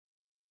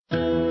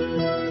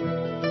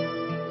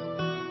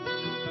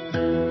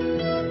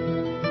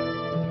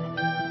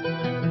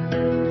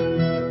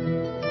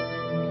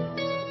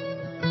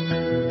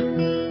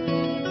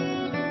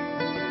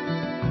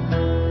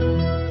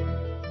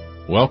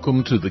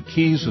Welcome to the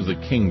Keys of the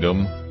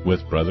Kingdom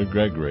with Brother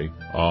Gregory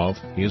of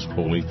His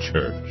Holy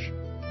Church.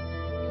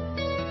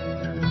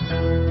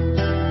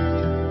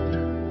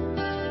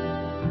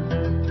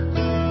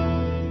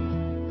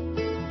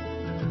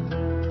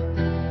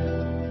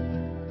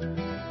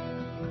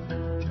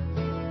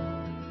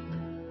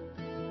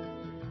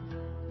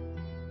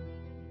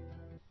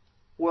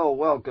 Well,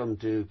 welcome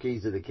to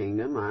Keys of the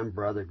Kingdom. I'm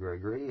Brother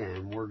Gregory,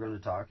 and we're going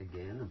to talk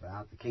again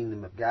about the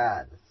Kingdom of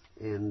God.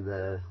 In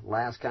the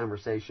last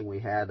conversation we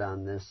had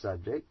on this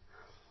subject,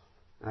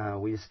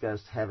 we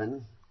discussed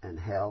heaven and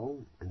hell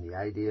and the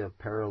idea of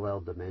parallel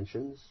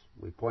dimensions.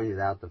 We pointed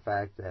out the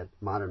fact that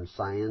modern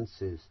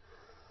science is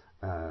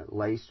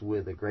laced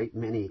with a great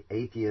many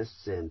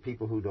atheists and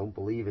people who don't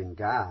believe in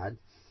God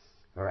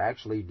are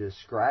actually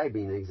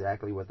describing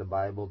exactly what the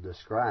Bible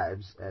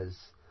describes as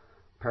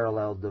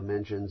parallel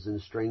dimensions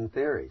and string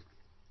theory.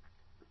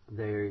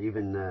 They're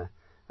even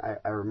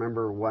I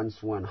remember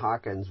once when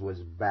Hawkins was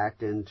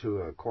backed into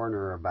a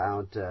corner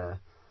about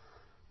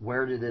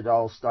where did it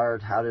all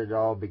start, how did it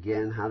all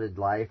begin, how did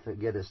life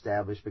get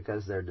established,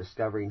 because they're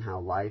discovering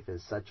how life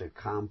is such a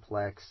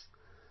complex,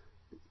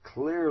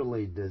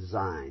 clearly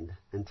designed,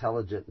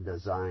 intelligent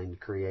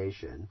designed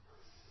creation,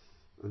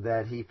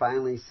 that he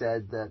finally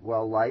said that,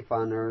 well, life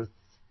on Earth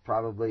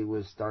probably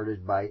was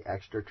started by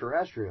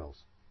extraterrestrials.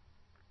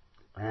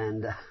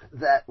 And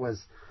that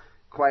was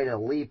quite a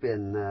leap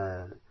in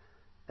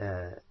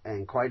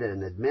and quite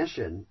an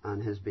admission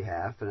on his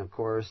behalf. And of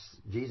course,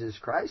 Jesus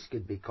Christ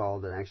could be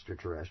called an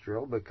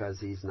extraterrestrial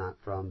because he's not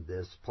from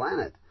this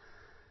planet.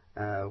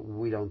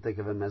 We don't think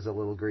of him as a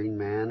little green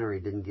man, or he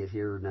didn't get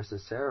here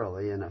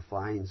necessarily in a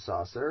flying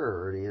saucer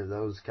or any of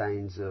those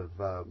kinds of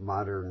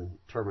modern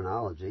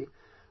terminology.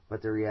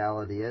 But the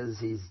reality is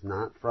he's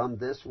not from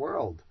this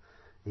world.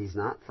 He's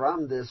not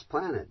from this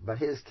planet, but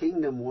his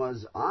kingdom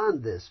was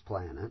on this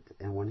planet.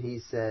 And when he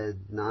said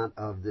not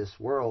of this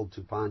world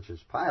to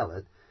Pontius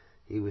Pilate,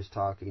 he was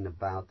talking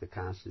about the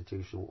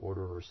constitutional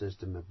order or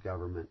system of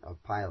government of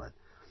Pilate.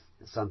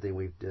 It's something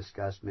we've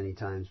discussed many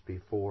times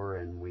before,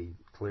 and we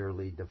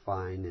clearly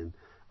define in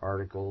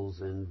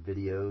articles and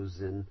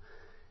videos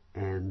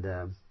and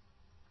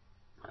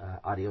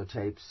audio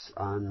tapes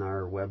on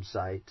our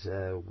website.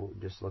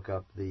 Just look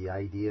up the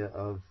idea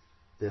of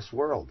this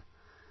world.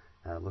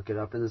 Look it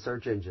up in the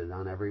search engine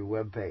on every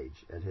web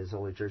page at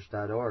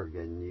hisholychurch.org,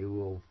 and you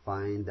will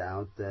find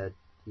out that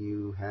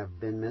you have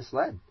been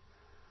misled.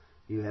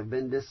 You have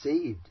been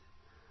deceived,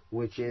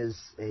 which is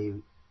a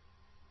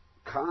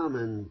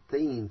common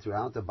theme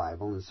throughout the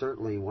Bible, and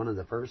certainly one of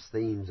the first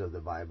themes of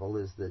the Bible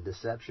is the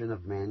deception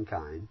of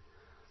mankind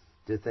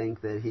to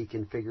think that he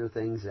can figure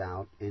things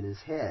out in his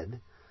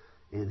head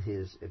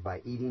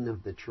by eating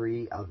of the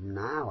tree of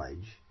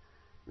knowledge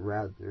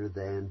rather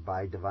than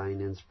by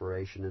divine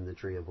inspiration in the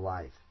tree of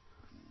life.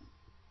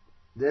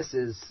 This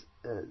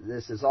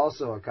is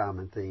also a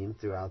common theme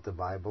throughout the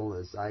Bible,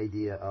 this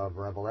idea of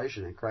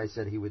revelation. And Christ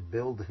said he would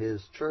build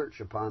his church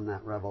upon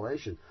that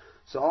revelation.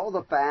 So all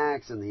the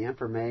facts and the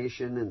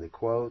information and the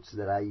quotes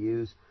that I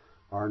use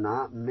are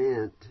not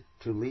meant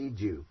to lead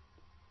you.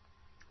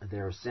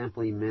 They're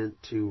simply meant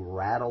to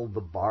rattle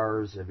the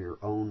bars of your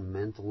own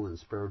mental and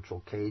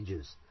spiritual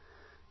cages,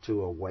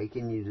 to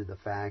awaken you to the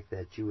fact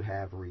that you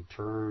have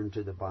returned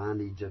to the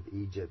bondage of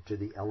Egypt, to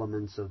the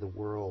elements of the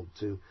world,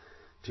 to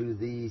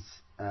these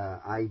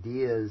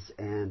ideas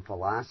and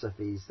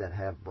philosophies that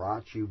have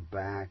brought you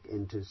back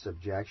into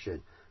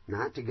subjection,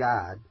 not to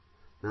God,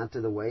 not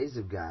to the ways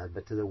of God,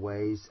 but to the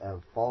ways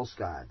of false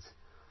gods,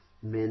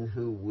 men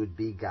who would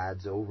be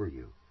gods over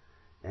you.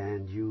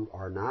 And you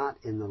are not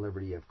in the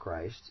liberty of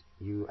Christ.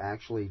 You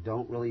actually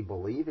don't really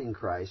believe in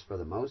Christ for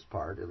the most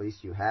part, at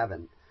least you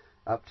haven't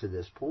up to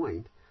this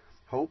point.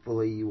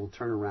 Hopefully you will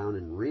turn around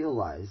and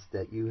realize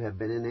that you have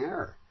been in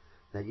error,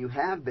 that you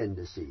have been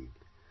deceived,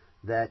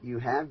 that you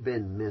have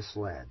been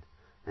misled,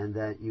 and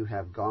that you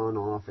have gone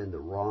off in the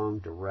wrong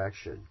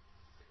direction.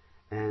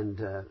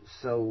 And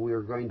so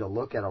we're going to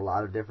look at a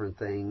lot of different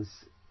things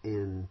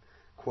in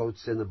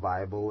quotes in the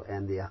Bible,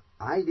 and the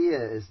idea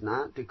is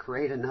not to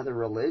create another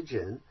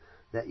religion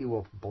that you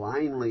will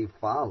blindly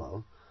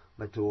follow,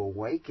 but to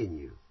awaken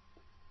you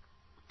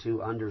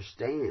to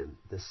understand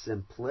the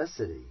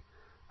simplicity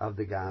of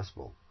the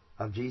gospel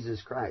of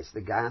Jesus Christ,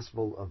 the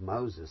gospel of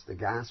Moses, the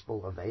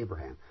gospel of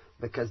Abraham,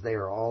 because they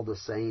are all the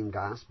same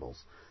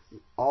gospels.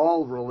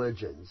 All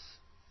religions,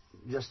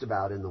 just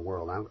about in the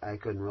world, I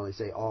couldn't really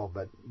say all,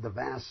 but the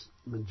vast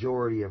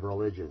majority of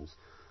religions,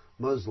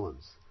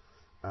 Muslims,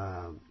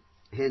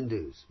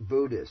 Hindus,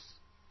 Buddhists,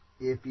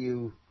 if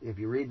you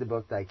read the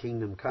book Thy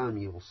Kingdom Come,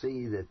 you will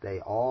see that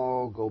they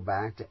all go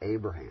back to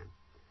Abraham.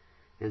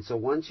 And so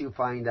once you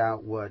find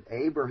out what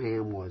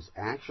Abraham was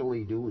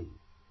actually doing,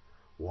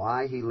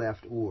 why he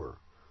left Ur,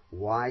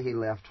 why he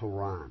left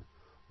Haran,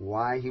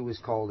 why he was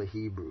called a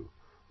Hebrew,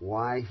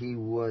 why he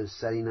was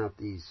setting up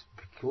these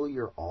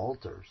peculiar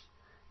altars,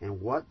 and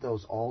what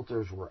those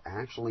altars were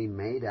actually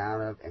made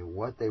out of and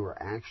what they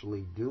were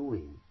actually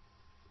doing,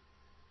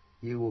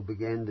 you will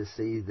begin to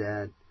see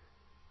that,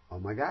 oh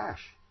my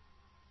gosh,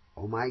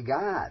 oh my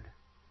God,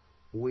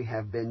 we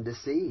have been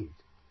deceived.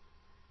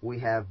 We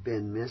have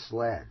been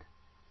misled.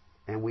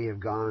 And we have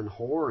gone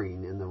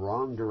whoring in the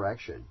wrong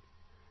direction.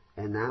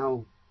 And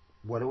now,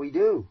 what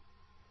do?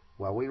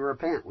 Well, we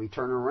repent. We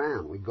turn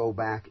around. We go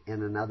back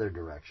in another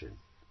direction.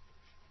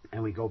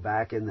 And we go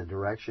back in the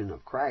direction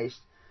of Christ.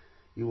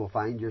 You will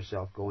find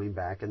yourself going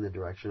back in the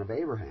direction of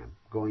Abraham,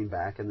 going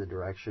back in the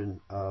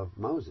direction of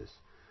Moses.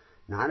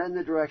 Not in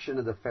the direction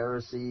of the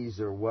Pharisees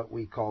or what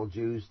we call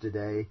Jews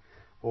today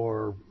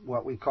or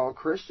what we call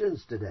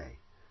Christians today.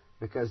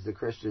 Because the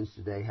Christians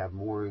today have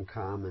more in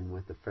common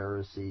with the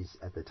Pharisees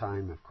at the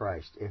time of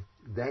Christ. If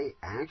they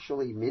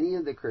actually, many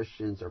of the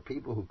Christians or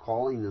people who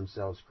calling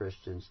themselves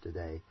Christians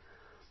today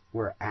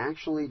were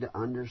actually to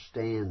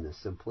understand the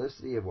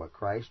simplicity of what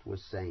Christ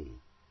was saying.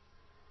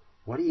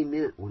 What he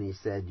meant when he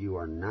said, you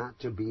are not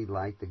to be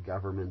like the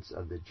governments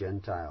of the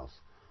Gentiles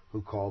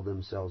who call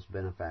themselves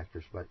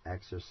benefactors but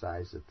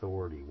exercise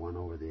authority one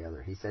over the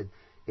other. He said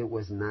it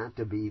was not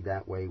to be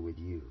that way with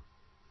you.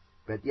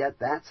 But yet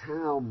that's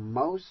how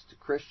most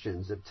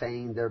Christians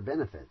obtain their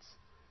benefits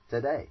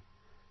today.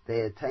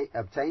 They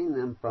obtain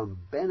them from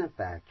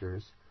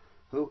benefactors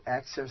who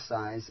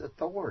exercise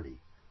authority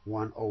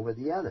one over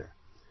the other.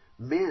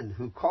 Men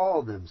who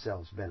call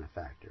themselves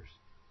benefactors,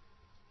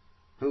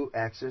 who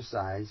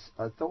exercise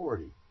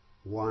authority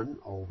one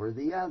over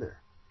the other.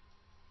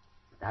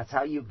 That's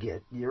how you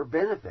get your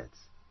benefits.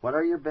 What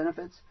are your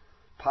benefits?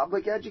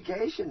 Public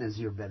education is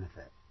your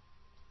benefit.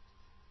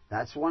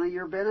 That's one of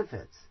your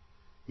benefits.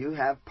 You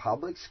have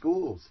public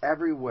schools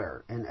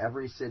everywhere in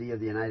every city of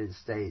the United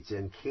States,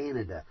 in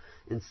Canada,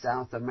 in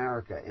South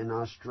America, in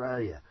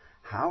Australia.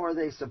 How are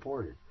they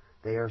supported?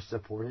 They are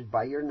supported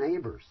by your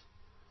neighbors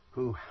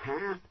who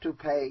have to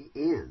pay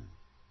in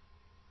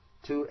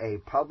to a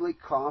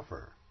public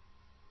coffer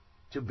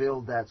to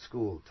build that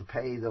school, to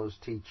pay those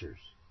teachers.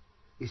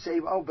 You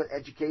say, oh, but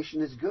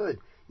education is good.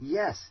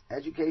 Yes,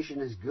 education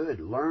is good.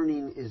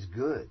 Learning is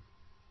good.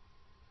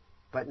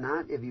 But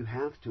not if you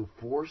have to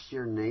force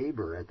your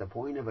neighbor at the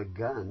point of a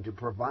gun to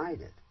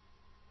provide it.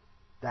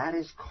 That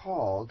is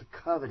called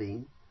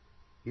coveting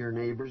your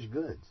neighbor's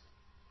goods.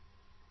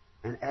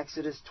 And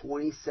Exodus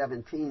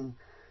 20:17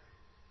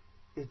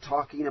 is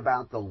talking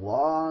about the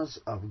laws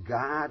of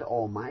God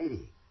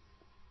Almighty.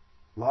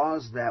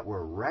 Laws that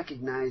were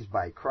recognized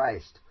by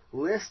Christ,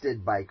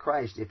 listed by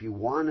Christ if you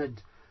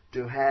wanted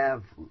to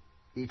have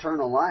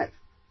eternal life.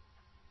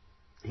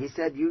 He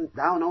said,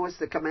 thou knowest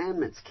the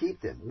commandments,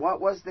 keep them.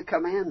 What was the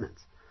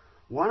commandments?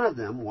 One of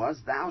them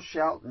was, thou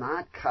shalt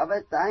not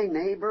covet thy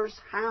neighbor's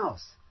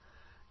house.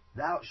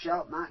 Thou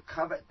shalt not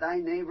covet thy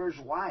neighbor's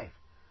wife,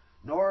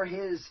 nor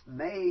his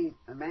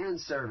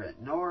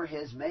manservant, nor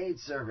his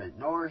maidservant,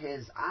 nor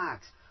his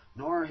ox,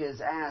 nor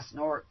his ass,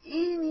 nor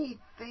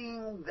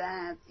anything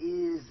that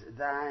is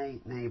thy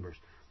neighbor's.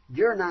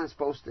 You're not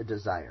supposed to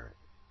desire it.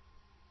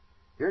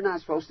 You're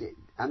not supposed to.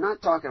 I'm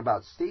not talking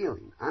about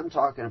stealing. I'm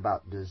talking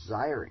about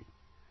desiring.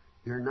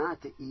 You're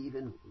not to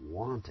even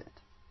want it.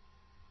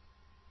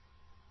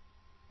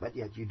 But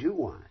yet you do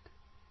want it.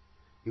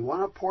 You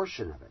want a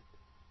portion of it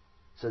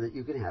so that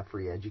you can have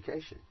free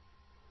education.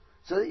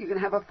 So that you can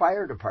have a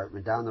fire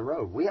department down the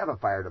road. We have a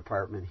fire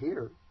department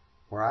here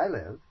where I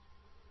live.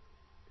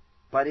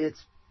 But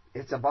it's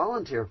a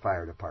volunteer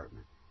fire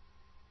department.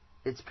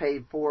 It's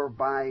paid for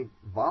by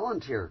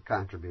volunteer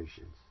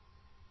contributions.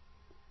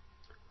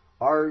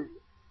 Or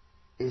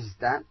is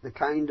that the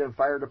kind of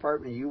fire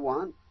department you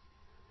want?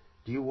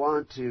 Do you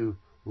want to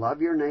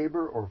love your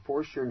neighbor or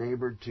force your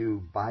neighbor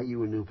to buy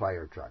you a new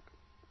fire truck?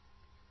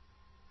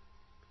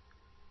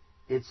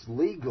 It's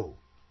legal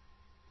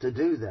to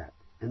do that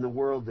in the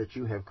world that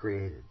you have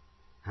created.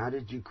 How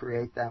did you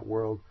create that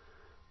world?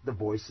 The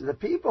voice of the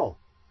people.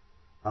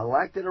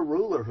 Elected a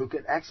ruler who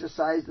could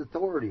exercise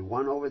authority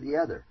one over the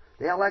other.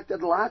 They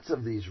elected lots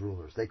of these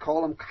rulers. They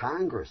call them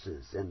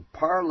congresses and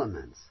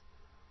parliaments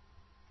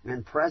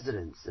and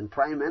presidents and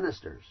prime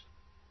ministers.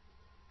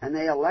 And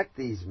they elect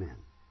these men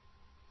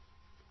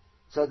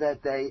so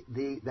that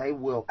they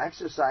will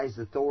exercise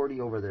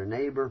authority over their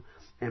neighbor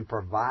and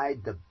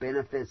provide the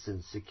benefits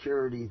and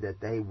security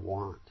that they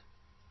want.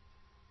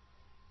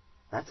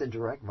 That's a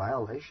direct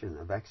violation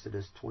of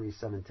Exodus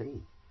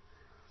 20:17.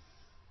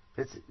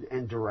 It's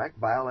in direct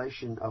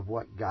violation of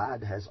what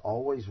God has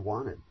always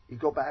wanted. You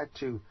go back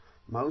to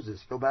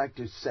Moses, go back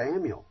to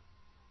Samuel.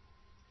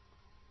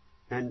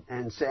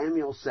 And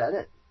Samuel said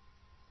it.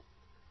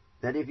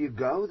 That if you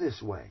go this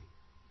way,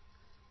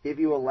 if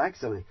you elect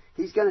somebody,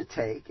 he's going to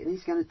take, and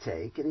he's going to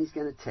take, and he's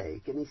going to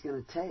take, and he's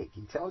going to take.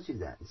 He tells you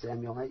that in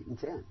Samuel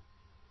 8:10.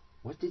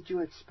 What did you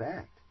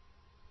expect?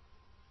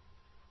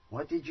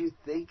 What did you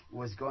think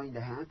was going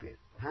to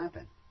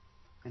happen?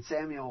 In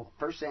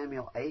 1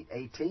 Samuel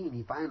 8:18,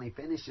 he finally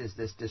finishes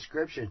this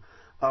description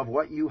of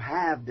what you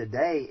have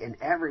today in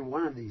every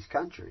one of these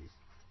countries.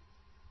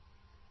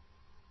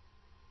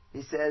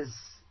 He says,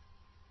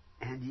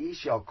 and ye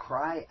shall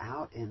cry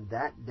out in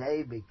that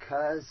day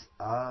because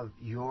of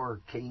your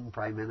king,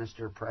 prime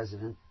minister,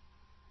 president,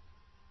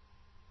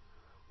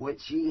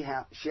 which ye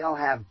shall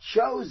have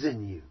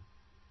chosen you,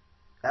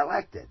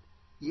 elected,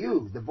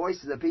 You, the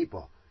voice of the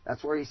people.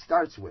 That's where he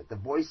starts with. The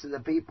voice of the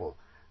people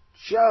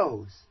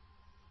chose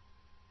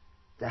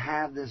to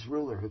have this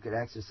ruler who could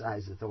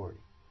exercise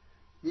authority.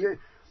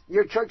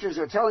 Your churches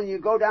are telling you,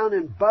 go down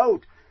and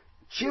vote.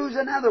 Choose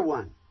another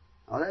one.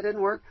 Oh, that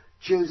didn't work.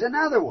 Choose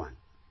another one.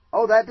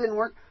 Oh, that didn't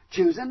work.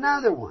 Choose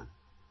another one.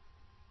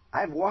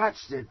 I've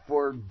watched it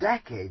for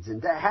decades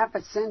and half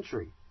a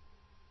century.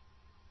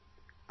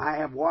 I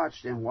have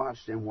watched and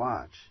watched and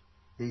watched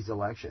these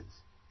elections.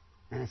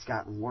 And it's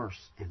gotten worse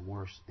and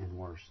worse and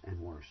worse and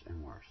worse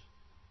and worse.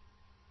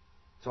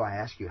 So I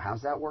ask you,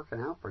 how's that working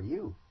out for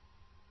you?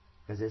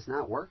 Because it's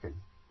not working.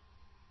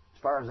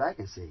 As far as I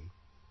can see,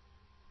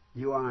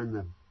 you are on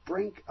the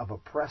brink of a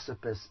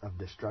precipice of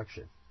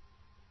destruction.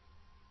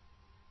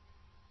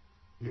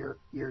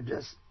 You're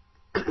just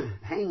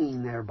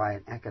hanging there by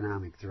an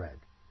economic thread.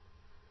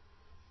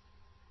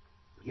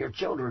 Your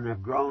children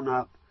have grown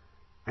up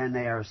and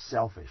they are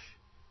selfish.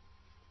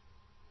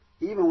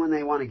 Even when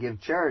they want to give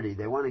charity,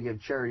 they want to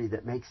give charity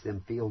that makes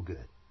them feel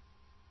good.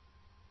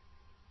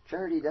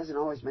 Charity doesn't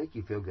always make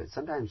you feel good.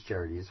 Sometimes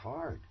charity is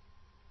hard.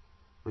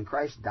 When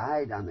Christ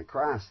died on the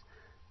cross,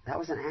 that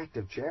was an act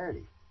of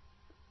charity.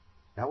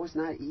 That was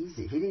not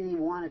easy. He didn't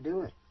even want to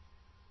do it.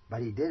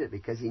 But he did it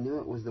because he knew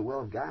it was the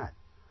will of God.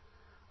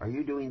 Are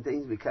you doing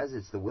things because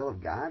it's the will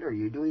of God, or are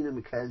you doing them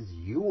because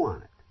you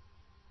want it?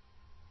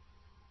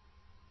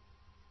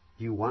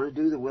 Do you want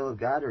to do the will of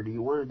God, or do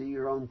you want to do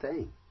your own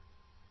thing?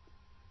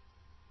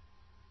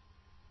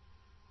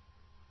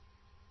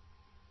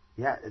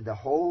 Yeah, the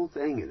whole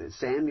thing,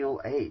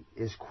 Samuel 8,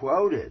 is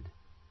quoted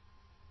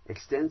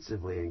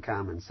extensively in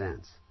Common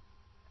Sense.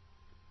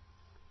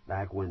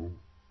 Back when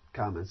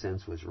Common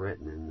Sense was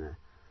written in the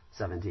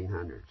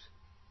 1700s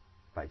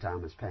by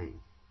Thomas Paine.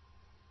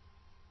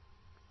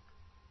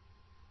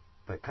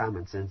 But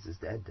common sense is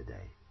dead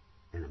today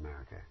in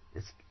America.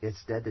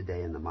 It's dead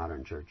today in the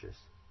modern churches.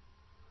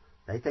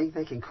 They think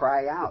they can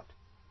cry out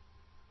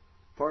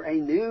for a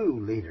new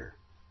leader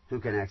who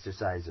can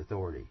exercise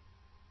authority.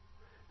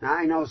 Now,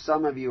 I know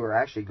some of you are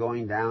actually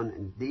going down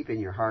and deep in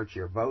your hearts,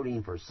 you're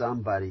voting for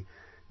somebody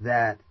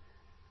that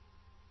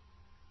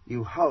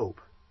you hope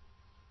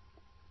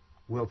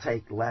will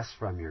take less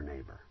from your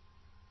neighbor.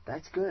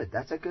 That's good.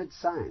 That's a good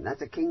sign.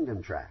 That's a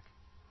kingdom track.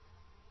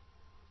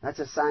 That's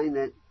a sign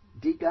that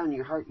deep down in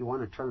your heart you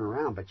want to turn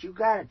around. But you've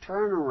got to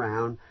turn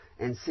around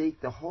and seek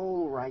the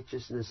whole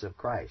righteousness of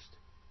Christ.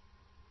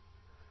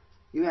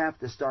 You have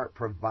to start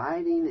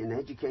providing an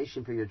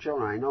education for your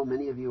children. I know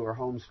many of you are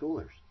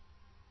homeschoolers.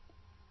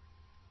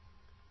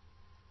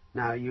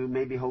 Now, you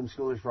may be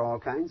homeschoolers for all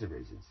kinds of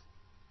reasons.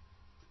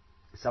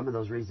 Some of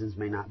those reasons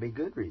may not be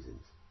good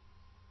reasons.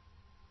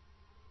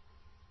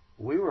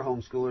 We were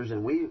homeschoolers,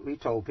 and we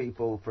told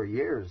people for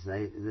years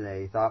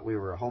they thought we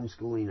were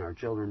homeschooling our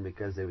children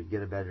because they would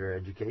get a better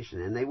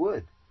education, and they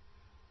would.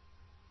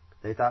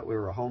 They thought we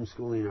were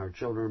homeschooling our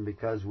children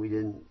because we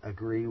didn't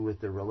agree with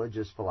the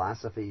religious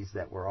philosophies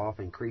that were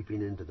often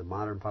creeping into the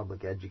modern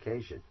public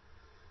education.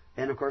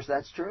 And, of course,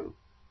 that's true.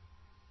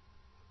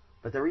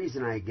 But the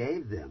reason I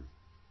gave them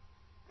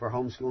for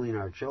homeschooling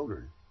our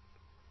children,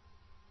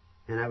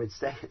 and I would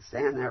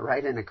stand there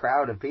right in a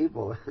crowd of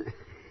people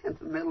in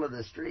the middle of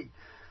the street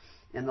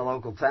in the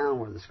local town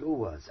where the school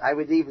was. I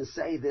would even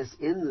say this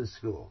in the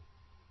school.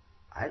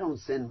 I don't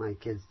send my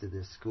kids to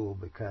this school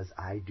because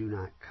I do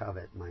not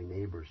covet my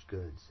neighbor's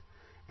goods.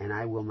 And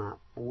I will not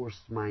force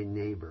my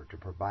neighbor to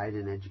provide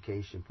an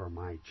education for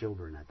my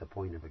children at the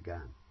point of a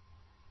gun.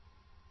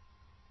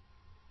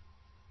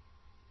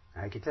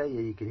 I can tell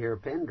you could hear a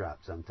pin drop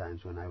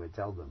sometimes when I would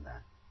tell them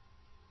that.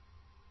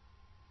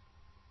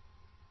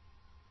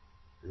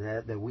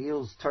 The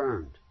wheels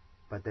turned,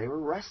 but they were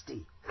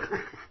rusty.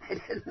 They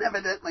didn't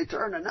evidently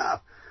turn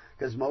enough,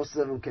 because most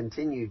of them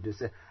continued to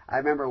say. I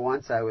remember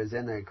once I was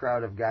in a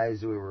crowd of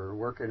guys who were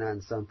working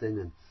on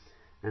something,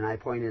 and I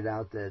pointed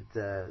out that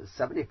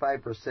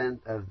 75%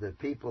 of the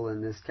people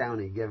in this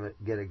county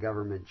get a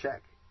government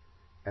check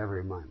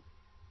every month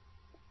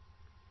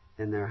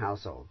in their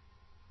household.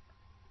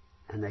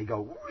 And they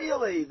go,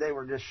 really? They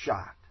were just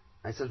shocked.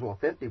 I says, well,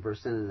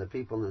 50% of the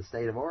people in the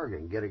state of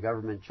Oregon get a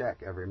government check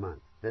every month.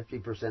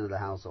 50% of the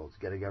households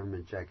get a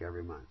government check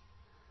every month.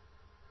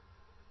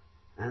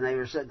 And they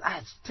were said,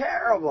 that's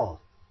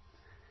terrible.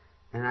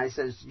 And I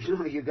says,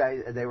 you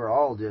guys, they were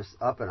all just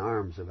up in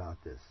arms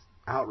about this,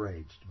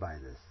 outraged by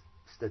this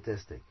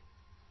statistic.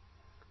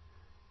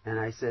 And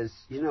I says,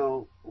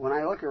 when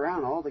I look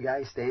around, all the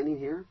guys standing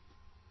here,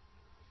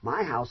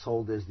 my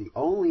household is the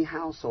only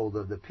household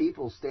of the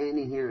people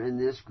standing here in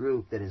this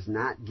group that is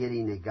not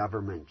getting a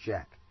government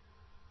check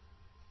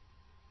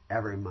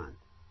every month.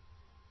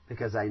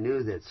 Because I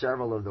knew that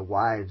several of the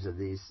wives of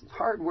these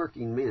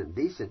hard-working men,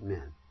 decent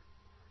men,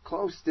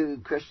 close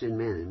to Christian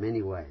men in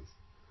many ways,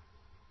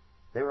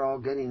 they were all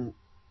getting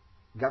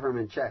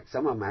government checks.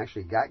 Some of them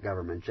actually got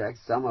government checks.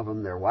 Some of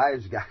them, their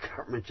wives got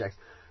government checks.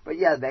 But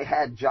yeah, they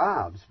had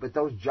jobs. But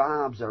those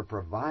jobs are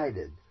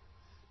provided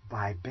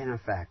by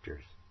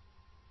benefactors.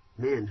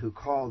 Men who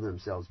call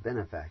themselves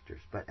benefactors,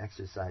 but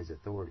exercise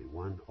authority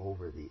one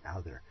over the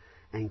other.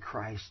 And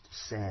Christ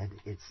said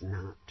it's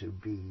not to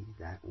be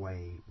that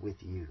way with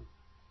you.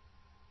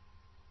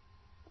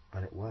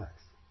 But it was.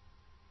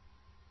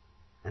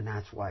 And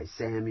that's why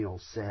Samuel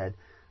said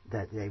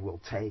that they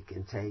will take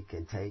and take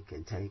and take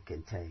and take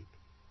and take.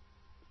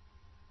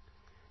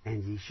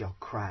 And ye shall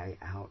cry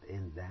out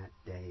in that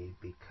day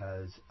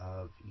because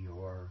of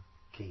your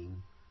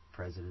king,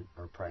 president,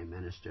 or prime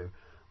minister,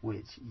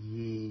 which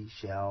ye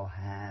shall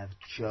have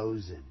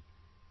chosen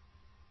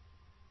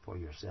for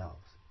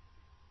yourselves.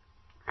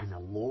 And the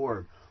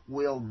Lord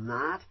will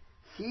not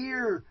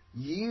hear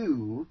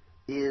you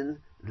in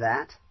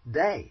that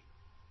day.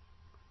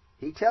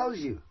 He tells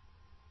you.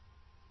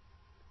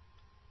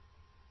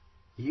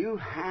 You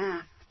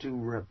have to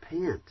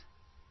repent.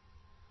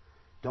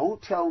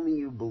 Don't tell me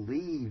you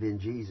believe in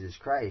Jesus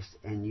Christ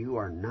and you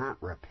are not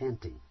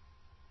repenting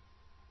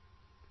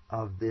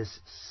of this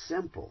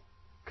simple,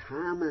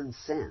 common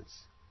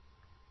sense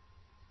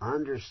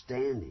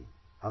understanding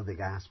of the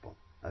gospel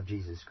of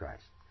Jesus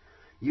Christ.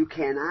 You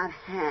cannot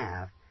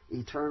have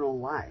eternal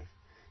life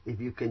if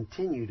you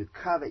continue to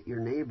covet your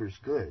neighbor's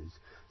goods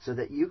so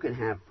that you can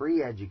have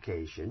free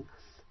education,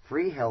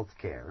 free health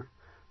care,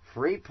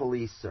 free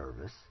police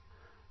service,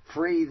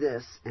 free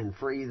this and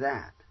free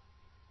that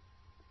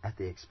at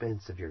the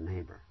expense of your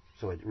neighbor.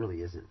 So it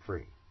really isn't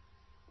free.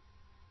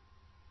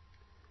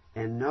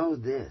 And know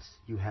this,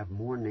 you have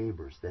more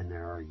neighbors than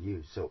there are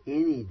you. So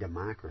any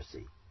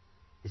democracy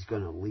is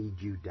going to lead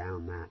you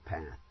down that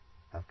path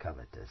of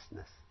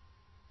covetousness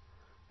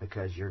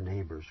because your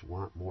neighbors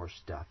want more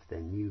stuff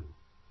than you.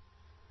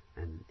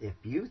 And if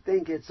you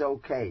think it's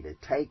okay to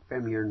take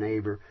from your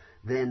neighbor,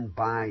 then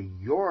by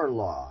your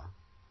law,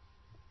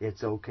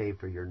 it's okay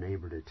for your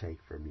neighbor to take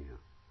from you.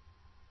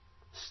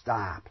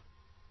 Stop.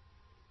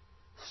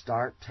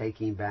 Start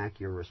taking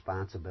back your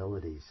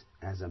responsibilities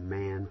as a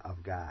man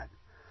of God.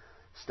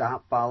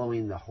 Stop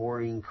following the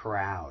whoring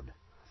crowd.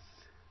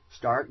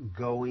 Start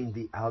going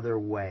the other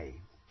way.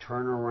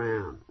 Turn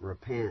around.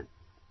 Repent.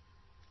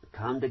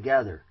 Come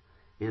together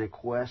in a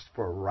quest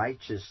for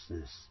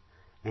righteousness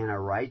and a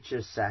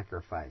righteous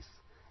sacrifice,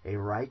 a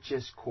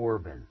righteous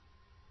korban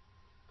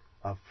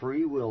of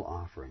free will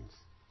offerings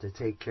to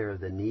take care of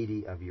the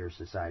needy of your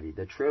society,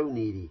 the true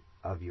needy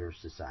of your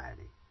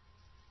society.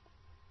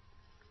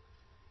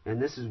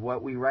 And this is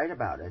what we write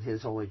about at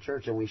His Holy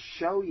Church, and we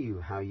show you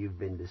how you've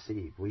been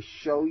deceived. We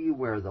show you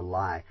where the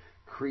lie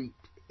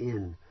creeped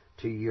in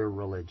to your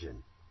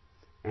religion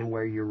and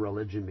where your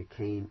religion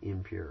became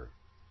impure.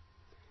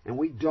 And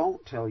we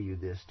don't tell you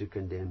this to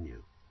condemn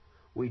you.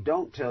 We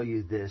don't tell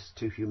you this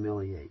to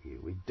humiliate you.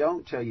 We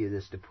don't tell you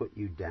this to put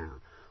you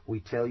down. We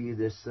tell you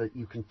this so that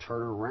you can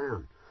turn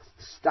around.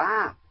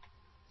 Stop.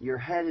 You're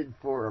headed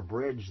for a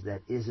bridge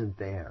that isn't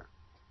there.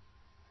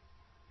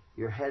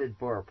 You're headed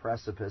for a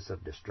precipice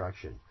of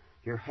destruction.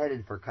 You're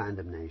headed for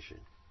condemnation.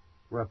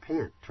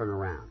 Repent. Turn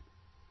around.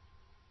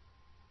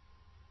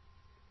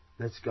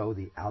 Let's go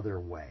the other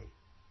way.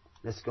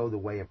 Let's go the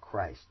way of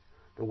Christ,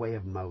 the way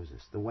of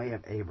Moses, the way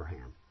of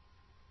Abraham,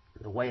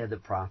 the way of the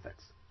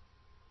prophets.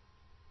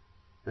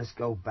 Let's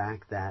go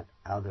back that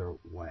other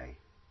way.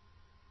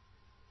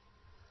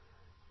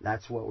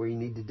 That's what we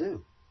need to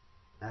do.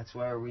 That's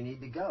where we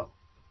need to go.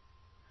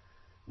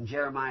 In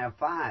Jeremiah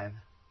 5,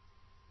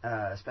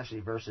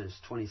 especially verses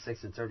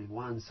 26 and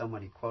 31,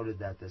 somebody quoted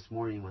that this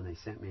morning when they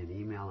sent me an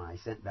email, and I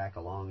sent back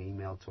a long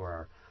email to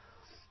our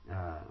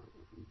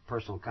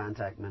personal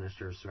contact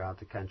ministers throughout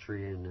the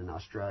country and in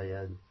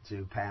Australia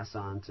to pass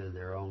on to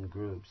their own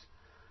groups.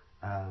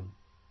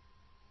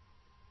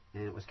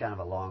 And it was kind of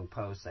a long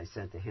post I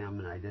sent to him,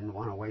 and I didn't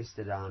want to waste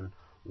it on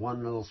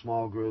one little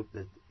small group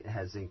that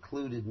has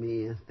included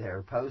me in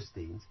their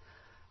postings.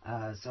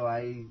 So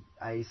I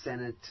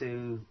sent it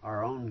to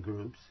our own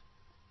groups,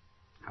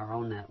 our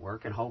own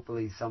network, and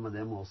hopefully some of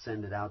them will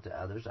send it out to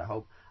others. I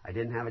hope I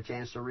didn't have a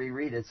chance to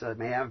reread it, so it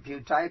may have a few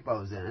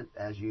typos in it,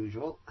 as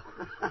usual.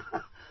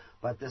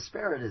 But the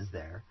Spirit is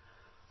there.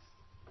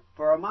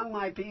 For among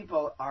my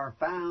people are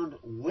found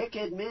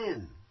wicked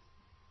men.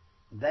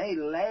 They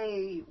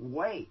lay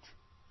wait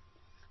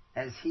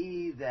as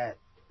he that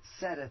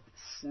setteth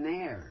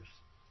snares.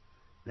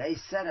 They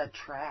set a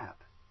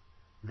trap.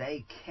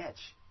 They catch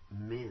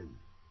men.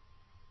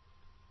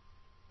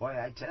 Boy,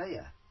 I tell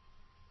you,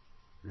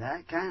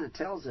 that kind of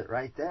tells it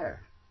right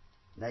there.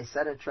 They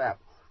set a trap.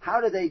 How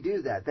do they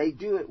do that? They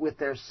do it with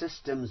their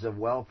systems of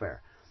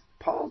welfare.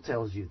 Paul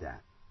tells you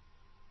that.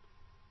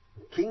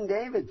 King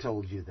David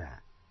told you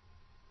that.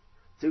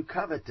 Through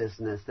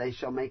covetousness they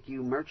shall make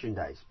you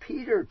merchandise.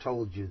 Peter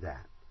told you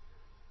that.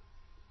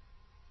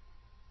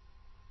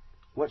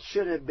 What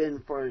should have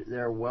been for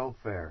their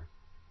welfare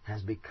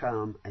has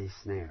become a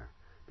snare.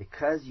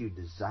 Because you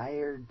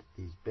desired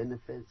these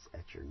benefits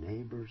at your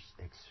neighbor's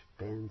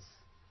expense,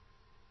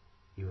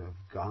 you have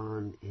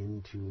gone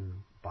into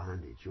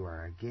bondage. You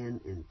are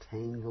again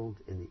entangled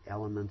in the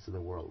elements of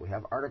the world. We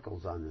have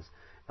articles on this.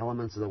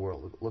 Elements of the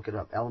world. Look it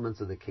up.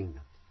 Elements of the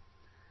kingdom.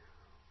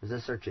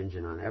 There's a search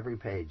engine on every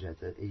page.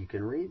 You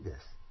can read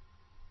this.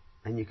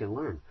 And you can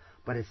learn.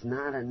 But it's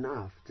not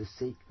enough to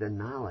seek the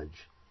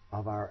knowledge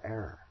of our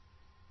error.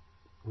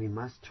 We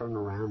must turn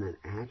around and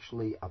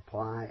actually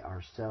apply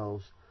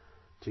ourselves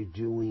to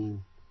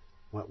doing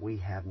what we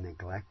have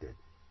neglected.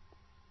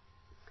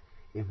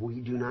 If we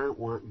do not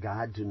want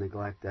God to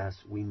neglect us,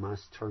 we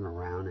must turn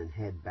around and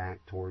head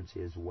back towards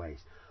His ways.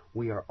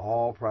 We are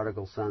all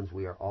prodigal sons.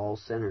 We are all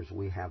sinners.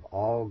 We have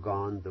all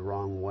gone the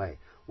wrong way.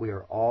 We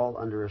are all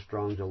under a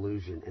strong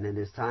delusion. And it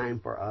is time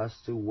for us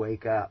to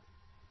wake up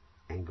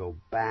and go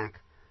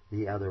back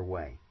the other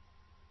way.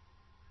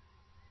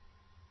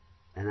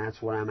 And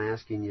that's what I'm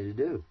asking you to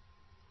do.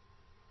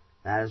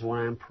 That is what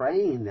I'm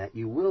praying that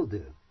you will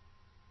do,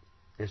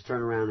 is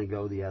turn around and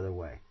go the other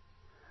way.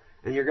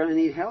 And you're going to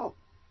need help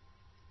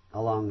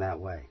along that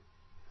way.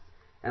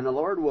 And the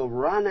Lord will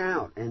run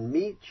out and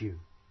meet you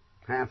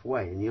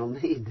halfway. And you'll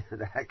need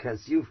that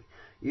because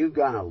you've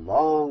gone a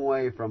long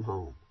way from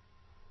home.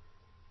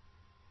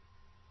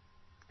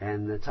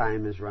 And the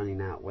time is running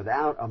out.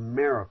 Without a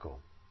miracle,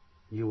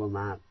 you will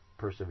not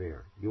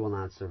persevere. You will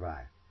not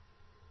survive.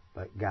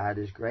 But God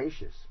is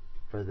gracious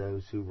for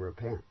those who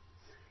repent.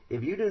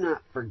 If you do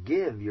not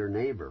forgive your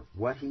neighbor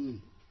what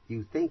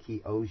you think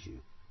he owes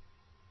you,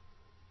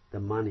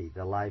 the money,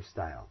 the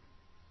lifestyle,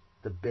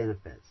 the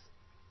benefits,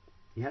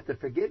 you have to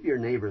forgive your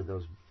neighbor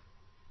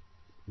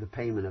the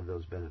payment of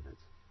those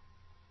benefits.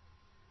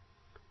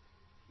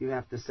 You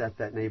have to set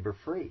that neighbor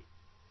free.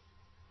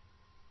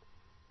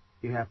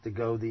 You have to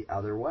go the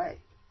other way.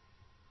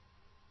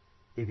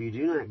 If you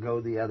do not go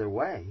the other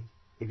way,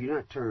 if you do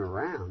not turn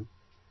around,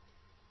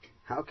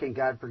 how can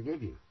God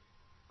forgive you?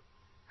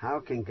 How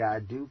can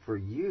God do for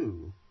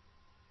you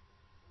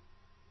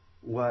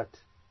what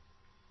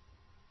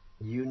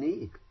you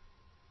need?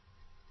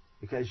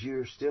 Because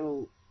you're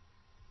still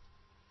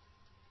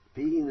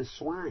feeding the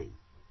swine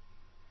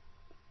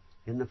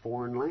in the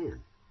foreign land,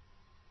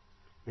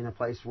 in a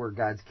place where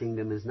God's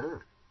kingdom is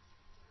not.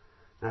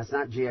 Now, it's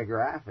not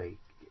geographic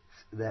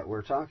that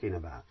we're talking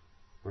about.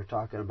 We're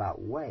talking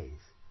about ways.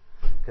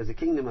 Because the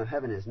kingdom of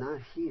heaven is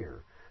not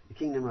here. The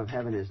kingdom of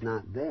heaven is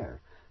not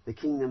there. The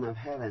kingdom of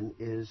heaven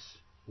is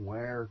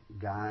where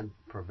God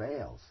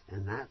prevails,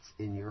 and that's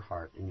in your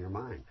heart and your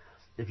mind.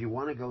 If you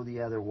want to go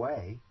the other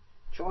way,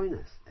 join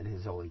us at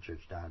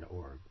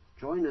hisholychurch.org.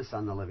 Join us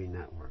on the Living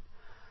Network.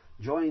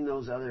 Join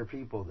those other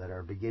people that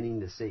are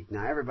beginning to seek.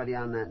 Now, everybody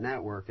on that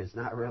network is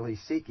not really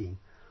seeking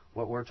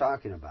what we're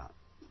talking about.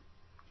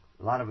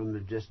 A lot of them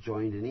have just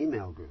joined an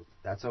email group.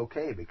 That's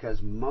okay,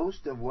 because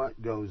most of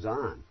what goes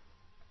on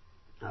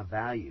of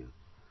value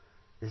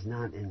is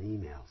not in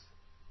emails.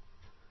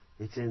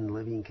 It's in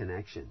living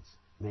connections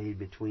made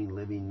between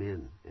living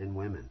men and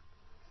women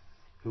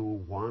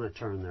who want to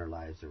turn their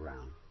lives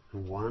around, who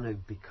want to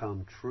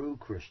become true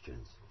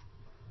Christians,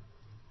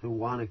 who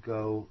want to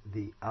go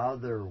the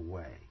other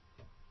way.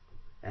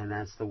 And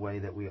that's the way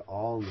that we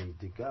all need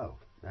to go.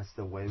 That's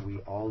the way we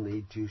all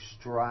need to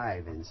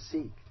strive and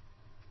seek.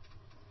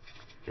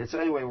 And so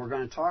anyway, we're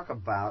going to talk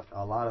about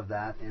a lot of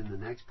that in the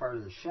next part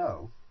of the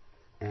show.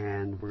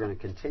 And we're going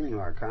to continue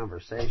our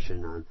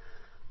conversation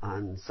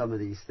on some of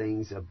these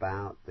things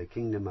about the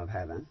kingdom of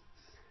heaven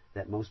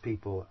that most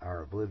people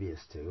are oblivious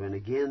to. And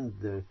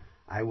again,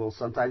 I will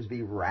sometimes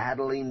be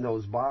rattling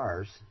those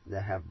bars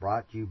that have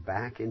brought you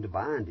back into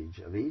bondage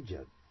of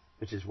Egypt,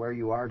 which is where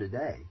you are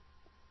today.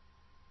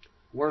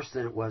 Worse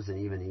than it was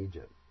in even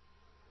Egypt.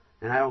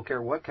 And I don't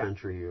care what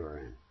country you are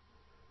in.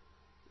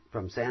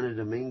 From Santo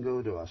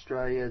Domingo to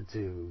Australia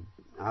to,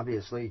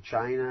 obviously,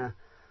 China,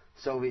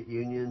 Soviet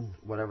Union,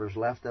 whatever's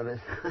left of it,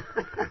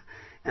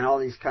 and all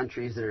these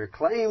countries that are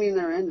claiming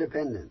their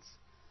independence,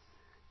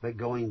 but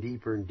going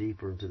deeper and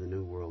deeper into the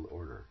New World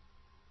Order.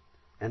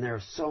 And there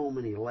are so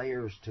many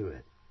layers to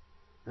it.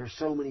 There's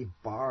so many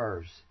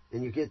bars.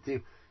 And you get to,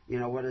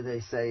 what do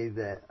they say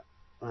that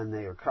when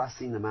they are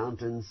crossing the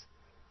mountains,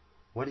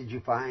 what did you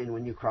find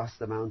when you crossed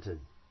the mountain?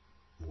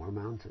 More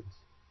mountains.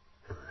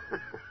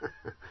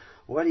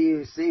 What do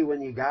you see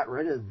when you got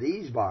rid of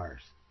these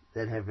bars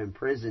that have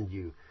imprisoned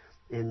you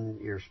in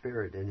your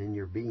spirit and in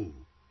your being?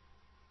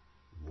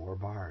 More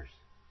bars.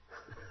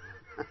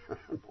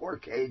 More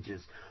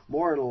cages.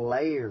 More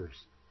layers.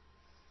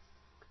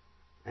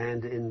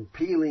 And in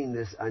peeling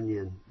this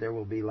onion, there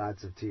will be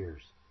lots of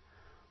tears.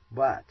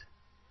 But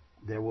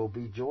there will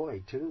be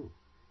joy too.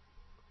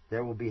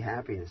 There will be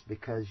happiness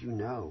because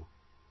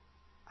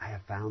I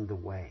have found the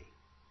way.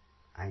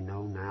 I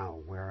know now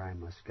where I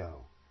must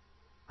go.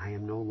 I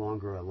am no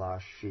longer a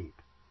lost sheep.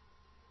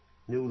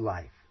 New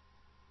life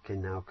can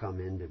now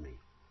come into me.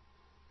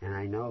 And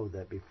I know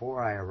that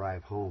before I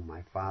arrive home,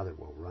 my Father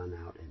will run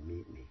out and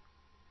meet me.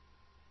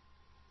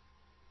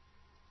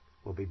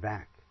 We'll be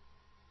back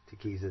to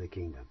Keys of the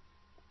Kingdom.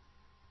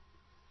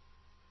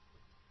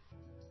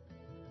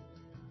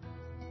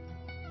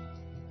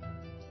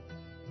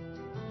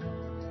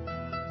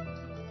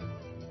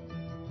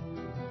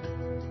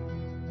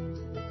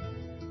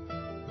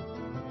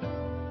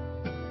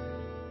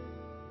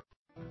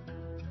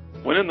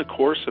 When in the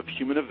course of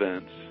human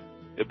events,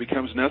 it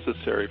becomes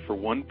necessary for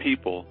one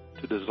people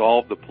to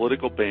dissolve the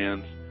political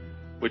bands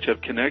which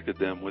have connected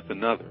them with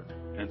another,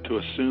 and to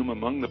assume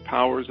among the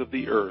powers of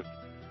the earth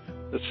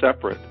the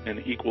separate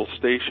and equal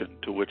station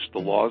to which the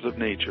laws of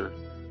nature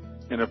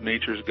and of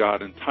nature's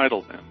God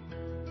entitle them.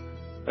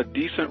 A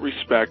decent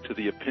respect to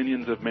the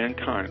opinions of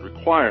mankind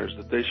requires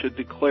that they should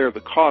declare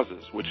the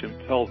causes which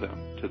impel them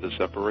to the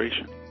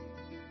separation.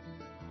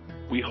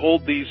 We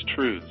hold these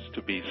truths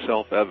to be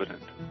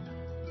self-evident,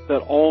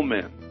 that all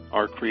men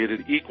are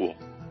created equal,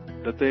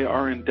 that they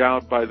are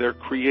endowed by their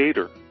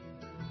Creator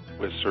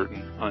with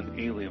certain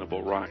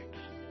unalienable rights.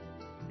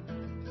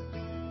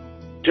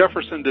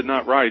 Jefferson did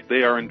not write,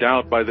 they are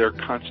endowed by their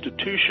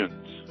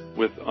constitutions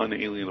with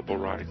unalienable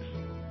rights.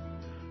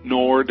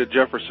 Nor did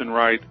Jefferson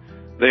write,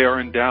 they are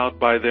endowed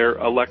by their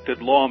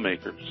elected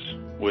lawmakers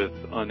with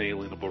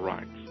unalienable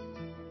rights.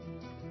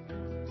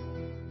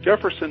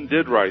 Jefferson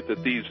did write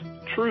that these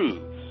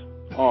truths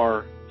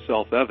are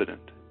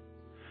self-evident.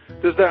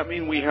 Does that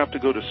mean we have to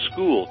go to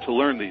school to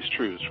learn these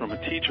truths from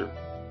a teacher?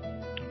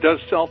 Does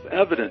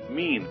self-evident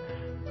mean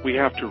we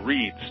have to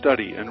read,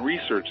 study, and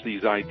research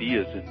these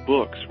ideas in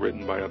books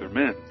written by other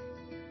men?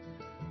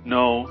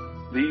 No,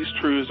 these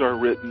truths are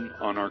written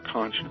on our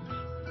conscience,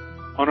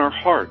 on our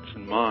hearts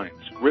and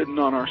minds, written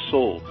on our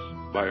souls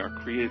by our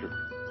Creator.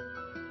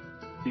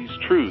 These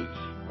truths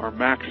are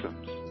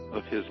maxims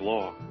of His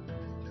law.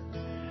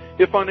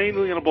 If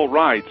unalienable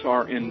rights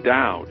are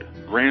endowed,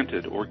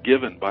 granted, or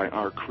given by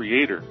our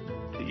Creator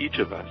to each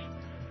of us,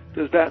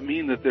 does that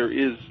mean that there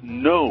is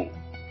no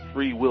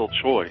free will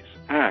choice,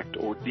 act,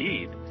 or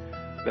deed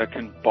that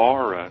can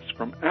bar us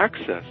from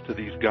access to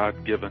these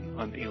God-given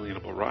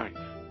unalienable rights?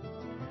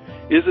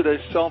 Is it a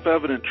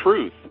self-evident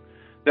truth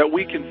that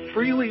we can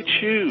freely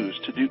choose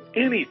to do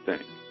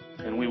anything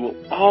and we will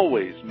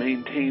always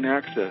maintain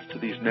access to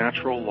these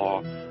natural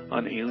law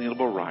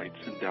unalienable rights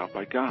endowed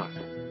by God?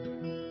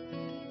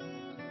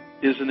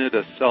 Isn't it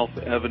a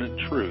self-evident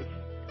truth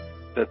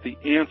that the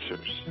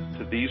answers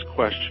to these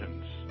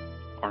questions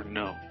are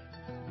no?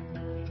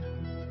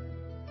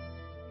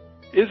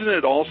 Isn't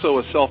it also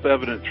a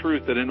self-evident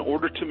truth that in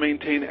order to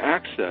maintain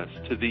access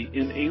to the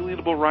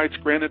inalienable rights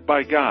granted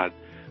by God,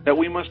 that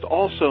we must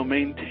also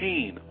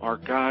maintain our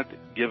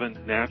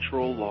God-given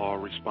natural law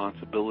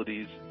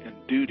responsibilities and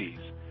duties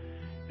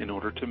in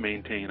order to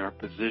maintain our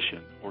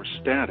position or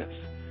status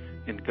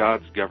in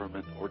God's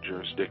government or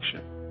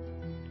jurisdiction?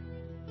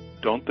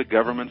 Don't the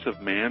governments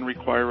of man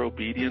require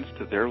obedience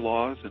to their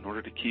laws in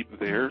order to keep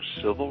their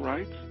civil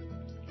rights?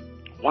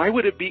 Why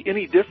would it be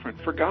any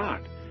different for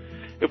God?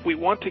 If we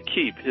want to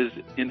keep His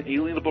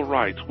inalienable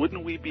rights,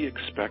 wouldn't we be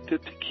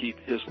expected to keep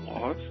His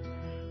laws,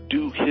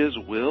 do His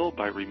will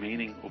by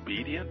remaining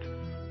obedient,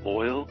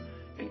 loyal,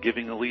 and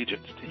giving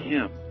allegiance to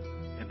Him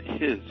and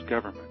His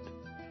government?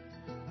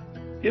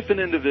 If an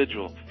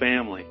individual,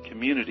 family,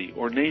 community,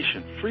 or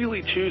nation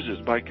freely chooses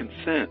by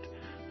consent,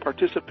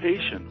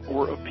 participation,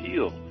 or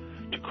appeal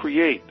to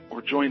create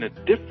or join a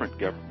different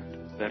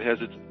government that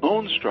has its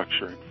own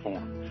structure and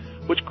form,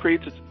 which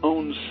creates its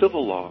own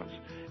civil laws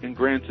and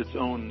grants its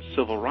own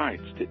civil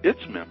rights to its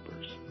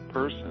members,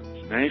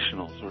 persons,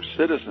 nationals, or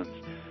citizens,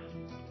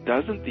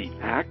 doesn't the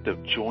act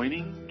of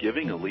joining,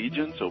 giving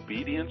allegiance,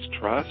 obedience,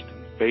 trust,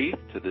 and faith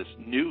to this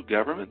new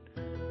government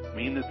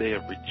mean that they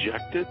have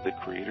rejected the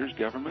Creator's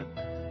government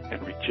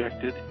and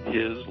rejected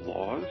His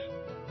laws?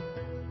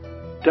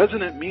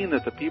 Doesn't it mean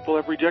that the people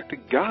have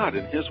rejected God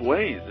and His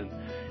ways and,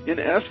 in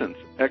essence,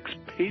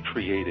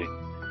 expatriating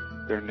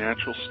their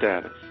natural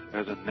status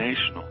as a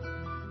national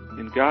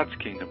in God's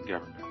kingdom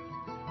government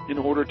in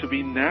order to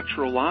be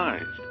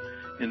naturalized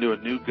into a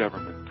new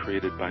government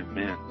created by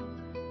men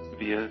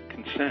via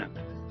consent,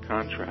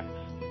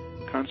 contracts,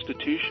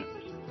 constitutions,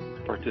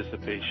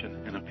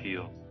 participation, and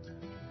appeal?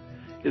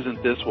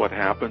 Isn't this what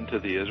happened to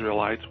the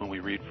Israelites when we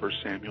read 1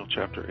 Samuel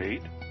chapter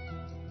 8?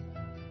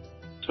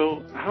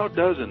 So how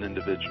does an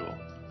individual,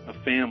 a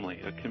family,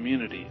 a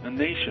community, a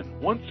nation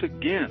once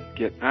again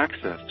get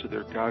access to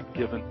their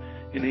God-given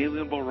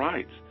inalienable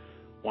rights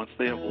once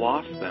they have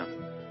lost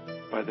them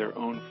by their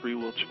own free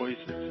will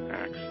choices,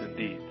 acts, and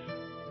deeds?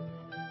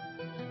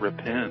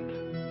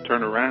 Repent,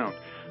 turn around,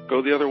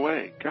 go the other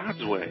way,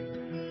 God's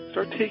way.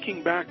 Start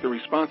taking back the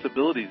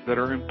responsibilities that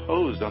are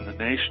imposed on the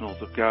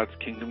nationals of God's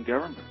kingdom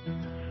government.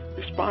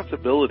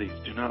 Responsibilities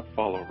do not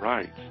follow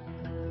rights.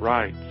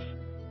 Rights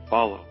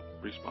follow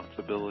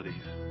responsibilities.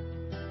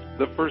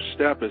 The first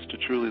step is to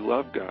truly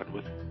love God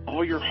with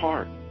all your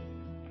heart,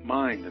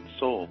 mind, and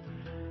soul,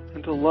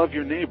 and to love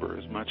your neighbor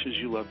as much as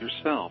you love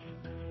yourself.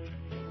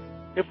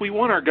 If we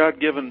want our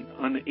God-given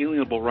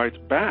unalienable rights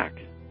back,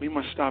 we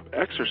must stop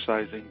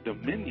exercising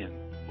dominion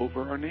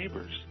over our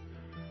neighbors.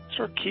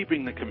 Start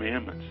keeping the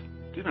commandments.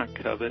 Do not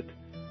covet.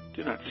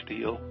 Do not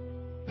steal,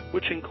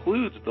 which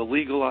includes the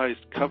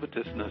legalized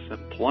covetousness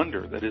and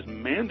plunder that is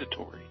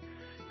mandatory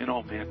in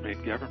all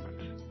man-made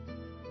governments.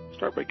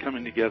 Start by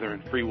coming together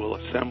in free will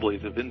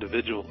assemblies of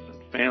individuals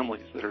and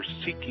families that are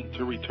seeking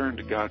to return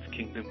to God's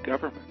kingdom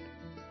government.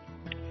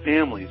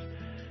 Families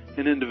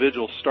and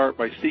individuals start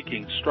by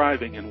seeking,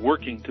 striving, and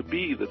working to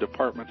be the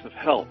departments of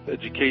health,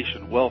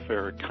 education,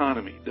 welfare,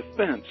 economy,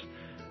 defense,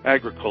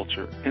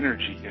 agriculture,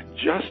 energy, and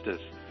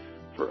justice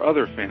for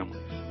other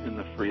families in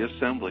the free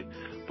assembly,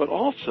 but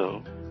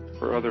also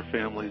for other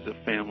families of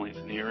families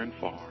near and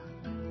far.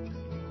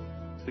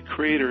 The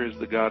Creator is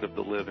the God of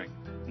the living,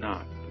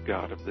 not the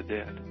God of the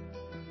dead.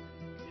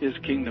 His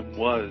kingdom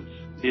was,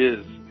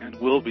 is, and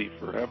will be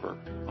forever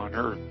on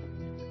earth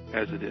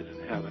as it is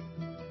in heaven.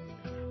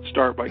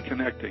 Start by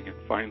connecting and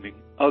finding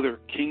other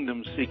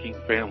kingdom-seeking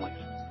families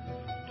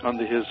on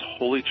the His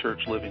Holy Church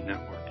Living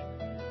Network.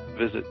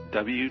 Visit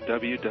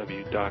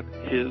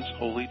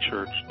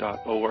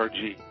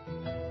www.hisholychurch.org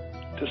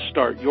to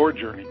start your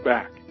journey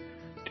back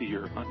to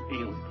your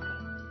unalienable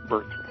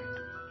birthright.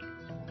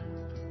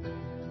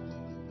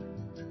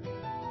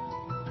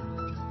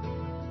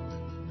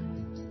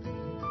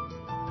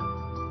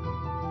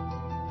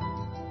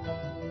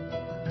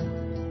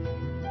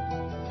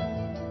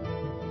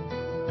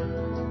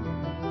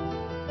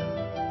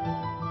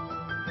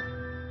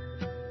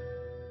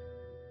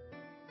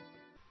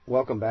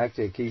 Welcome back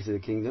to Keys of the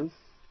Kingdom.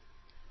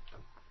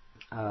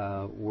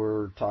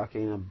 We're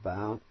talking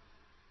about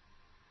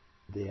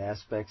the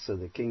aspects of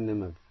the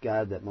kingdom of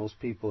God that most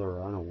people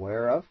are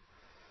unaware of.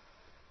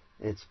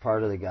 It's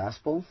part of the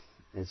gospel.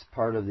 It's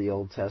part of the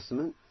Old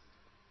Testament.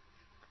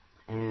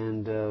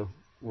 And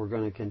we're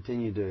going to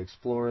continue to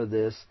explore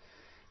this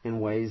in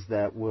ways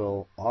that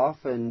will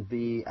often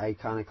be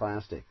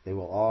iconoclastic. They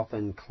will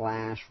often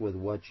clash with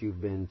what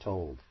you've been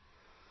told,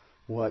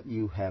 what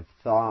you have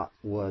thought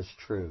was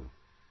true.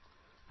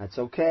 That's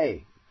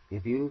okay.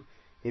 If you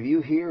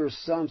hear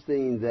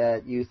something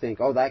that you think,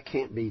 oh, that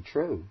can't be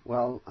true,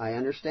 well, I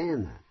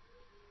understand that.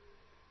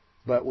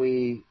 But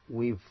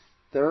we've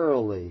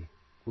thoroughly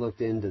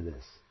looked into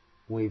this.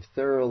 We've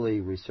thoroughly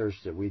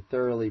researched it. We've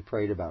thoroughly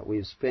prayed about it.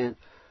 We've spent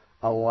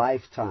a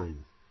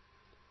lifetime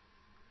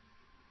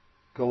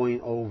going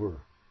over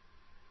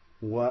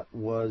what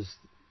was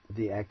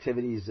the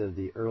activities of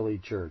the early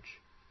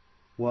church,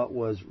 what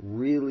was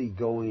really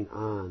going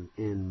on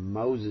in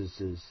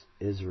Moses'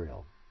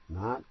 Israel.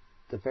 Not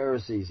the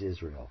Pharisees'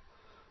 Israel,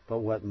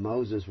 but what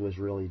Moses was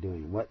really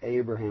doing, what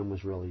Abraham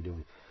was really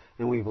doing.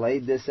 And we've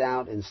laid this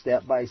out in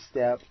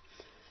step-by-step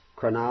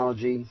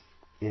chronology,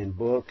 in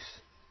books,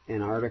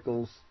 in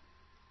articles,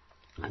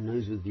 on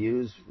News with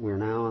Views. We're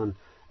now on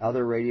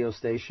other radio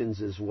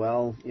stations as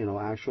well,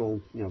 actual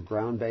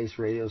ground-based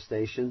radio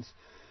stations,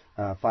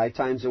 5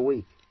 times a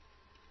week.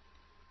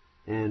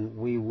 And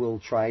we will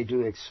try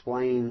to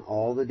explain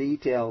all the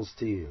details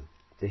to you,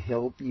 to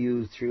help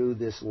you through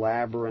this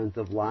labyrinth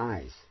of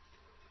lies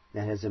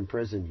that has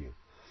imprisoned you.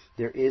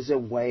 There is a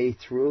way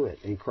through it,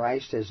 and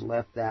Christ has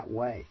left that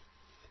way.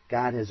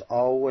 God has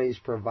always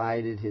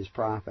provided His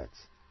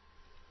prophets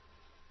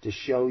to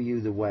show you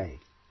the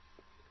way.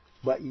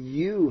 But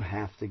you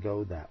have to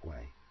go that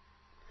way.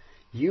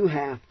 You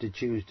have to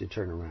choose to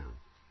turn around.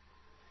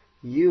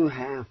 You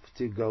have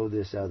to go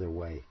this other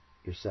way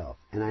yourself.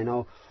 And I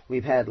know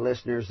we've had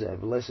listeners that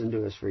have listened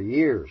to us for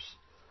years,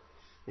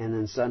 and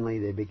then suddenly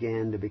they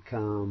began to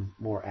become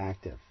more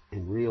active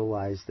and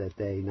realize that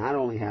they not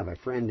only have a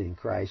friend in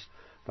Christ,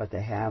 but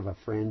they have a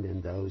friend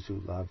in those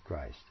who love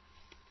Christ.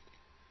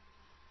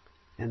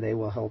 And they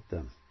will help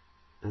them,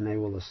 and they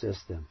will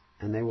assist them,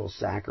 and they will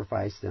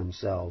sacrifice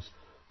themselves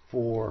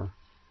for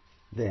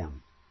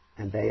them.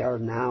 And they are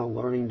now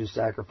learning to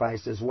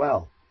sacrifice as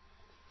well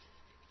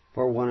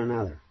for one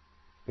another,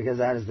 because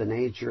that is the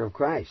nature of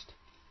Christ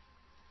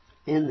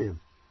in them,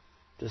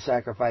 to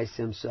sacrifice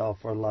Himself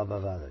for love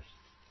of others.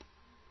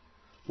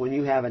 When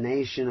you have a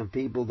nation of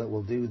people that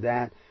will do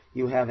that,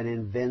 you have an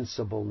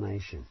invincible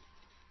nation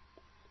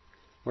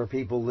where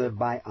people live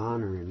by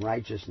honor and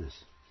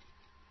righteousness,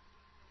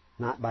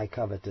 not by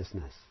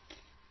covetousness.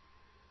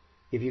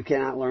 If you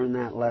cannot learn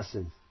that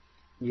lesson,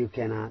 you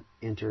cannot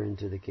enter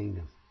into the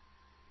kingdom,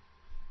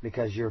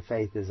 because your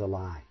faith is a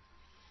lie.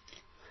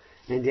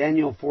 In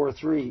Daniel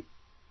 4:3,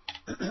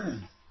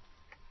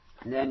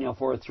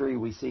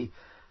 we see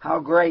how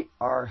great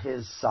are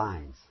His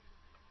signs.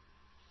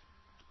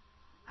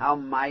 How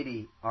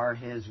mighty are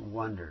His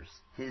wonders.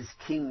 His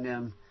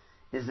kingdom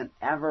is an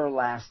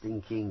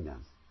everlasting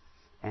kingdom,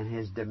 and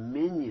His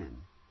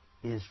dominion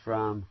is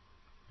from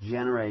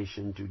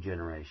generation to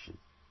generation.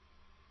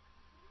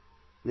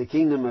 The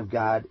kingdom of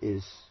God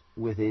is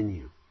within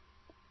you.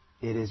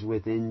 It is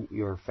within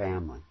your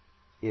family.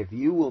 If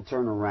you will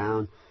turn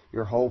around,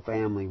 your whole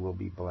family will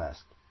be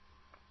blessed,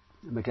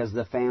 because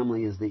the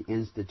family is the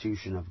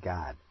institution of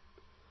God.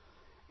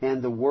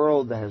 And the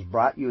world that has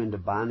brought you into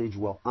bondage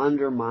will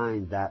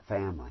undermine that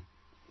family.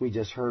 We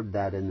just heard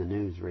that in the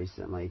news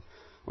recently,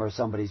 where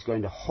somebody's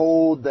going to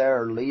hold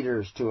their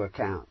leaders to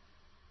account.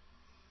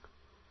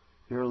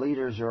 Your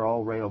leaders are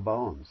all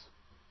Rehoboams.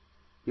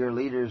 Your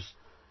leaders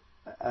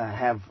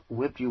have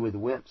whipped you with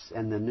whips,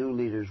 and the new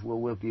leaders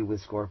will whip you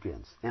with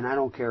scorpions. And I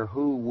don't care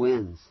who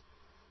wins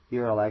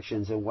your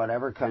elections in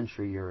whatever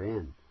country you're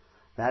in.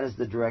 That is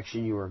the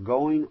direction you are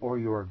going, or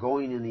you are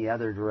going in the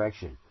other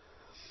direction.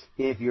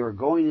 If you're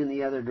going in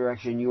the other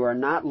direction, you are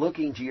not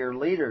looking to your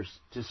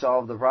leaders to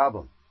solve the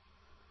problem.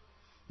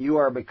 You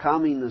are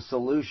becoming the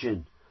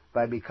solution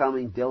by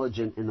becoming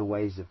diligent in the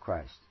ways of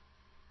Christ.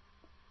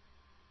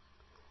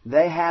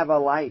 They have a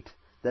light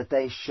that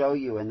they show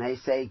you, and they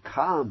say,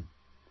 come,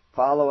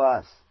 Follow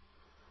us.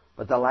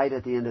 But the light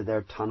at the end of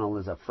their tunnel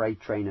is a freight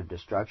train of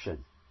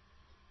destruction.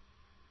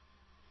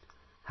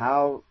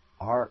 How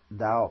art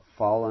thou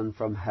fallen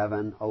from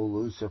heaven, O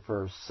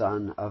Lucifer,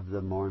 son of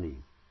the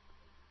morning?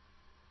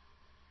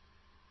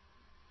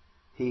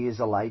 He is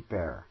a light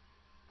bearer,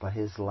 but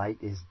his light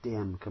is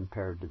dim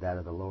compared to that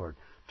of the Lord.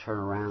 Turn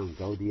around,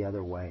 go the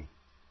other way.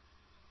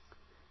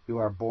 You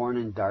are born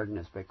in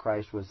darkness, but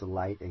Christ was the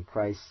light, and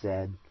Christ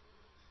said,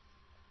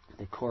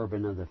 the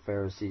Corban of the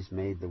Pharisees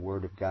made the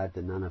Word of God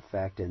to none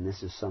effect, and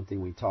this is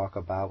something we talk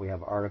about, we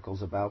have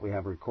articles about, we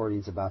have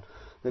recordings about.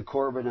 The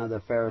Corban of the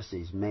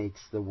Pharisees makes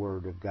the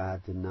Word of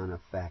God to none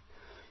effect.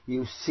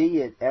 You see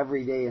it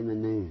every day in the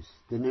news,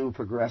 the new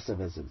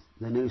progressivism,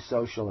 the new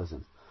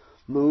socialism,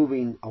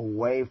 moving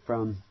away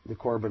from the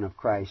Corban of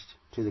Christ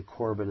to the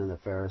Corban of the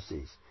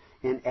Pharisees.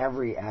 In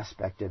every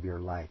aspect of your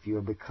life, you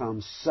have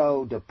become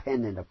so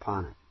dependent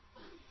upon it.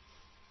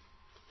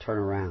 Turn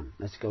around.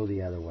 Let's go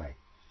the other way.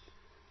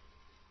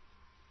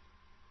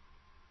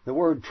 The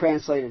word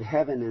translated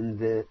heaven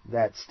in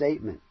that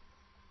statement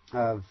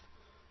of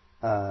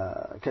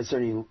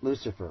concerning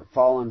Lucifer,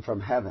 fallen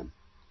from heaven,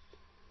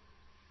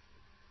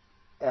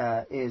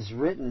 is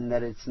written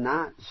that it's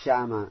not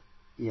Shamayin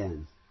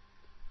in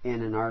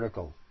an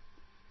article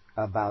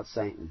about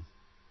Satan.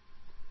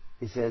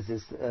 He says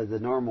it's the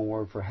normal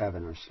word for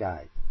heaven or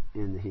sky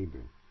in the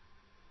Hebrew.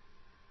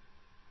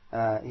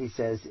 He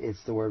says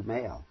it's the word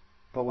male.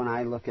 But when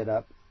I look it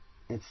up,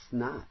 it's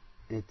not.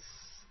 It's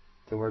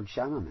the word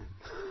Shamaman.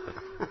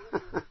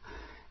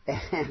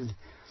 And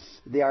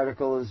the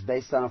article is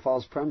based on a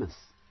false premise.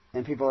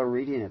 And people are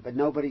reading it, but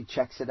nobody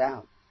checks it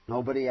out.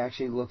 Nobody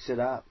actually looks it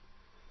up.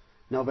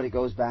 Nobody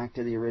goes back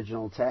to the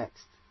original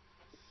text.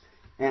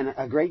 And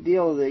a great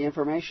deal of the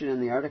information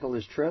in the article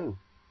is true.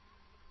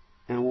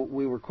 And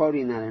we were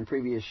quoting that in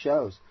previous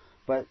shows.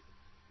 But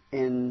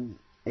in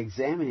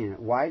examining it,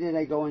 why did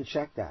I go and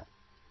check that?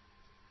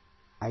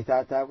 I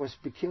thought that was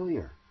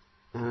peculiar.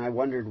 And I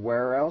wondered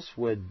where else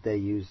would they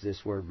use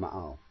this word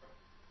Ma'al.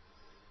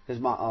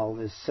 Because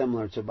Ma'al is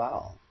similar to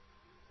Baal.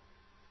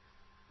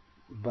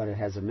 But it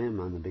has a mem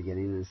on the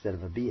beginning instead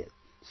of a beat.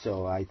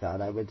 So I thought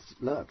I would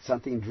look.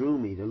 Something drew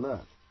me to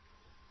look.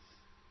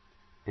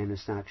 And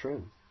it's not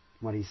true.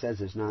 What he says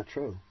is not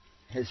true.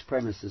 His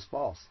premise is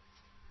false.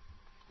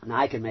 And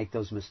I can make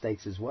those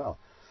mistakes as well.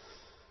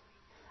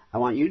 I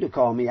want you to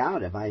call me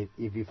out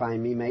if you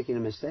find me making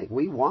a mistake.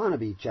 We want to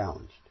be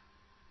challenged.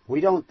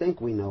 We don't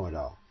think we know it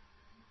all.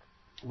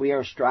 We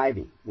are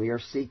striving. We are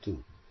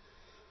seeking.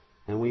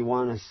 And we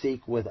want to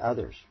seek with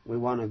others. We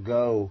want to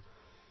go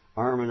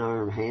arm in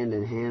arm, hand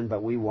in hand,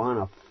 but we want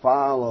to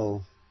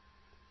follow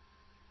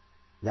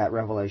that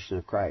revelation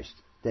of Christ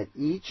that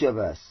each of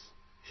us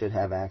should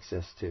have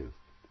access to.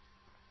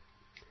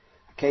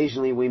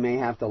 Occasionally we may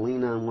have to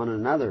lean on one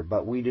another,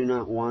 but we do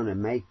not want to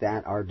make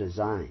that our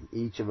design.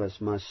 Each of us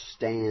must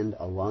stand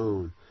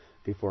alone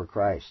before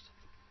Christ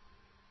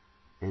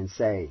and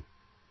say,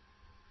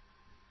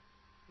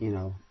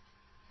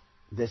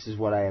 this is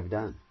what I have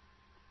done.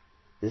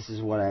 This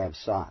is what I have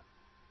sought.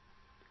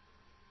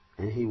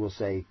 And he will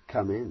say,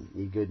 come in,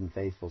 ye good and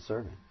faithful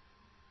servant.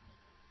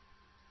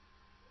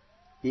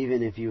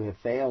 Even if you have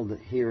failed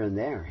here and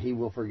there, he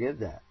will forgive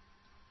that.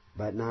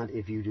 But not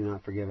if you do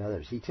not forgive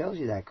others. He tells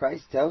you that.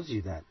 Christ tells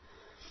you that.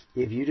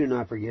 If you do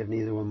not forgive,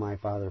 neither will my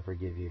Father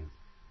forgive you.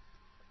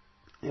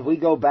 If we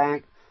go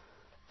back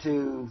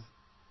to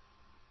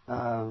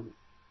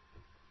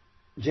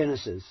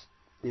Genesis,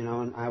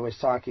 and I was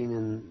talking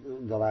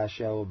in the last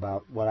show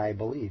about what I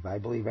believe. I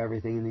believe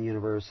everything in the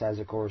universe has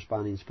a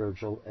corresponding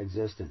spiritual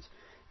existence.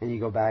 And you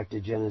go back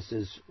to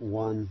Genesis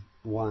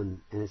 1:1,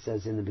 and it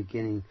says, in the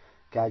beginning,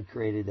 God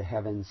created the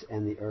heavens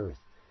and the earth.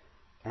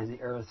 And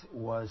the earth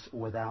was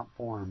without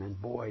form and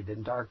void,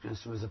 and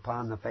darkness was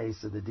upon the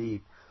face of the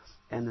deep.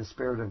 And the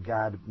Spirit of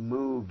God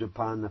moved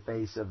upon the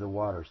face of the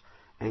waters.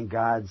 And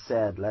God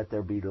said, let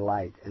there be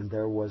light. And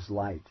there was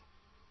light.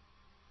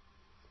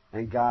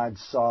 And God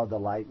saw the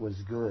light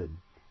was good.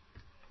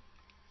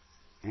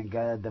 And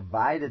God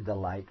divided the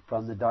light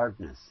from the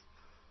darkness.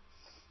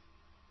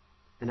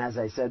 And as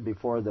I said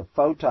before, the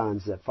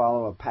photons that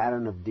follow a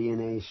pattern of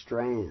DNA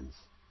strands,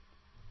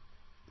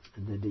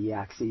 the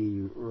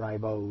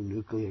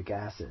deoxyribonucleic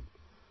acid,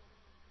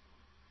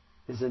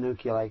 is a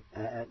nucleic,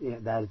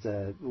 that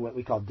is what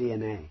we call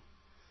DNA,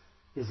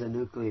 is a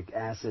nucleic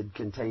acid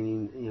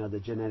containing, the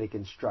genetic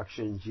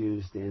instructions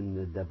used in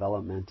the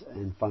development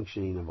and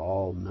functioning of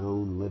all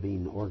known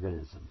living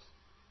organisms,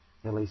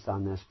 at least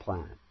on this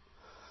planet.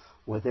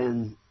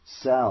 Within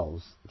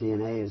cells,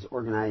 DNA is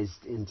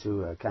organized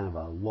into a kind of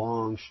a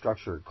long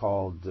structure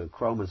called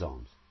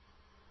chromosomes.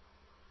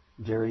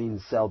 During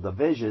cell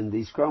division,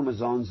 these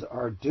chromosomes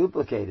are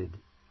duplicated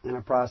in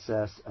a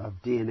process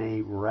of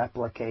DNA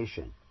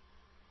replication.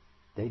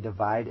 They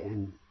divide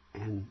and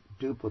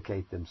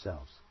duplicate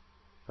themselves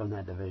from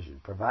that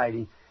division,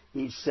 providing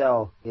each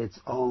cell its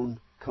own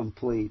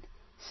complete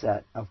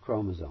set of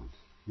chromosomes,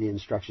 the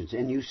instructions.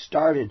 And you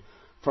started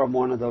from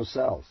one of those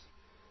cells,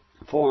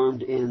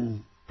 formed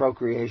in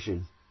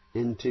procreation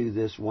into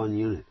this one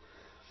unit.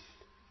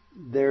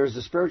 there's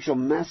a spiritual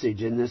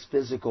message in this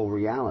physical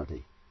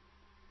reality.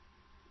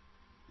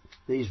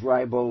 These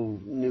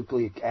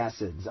ribonucleic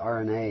acids,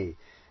 RNA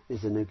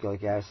is a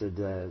nucleic acid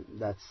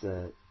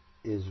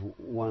is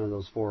one of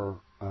those four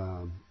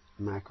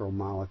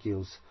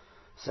macromolecules,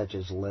 such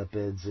as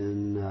lipids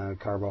and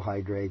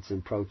carbohydrates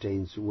and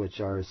proteins, which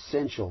are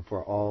essential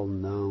for all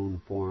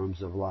known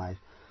forms of life.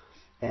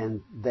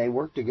 And they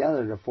work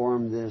together to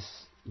form this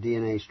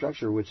DNA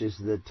structure, which is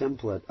the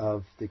template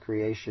of the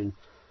creation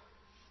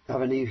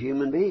of a new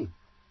human being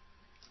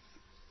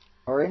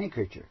or any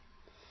creature.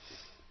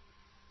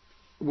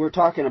 We're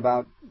talking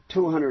about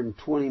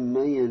 220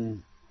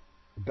 million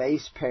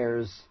base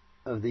pairs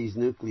of these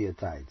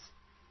nucleotides,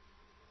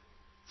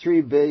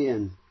 3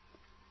 billion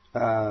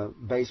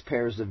base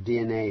pairs of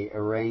DNA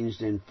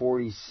arranged in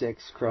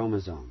 46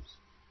 chromosomes.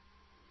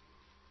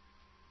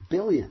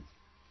 Billion.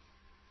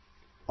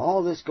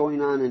 All this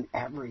going on in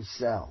every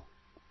cell.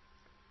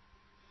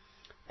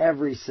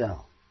 Every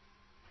cell.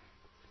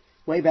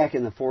 Way back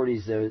in the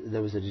 40s,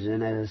 there was a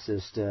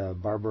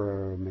geneticist,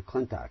 Barbara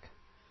McClintock.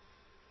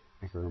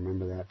 I can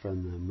remember that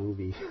from the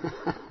movie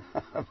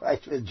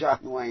with John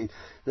Wayne.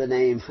 The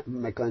name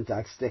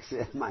McClintock sticks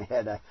in my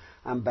head.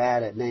 I'm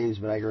bad at names,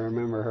 but I can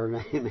remember her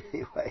name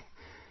anyway.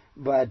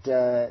 But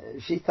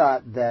she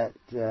thought that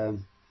the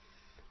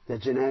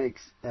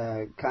genetics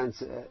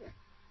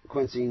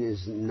sequencing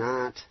is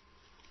not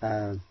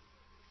the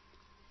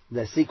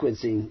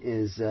sequencing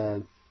is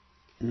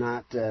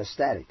not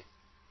static.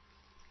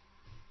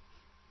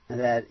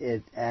 That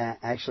it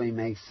actually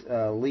makes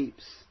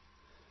leaps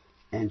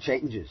and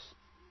changes.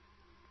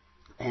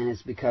 And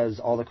it's because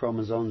all the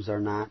chromosomes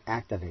are not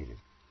activated.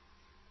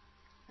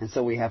 And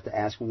so we have to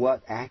ask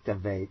what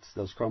activates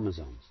those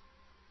chromosomes.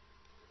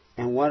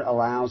 And what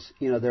allows,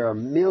 there are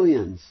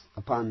millions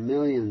upon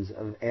millions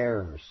of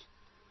errors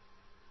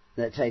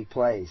that take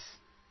place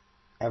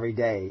every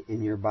day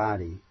in your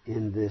body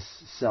in this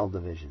cell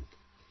division.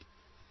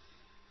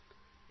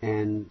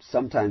 And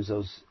sometimes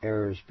those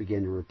errors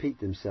begin to repeat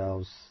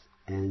themselves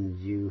and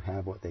you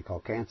have what they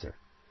call cancer.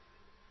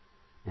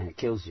 And it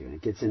kills you, and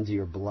it gets into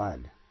your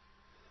blood.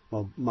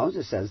 Well,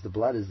 Moses says the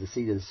blood is the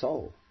seat of the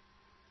soul.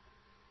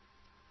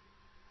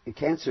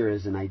 Cancer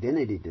is an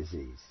identity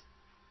disease.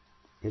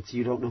 It's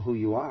you don't know who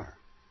you are.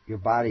 Your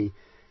body,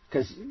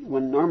 because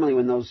normally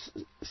when those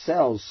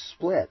cells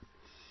split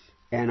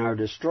and are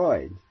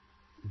destroyed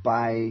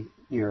by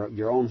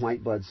your own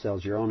white blood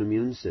cells, your own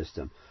immune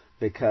system,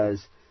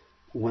 because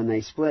when they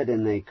split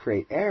and they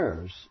create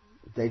errors,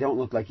 they don't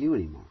look like you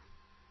anymore.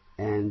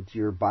 And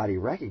your body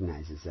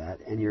recognizes that,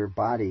 and your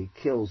body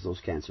kills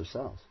those cancer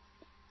cells.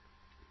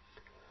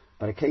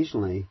 But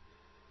occasionally,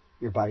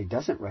 your body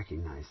doesn't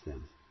recognize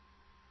them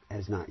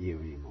as not you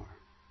anymore.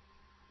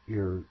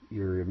 Your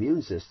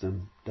immune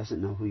system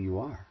doesn't know who you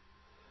are.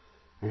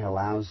 And it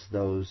allows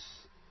those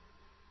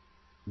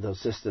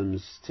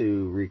systems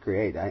to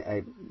recreate.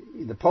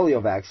 The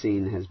polio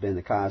vaccine has been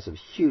the cause of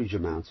huge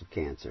amounts of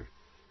cancer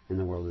in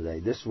the world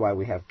today. This is why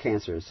we have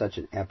cancer as such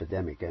an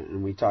epidemic.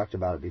 And we talked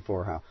about it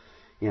before, how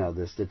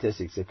the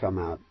statistics have come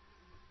out.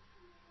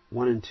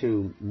 1 in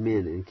 2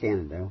 men in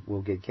Canada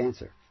will get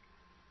cancer.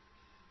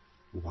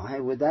 Why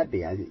would that be?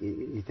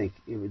 You think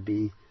it would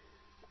be?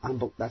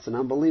 That's an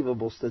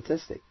unbelievable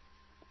statistic.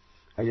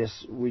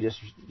 We just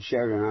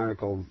shared an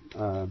article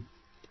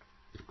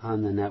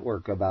on the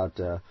network about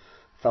a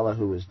fellow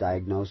who was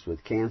diagnosed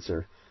with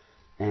cancer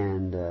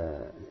and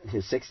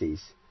his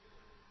 60s,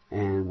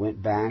 and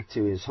went back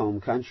to his home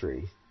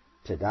country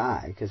to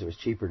die because it was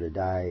cheaper to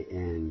die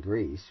in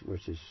Greece,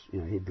 which is,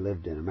 he'd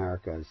lived in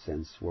America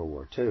since World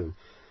War II,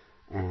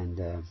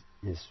 and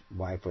his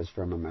wife was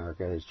from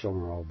America. His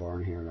children were all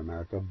born here in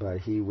America, but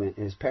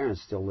his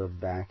parents still lived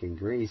back in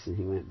Greece, and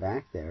he went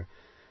back there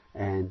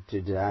and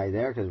to die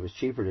there because it was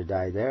cheaper to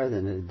die there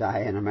than to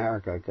die in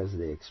America because of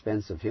the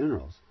expense of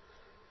funerals.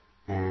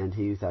 And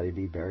he thought he'd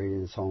be buried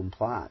in his home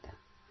plot,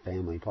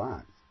 family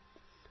plot.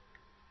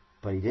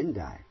 But he didn't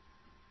die.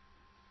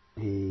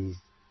 He's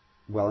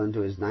well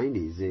into his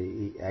 90s.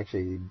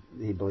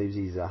 He believes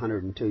he's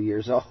 102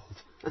 years old.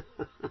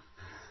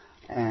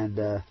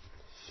 And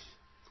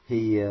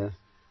he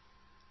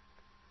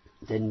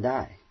didn't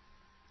die.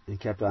 He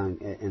kept on,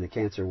 and the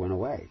cancer went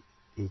away.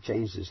 He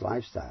changed his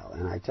lifestyle.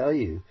 And I tell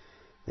you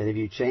that if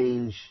you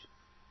change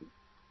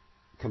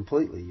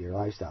completely your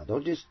lifestyle,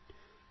 don't just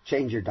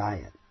change your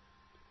diet,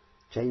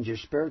 change your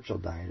spiritual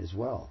diet as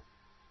well,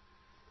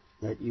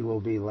 that you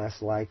will be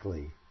less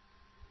likely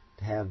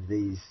to have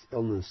these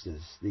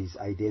illnesses, these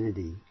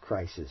identity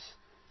crisis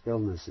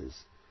illnesses,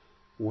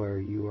 where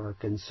you are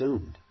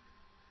consumed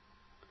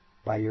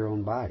by your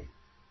own body.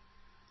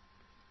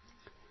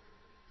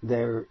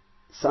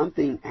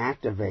 Something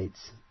activates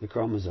the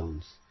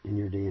chromosomes in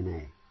your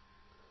DNA.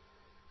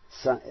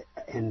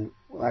 And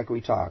like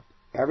we talked,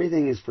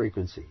 everything is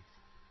frequency.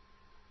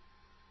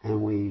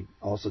 And we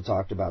also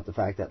talked about the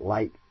fact that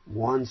light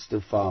wants to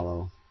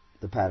follow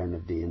the pattern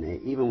of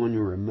DNA. Even when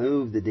you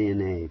remove the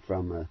DNA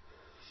from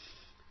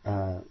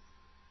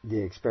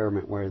the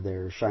experiment where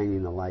they're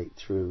shining the light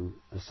through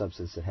a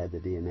substance that had the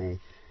DNA,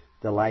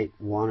 the light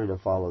wanted to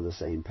follow the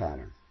same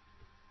pattern,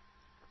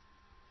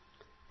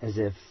 as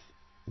if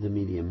the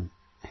medium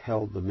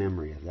held the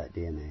memory of that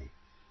DNA.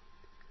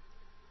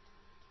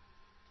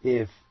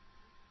 If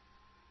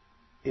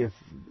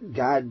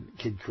God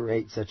could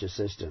create such a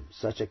system,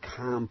 such a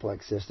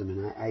complex system,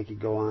 and I could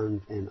go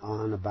on and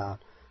on about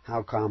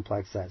how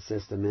complex that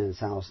system is,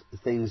 how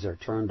things are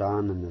turned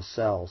on in the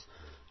cells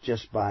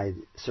just by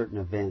certain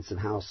events, and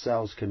how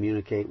cells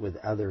communicate with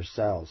other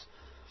cells.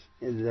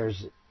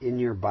 There's in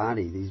your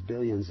body, these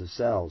billions of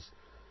cells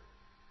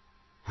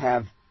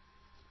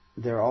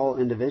they're all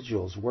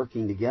individuals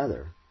working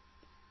together,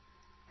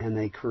 and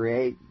they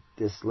create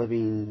this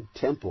living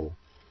temple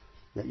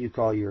that you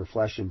call your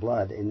flesh and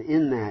blood, and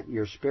in that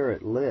your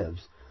spirit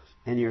lives,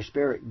 and your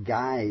spirit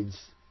guides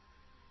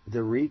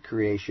the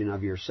recreation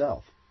of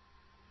yourself.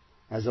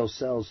 As those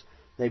cells,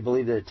 they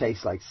believe that it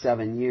takes like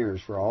 7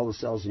 years for all the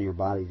cells in your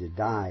body to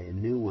die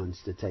and new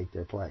ones to take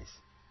their place.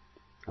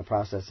 A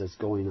process that's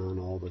going on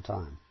all the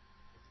time.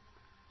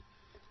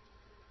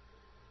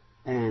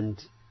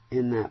 And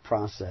in that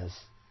process,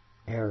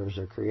 errors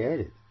are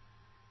created.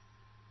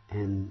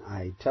 And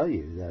I tell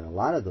you that a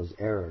lot of those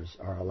errors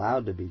are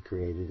allowed to be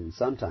created and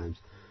sometimes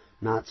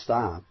not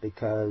stopped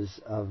because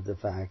of the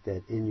fact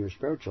that in your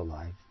spiritual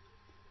life,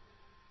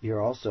 you're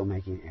also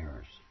making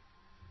errors.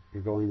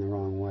 You're going the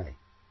wrong way.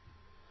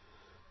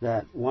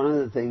 That one of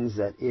the things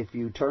that if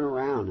you turn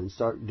around and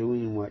start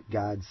doing what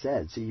God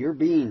said, see, you're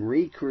being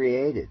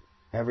recreated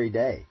every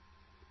day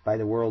by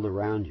the world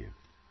around you.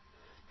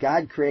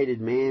 God created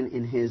man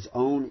in His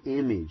own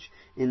image.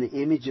 In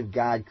the image of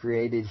God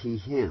created He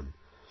him.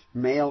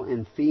 Male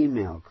and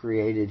female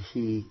created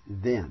He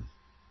them.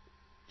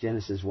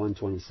 Genesis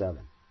 1:27.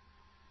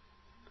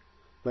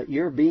 But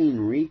you're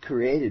being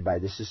recreated by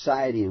the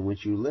society in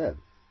which you live,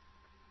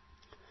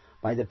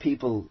 by the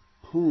people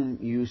whom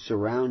you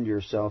surround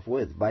yourself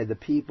with, by the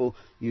people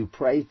you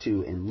pray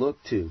to and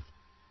look to.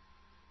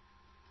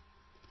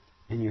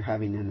 And you're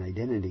having an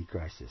identity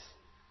crisis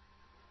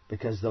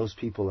because those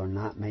people are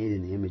not made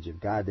in the image of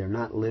God. They're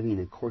not living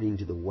according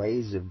to the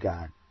ways of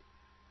God.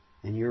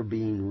 And you're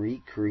being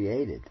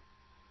recreated.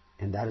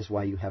 And that is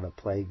why you have a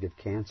plague of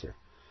cancer.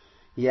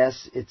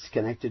 Yes, it's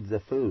connected to the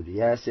food.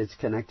 Yes, it's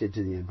connected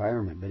to the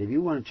environment. But if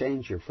you want to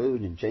change your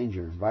food and change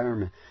your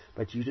environment,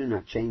 but you do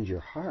not change your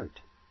heart,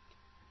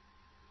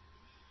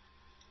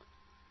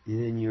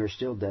 then you're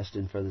still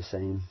destined for the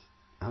same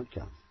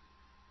outcome.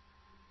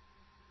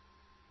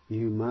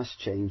 You must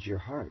change your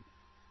heart.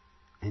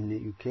 And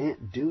you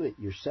can't do it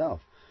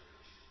yourself.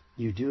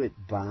 You do it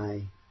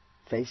by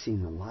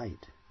facing the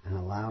light and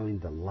allowing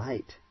the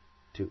light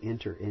to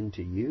enter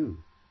into you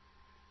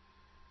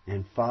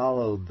and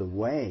follow the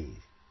way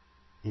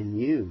in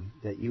you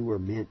that you were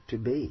meant to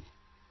be.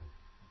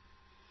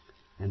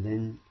 And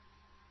then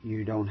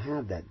you don't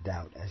have that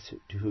doubt as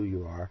to who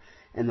you are.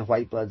 And the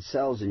white blood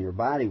cells in your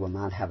body will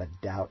not have a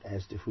doubt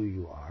as to who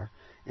you are.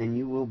 And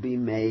you will be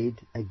made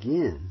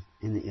again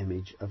in the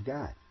image of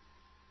God.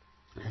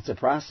 It's a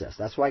process.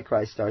 That's why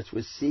Christ starts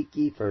with, seek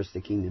ye first the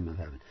kingdom of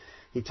heaven.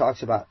 He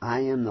talks about,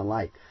 I am the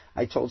light.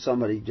 I told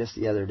somebody just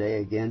the other day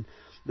again,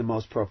 the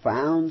most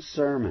profound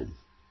sermon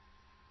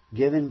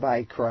given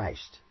by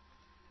Christ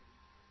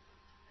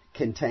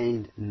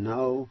contained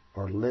no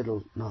or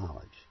little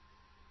knowledge.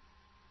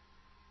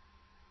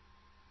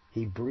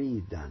 He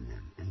breathed on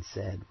them and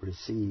said,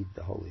 receive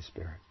the Holy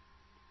Spirit.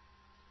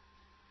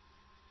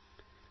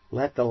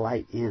 Let the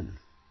light in.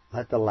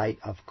 Let the light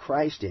of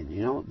Christ in.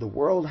 You know, the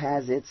world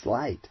has its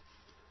light,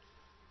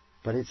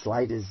 but its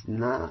light is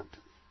not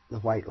the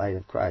white light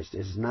of Christ. It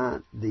is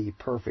not the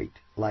perfect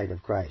light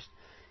of Christ.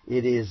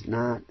 It is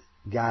not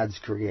God's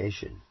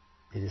creation.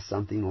 It is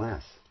something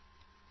less.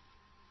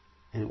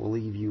 And it will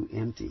leave you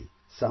empty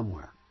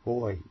somewhere,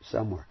 void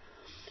somewhere.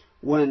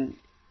 When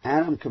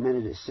Adam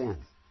committed a sin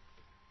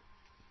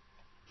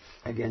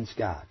against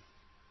God,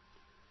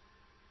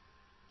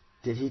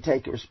 did he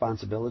take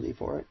responsibility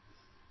for it?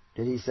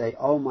 Did he say,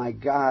 oh my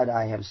God,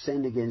 I have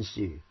sinned against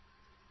you.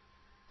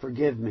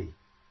 Forgive me.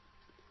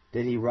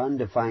 Did he run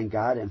to find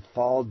God and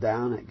fall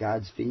down at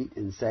God's feet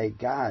and say,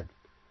 God,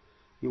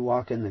 you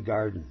walk in the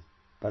garden,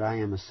 but I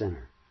am a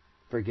sinner.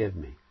 Forgive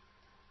me.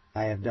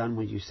 I have done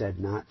what you said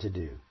not to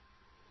do.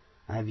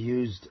 I have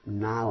used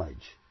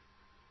knowledge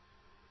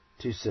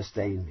to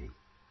sustain me.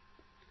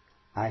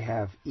 I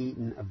have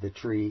eaten of the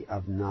tree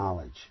of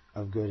knowledge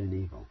of good and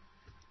evil.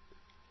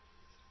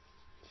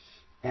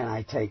 And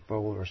I take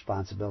full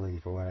responsibility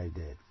for what I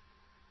did.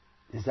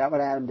 Is that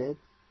what Adam did?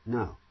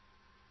 No.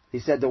 He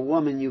said, the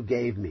woman you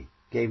gave me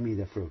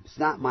the fruit. It's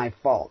not my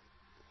fault.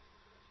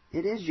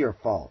 It is your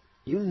fault.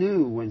 You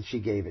knew when she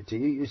gave it to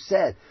you. You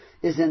said,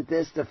 isn't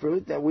this the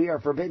fruit that we are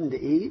forbidden to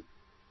eat?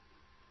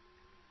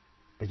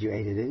 But you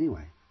ate it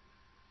anyway.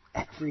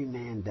 Every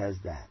man does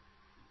that.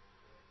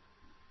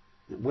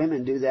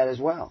 Women do that as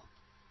well.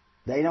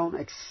 They don't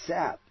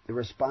accept the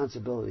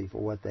responsibility for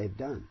what they've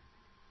done.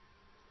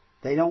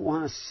 They don't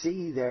want to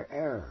see their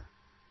error.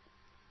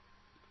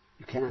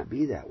 You cannot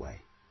be that way,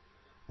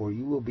 or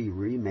you will be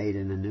remade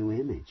in a new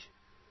image,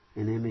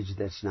 an image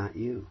that's not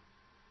you.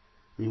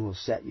 You will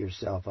set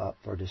yourself up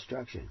for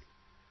destruction.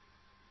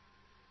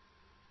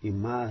 You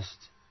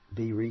must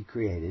be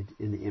recreated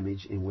in the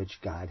image in which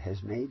God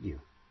has made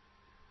you.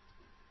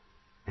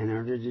 In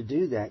order to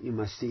do that, you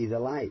must see the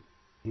light.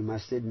 You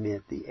must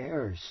admit the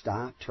errors.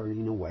 Stop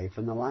turning away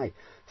from the light.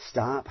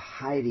 Stop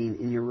hiding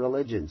in your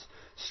religions.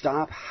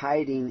 Stop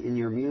hiding in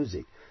your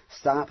music.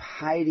 Stop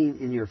hiding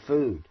in your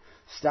food.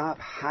 Stop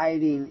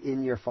hiding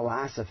in your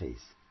philosophies.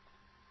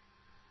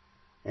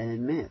 And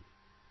admit,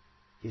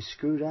 you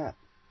screwed up.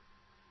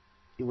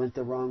 You went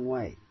the wrong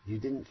way. You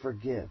didn't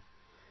forgive.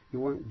 You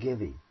weren't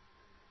giving.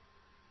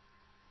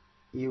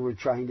 You were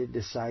trying to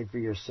decide for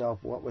yourself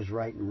what was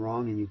right and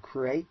wrong, and you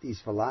create these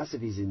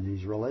philosophies and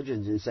these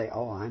religions and say,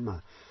 oh, I'm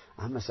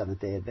a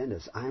Seventh-day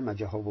Adventist. I'm a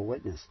Jehovah's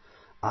Witness.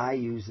 I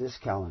use this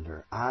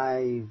calendar.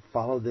 I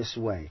follow this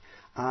way.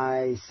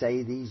 I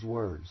say these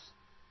words.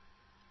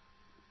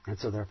 And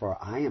so therefore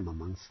I am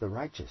amongst the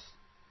righteous.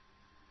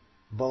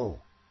 Bull.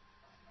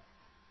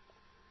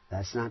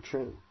 That's not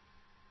true.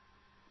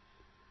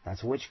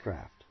 That's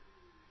witchcraft.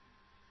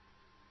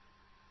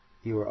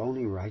 You are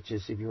only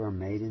righteous if you are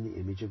made in the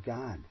image of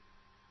God.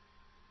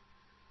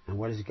 And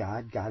what is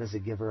God? God is a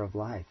giver of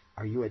life.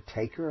 Are you a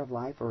taker of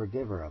life or a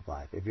giver of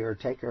life? If you're a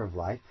taker of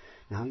life,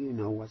 now you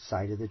know what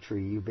side of the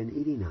tree you've been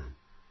eating on.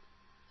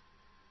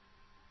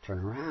 Turn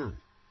around.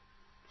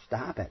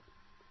 Stop it.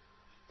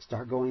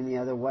 Start going the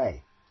other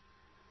way.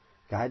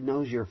 God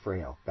knows you're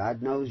frail.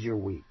 God knows you're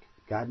weak.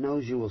 God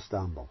knows you will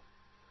stumble.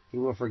 He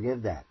will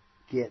forgive that.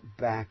 Get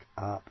back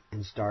up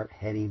and start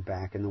heading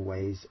back in the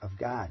ways of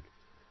God.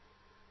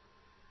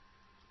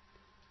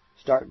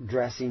 Start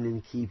dressing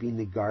and keeping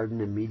the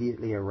garden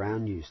immediately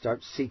around you.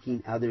 Start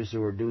seeking others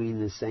who are doing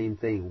the same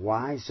thing.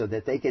 Why? So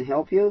that they can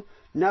help you?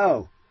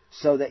 No,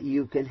 so that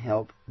you can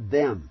help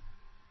them.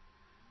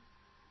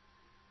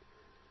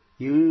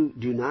 You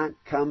do not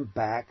come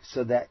back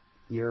so that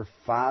your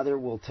Father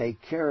will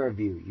take care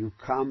of you. You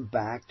come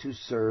back to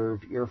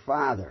serve your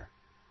Father.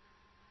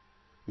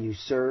 You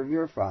serve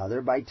your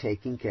Father by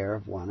taking care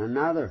of one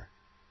another.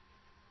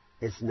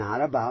 It's not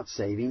about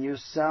saving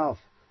yourself.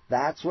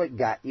 That's what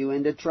got you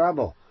into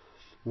trouble.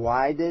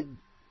 Why did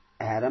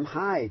Adam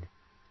hide?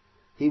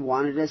 He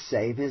wanted to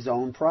save his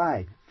own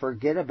pride.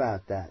 Forget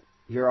about that.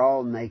 You're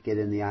all naked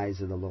in the eyes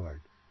of the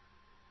Lord.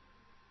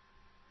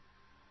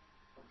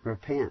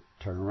 Repent.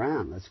 Turn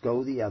around. Let's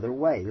go the other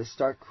way. Let's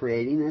start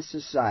creating a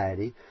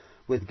society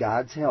with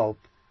God's help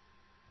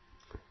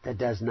that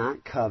does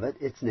not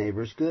covet its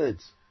neighbor's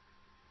goods,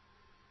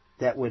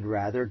 that would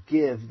rather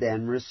give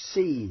than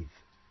receive,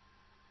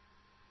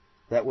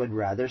 that would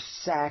rather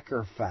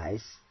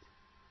sacrifice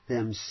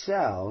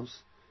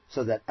themselves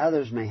so that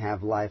others may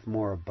have life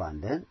more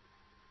abundant.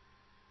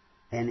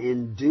 And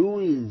in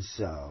doing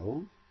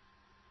so,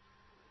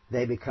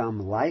 they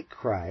become like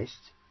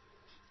Christ,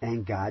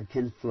 and God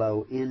can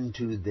flow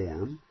into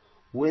them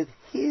with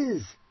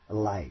His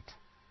light.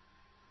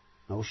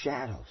 No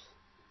shadows.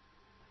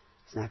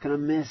 It's not going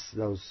to miss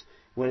those,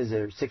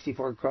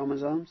 64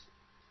 chromosomes?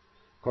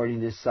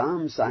 According to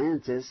some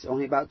scientists,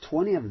 only about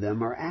 20 of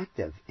them are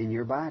active in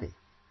your body.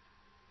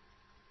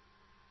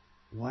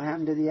 What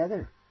happened to the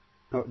other?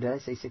 Oh, did I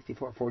say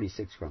 64?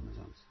 46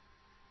 chromosomes.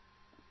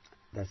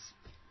 That's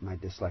my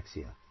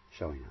dyslexia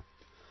showing up.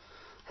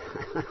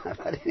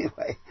 But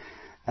anyway,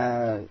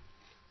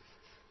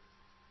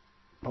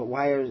 but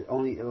why are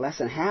only less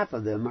than half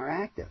of them are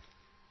active?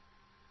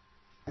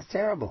 That's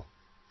terrible.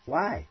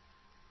 Why?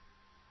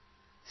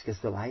 It's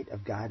because the light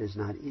of God is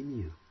not in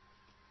you.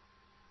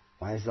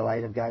 Why is the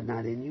light of God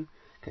not in you?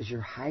 Because you're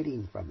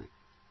hiding from it.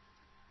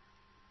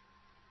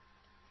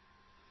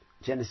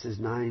 Genesis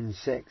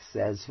 9:6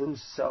 says,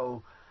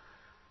 whoso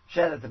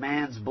sheddeth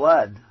man's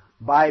blood,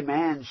 by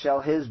man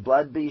shall his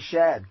blood be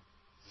shed.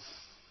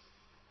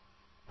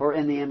 For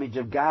in the image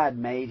of God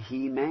made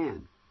he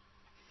man.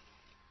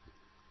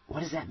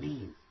 What does that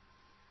mean?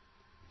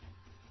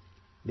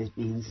 It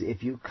means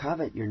if you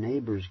covet your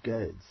neighbor's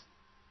goods,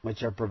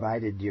 which are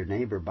provided to your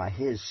neighbor by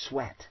his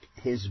sweat,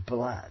 his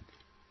blood,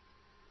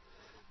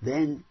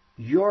 then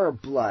your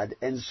blood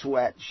and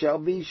sweat shall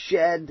be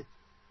shed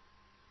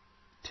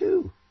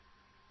too.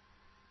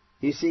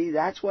 You see,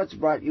 that's what's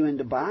brought you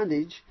into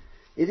bondage.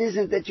 It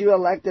isn't that you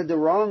elected the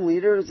wrong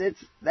leaders,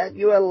 it's that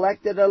you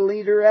elected a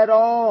leader at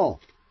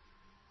all.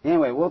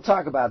 Anyway, we'll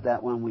talk about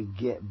that when we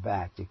get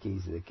back to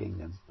Keys of the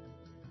Kingdom.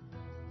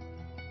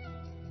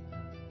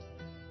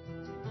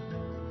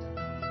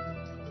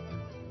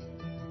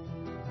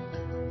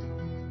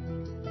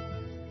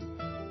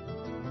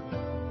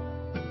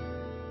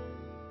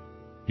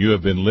 You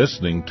have been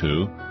listening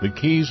to The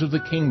Keys of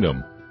the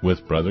Kingdom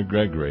with Brother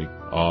Gregory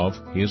of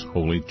His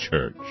Holy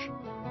Church.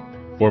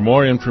 For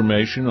more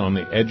information on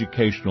the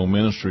educational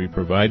ministry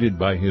provided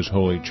by His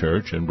Holy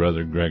Church and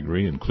Brother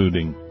Gregory,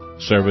 including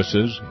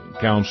services,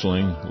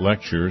 counseling,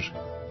 lectures,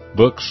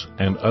 books,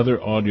 and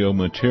other audio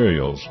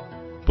materials,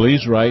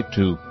 please write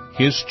to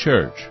His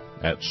Church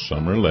at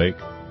Summer Lake,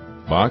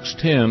 Box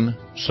 10,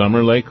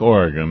 Summer Lake,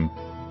 Oregon,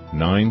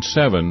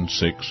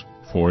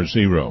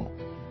 97640.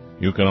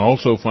 You can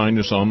also find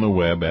us on the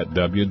web at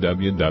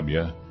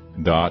www.hishq.org.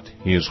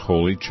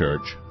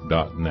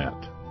 www.hisholychurch.net.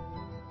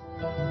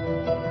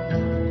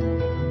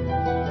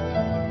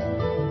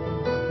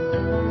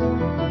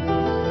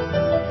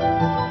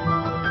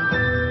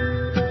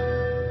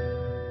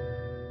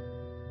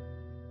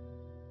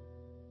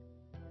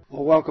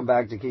 Well, welcome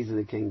back to Keys of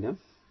the Kingdom.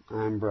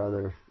 I'm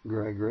Brother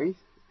Gregory,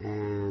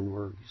 and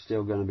we're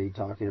still going to be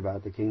talking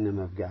about the kingdom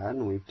of God.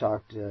 And we've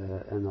talked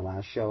in the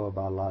last show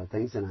about a lot of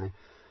things, and I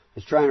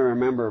was trying to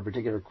remember a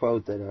particular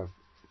quote that a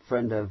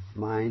friend of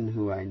mine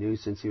who I knew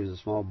since he was a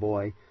small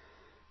boy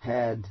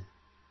had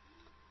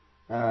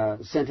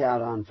sent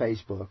out on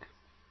Facebook.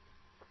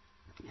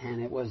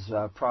 And it was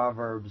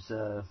Proverbs.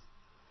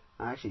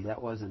 Actually,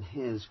 that wasn't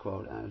his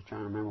quote. I was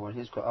trying to remember what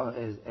his quote. Oh,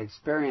 his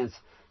experience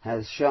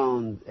has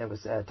shown. It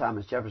was a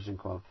Thomas Jefferson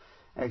quote.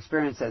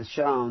 Experience has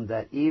shown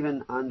that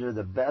even under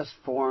the best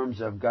forms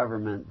of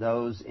government,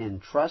 those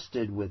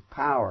entrusted with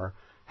power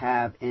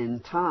have in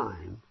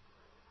time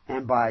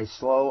and by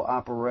slow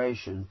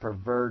operation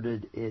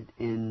perverted it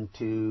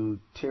into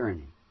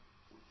tyranny.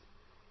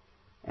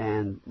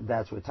 And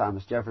that's what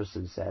Thomas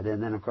Jefferson said.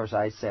 And then, of course,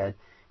 I said,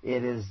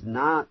 it is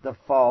not the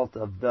fault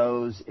of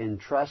those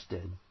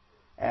entrusted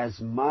as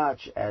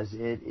much as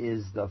it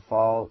is the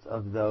fault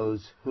of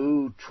those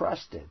who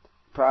trusted.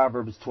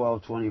 Proverbs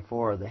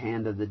 12:24, the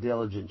hand of the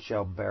diligent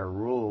shall bear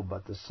rule,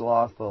 but the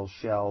slothful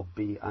shall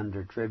be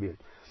under tribute.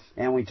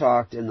 And we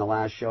talked in the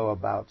last show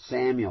about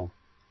Samuel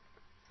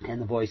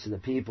and the voice of the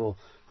people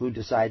who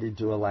decided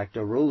to elect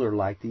a ruler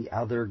like the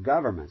other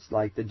governments,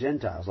 like the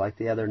Gentiles, like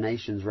the other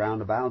nations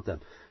round about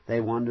them.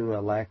 They wanted to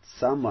elect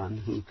someone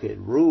who could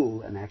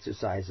rule and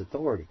exercise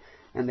authority.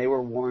 And they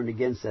were warned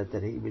against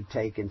that he would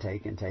take, and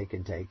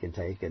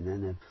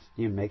then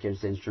he'd make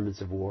us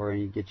instruments of war,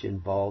 and he'd get you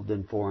involved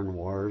in foreign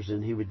wars,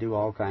 and he would do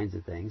all kinds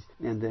of things.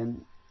 And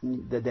then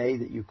the day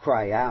that you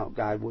cry out,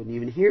 God wouldn't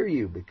even hear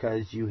you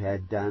because you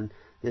had done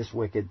this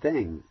wicked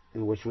thing,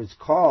 which was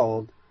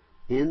called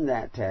in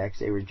that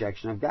text a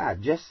rejection of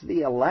God. Just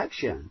the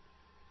election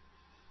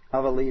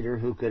of a leader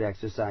who could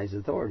exercise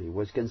authority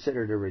was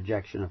considered a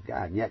rejection of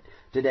God. And yet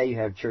today you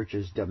have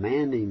churches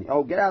demanding,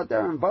 oh, get out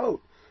there and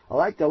vote.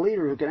 Elect a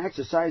leader who can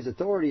exercise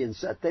authority and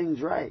set things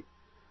right.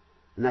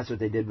 And that's what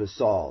they did with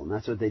Saul, and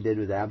that's what they did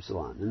with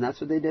Absalom, and that's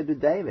what they did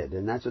with David,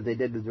 and that's what they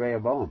did with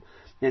Rehoboam,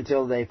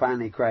 until they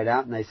finally cried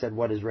out and they said,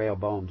 what is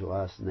Rehoboam to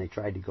us? And they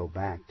tried to go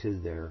back to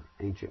their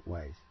ancient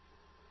ways.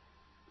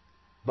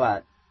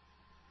 But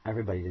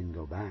everybody didn't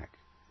go back,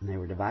 and they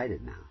were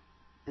divided now.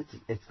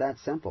 It's that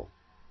simple.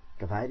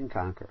 Divide and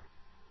conquer.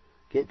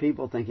 Get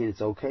people thinking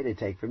it's okay to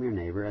take from your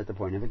neighbor at the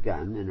point of a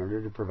gun in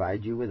order to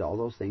provide you with all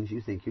those things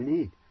you think you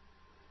need.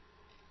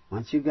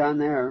 Once you've gone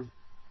there,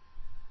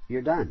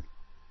 you're done.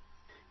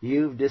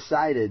 You've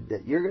decided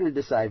that you're going to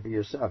decide for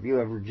yourself. You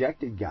have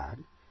rejected God.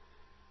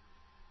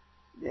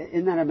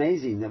 Isn't that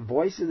amazing? The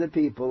voice of the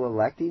people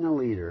electing a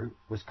leader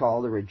was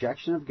called a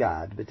rejection of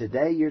God, but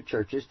today your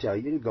churches tell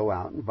you to go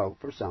out and vote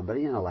for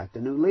somebody and elect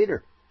a new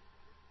leader.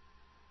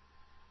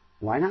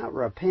 Why not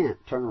repent,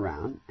 turn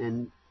around,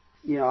 and,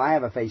 I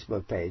have a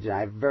Facebook page, and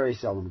I very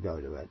seldom go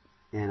to it,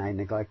 and I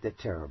neglect it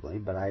terribly,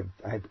 but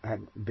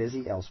I'm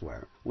busy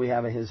elsewhere. We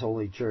have a His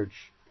Holy Church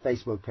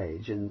Facebook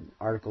page, and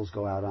articles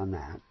go out on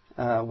that.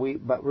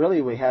 But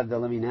really we have the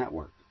Living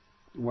Network,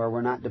 where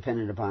we're not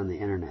dependent upon the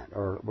Internet,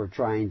 or we're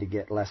trying to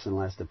get less and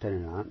less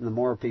dependent on it. And the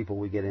more people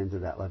we get into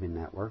that Living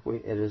Network,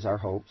 it is our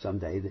hope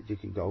someday that you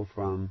can go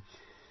from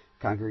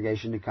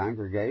congregation to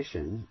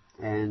congregation,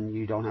 and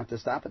you don't have to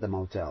stop at the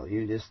motel.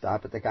 You just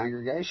stop at the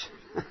congregation.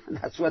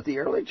 That's what the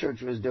early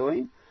church was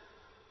doing.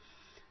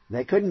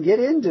 They couldn't get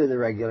into the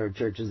regular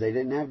churches. They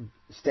didn't have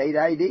state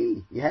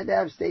ID. You had to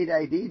have state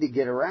ID to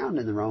get around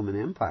in the Roman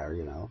Empire,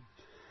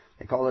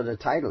 They call it a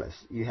titulus.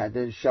 You had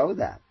to show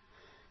that.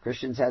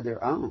 Christians had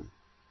their own.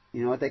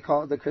 You know what they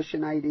call it, the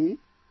Christian ID?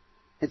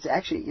 It's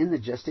actually in the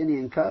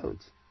Justinian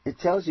codes. It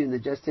tells you in the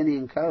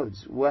Justinian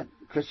codes what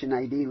Christian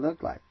ID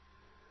looked like.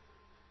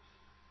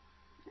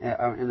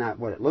 And not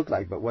what it looked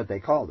like, but what they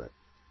called it.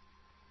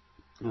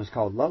 It was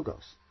called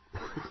logos.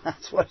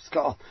 That's what it's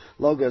called.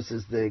 Logos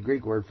is the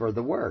Greek word for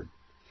the word.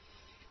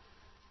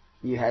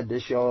 You had to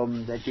show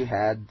them that you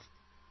had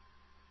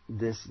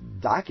this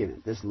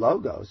document, this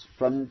logos,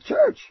 from the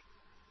church.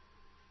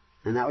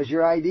 And that was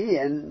your ID.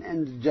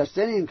 And the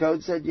Justinian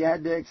Code said you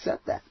had to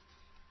accept that.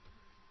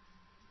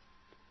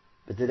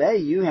 But today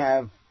you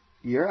have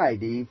your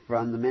ID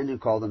from the men who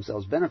call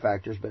themselves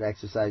benefactors but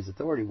exercise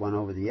authority one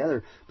over the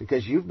other,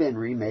 because you've been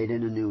remade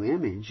in a new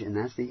image, and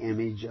that's the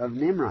image of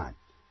Nimrod,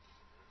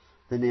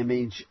 the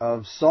image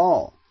of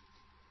Saul,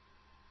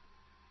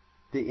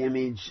 the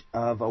image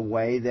of a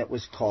way that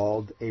was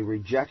called a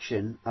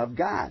rejection of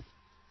God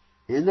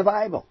in the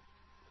Bible,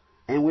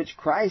 and which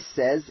Christ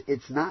says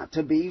it's not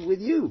to be with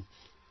you.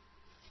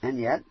 And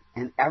yet,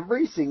 in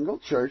every single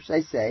church,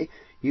 they say,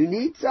 you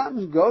need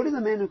something, go to the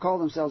men who call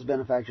themselves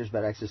benefactors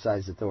but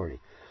exercise authority.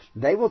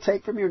 They will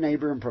take from your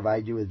neighbor and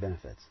provide you with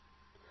benefits.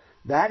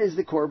 That is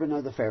the Corban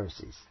of the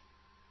Pharisees.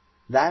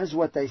 That is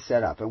what they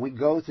set up. And we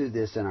go through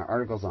this in our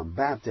articles on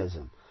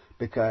baptism,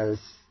 because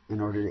in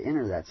order to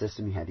enter that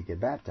system, you had to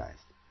get baptized.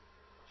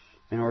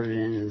 In order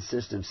to enter the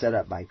system set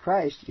up by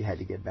Christ, you had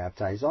to get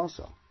baptized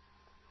also.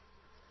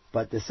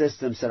 But the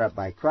system set up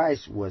by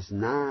Christ was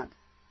not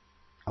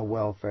a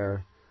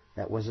welfare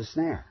that was a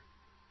snare.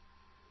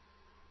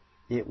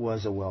 It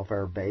was a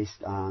welfare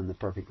based on the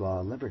perfect law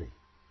of liberty.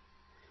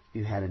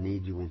 You had a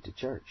need, you went to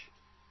church.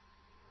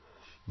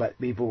 But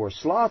people were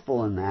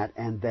slothful in that,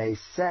 and they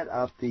set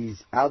up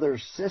these other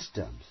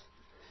systems.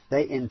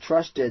 They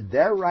entrusted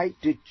their right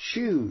to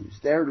choose,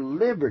 their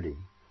liberty,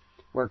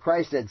 where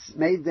Christ had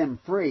made them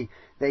free.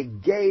 They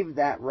gave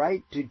that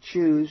right to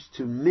choose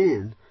to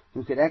men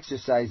who could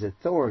exercise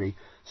authority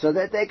so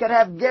that they could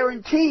have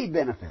guaranteed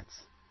benefits.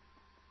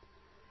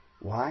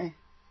 Why?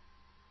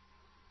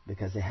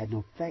 Because they had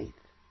no faith.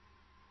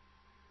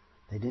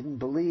 They didn't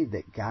believe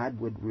that God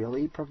would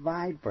really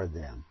provide for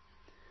them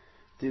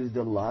through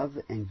the love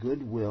and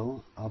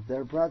goodwill of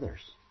their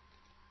brothers.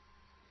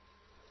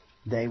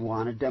 They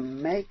wanted to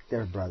make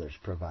their brothers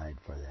provide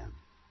for them.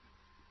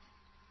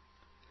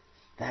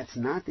 That's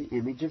not the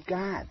image of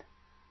God.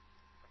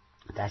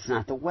 That's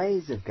not the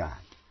ways of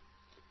God.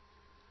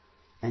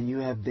 And you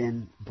have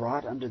been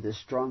brought under this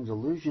strong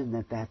delusion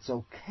that that's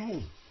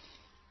okay.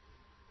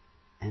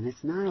 And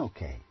it's not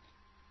okay.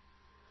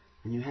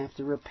 And you have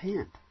to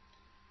repent.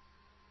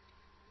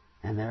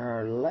 And there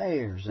are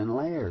layers and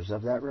layers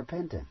of that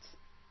repentance.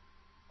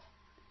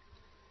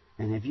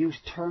 And if you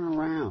turn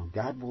around,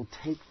 God will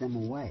take them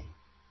away.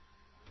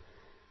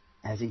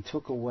 As He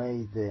took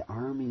away the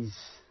armies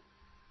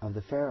of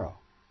the Pharaoh.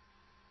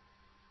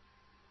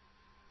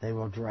 They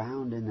were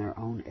drowned in their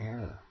own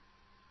error.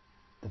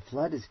 The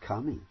flood is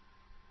coming.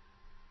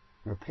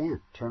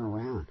 Repent. Turn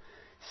around.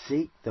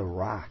 Seek the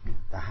rock,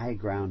 the high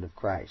ground of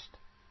Christ,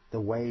 the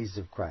ways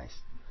of Christ.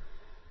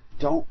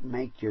 Don't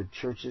make your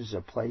churches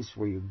a place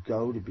where you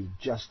go to be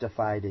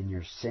justified in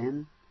your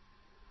sin.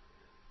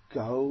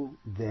 Go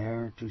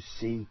there to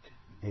seek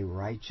a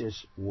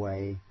righteous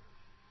way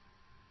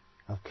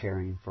of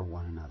caring for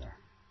one another.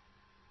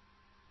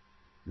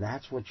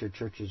 That's what your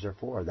churches are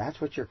for. That's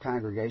what your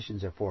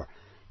congregations are for.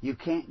 You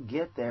can't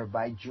get there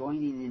by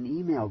joining an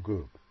email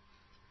group.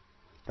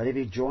 But if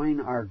you join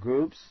our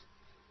groups,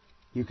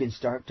 you can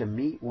start to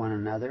meet one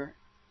another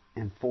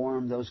and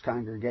form those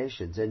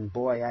congregations. And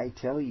boy, I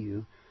tell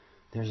you,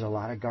 there's a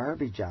lot of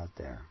garbage out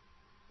there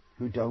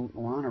who don't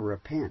want to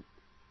repent.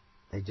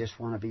 They just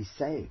want to be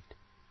saved.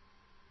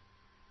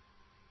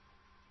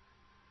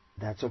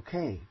 That's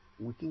okay.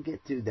 We can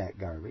get through that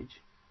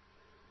garbage.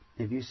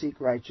 If you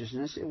seek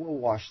righteousness, it will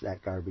wash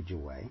that garbage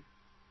away.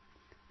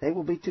 They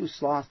will be too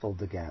slothful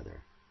to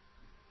gather.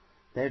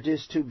 They're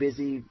just too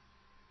busy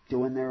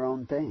doing their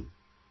own thing.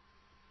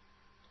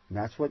 And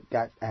that's what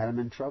got Adam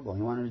in trouble.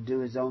 He wanted to do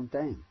his own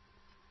thing.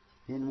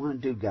 He didn't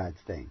want to do God's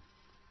thing.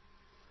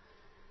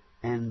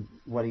 And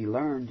what he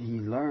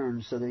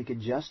learned so that he could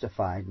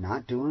justify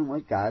not doing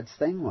what God's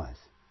thing was.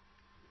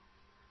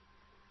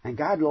 And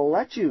God will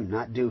let you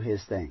not do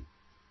His thing,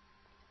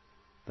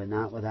 but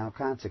not without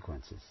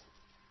consequences.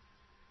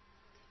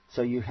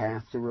 So you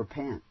have to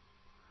repent.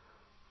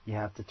 You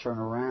have to turn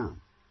around.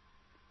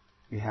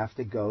 You have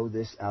to go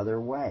this other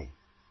way.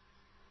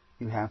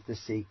 You have to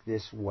seek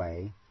this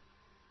way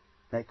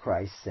that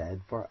Christ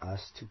said for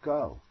us to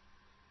go.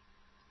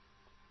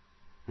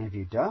 And if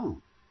you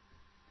don't,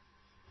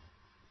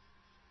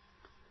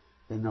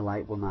 then the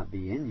light will not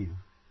be in you.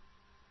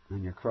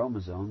 And your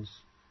chromosomes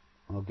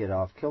will get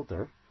off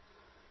kilter.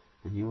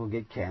 And you will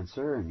get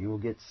cancer, and you will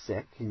get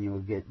sick, and you will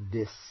get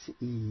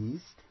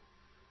diseased.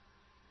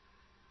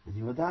 And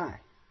you will die.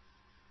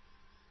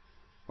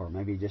 Or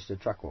maybe just a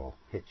truck will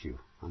hit you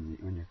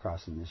when you're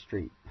crossing the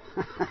street.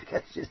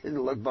 Because you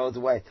didn't look both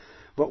ways.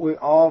 But we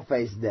all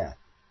face death.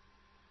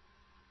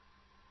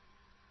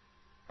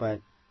 But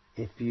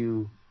if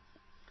you...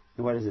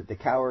 What is it? The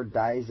coward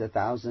dies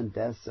 1,000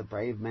 deaths, a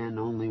brave man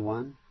only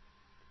one.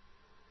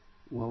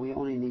 Well, we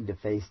only need to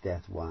face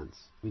death once.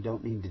 We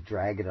don't need to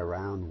drag it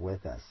around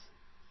with us.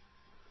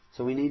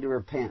 So we need to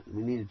repent.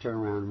 We need to turn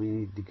around. We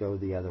need to go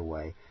the other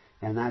way.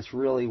 And that's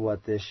really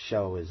what this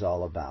show is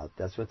all about.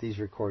 That's what these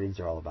recordings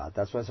are all about.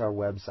 That's what our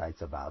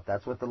website's about.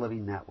 That's what the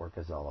Living Network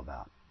is all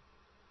about.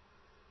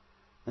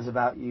 It's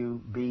about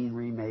you being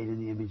remade in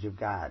the image of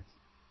God.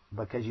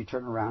 Because you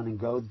turn around and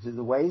go to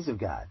the ways of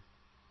God.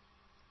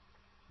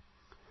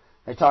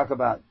 We talk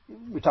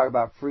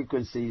about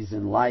frequencies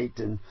and light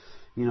and,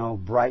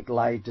 bright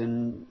light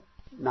and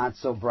not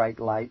so bright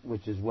light,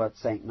 which is what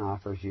Satan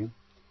offers you,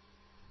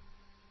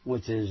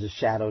 which is a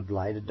shadowed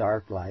light, a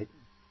dark light.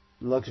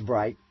 It looks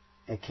bright.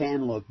 It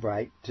can look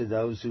bright to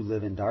those who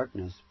live in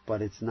darkness,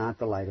 but it's not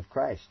the light of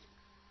Christ.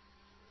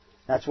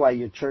 That's why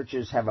your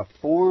churches have a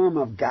form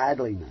of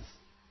godliness,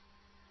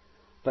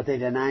 but they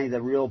deny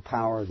the real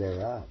power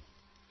thereof,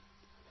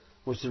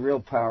 which the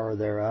real power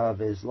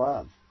thereof is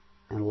love.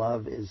 And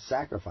love is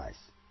sacrifice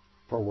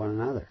for one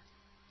another.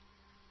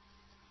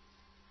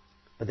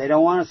 But they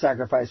don't want to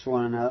sacrifice for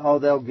one another. Oh,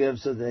 they'll give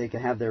so that they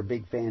can have their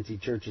big fancy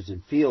churches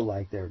and feel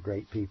like they're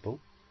great people.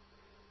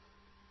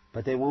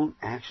 But they won't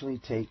actually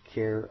take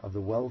care of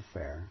the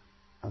welfare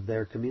of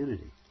their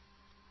community.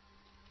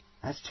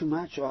 That's too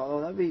much.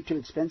 Oh, that would be too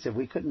expensive.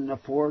 We couldn't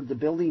afford the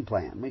building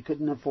plan. We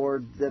couldn't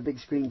afford the big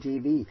screen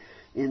TV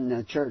in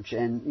the church,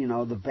 and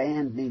the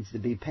band needs to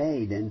be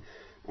paid, and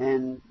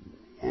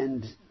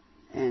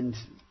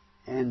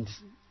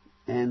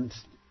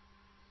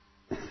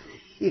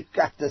you've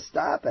got to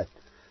stop it.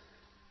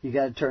 You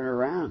got to turn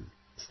around.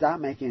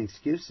 Stop making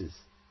excuses.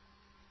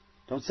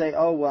 Don't say,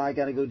 "Oh, well, I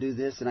got to go do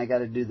this and I got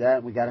to do that.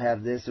 And we got to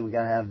have this and we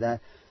got to have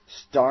that."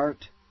 Start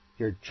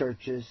your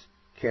churches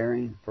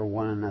caring for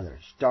one another.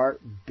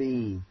 Start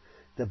being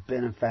the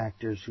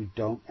benefactors who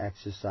don't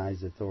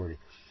exercise authority.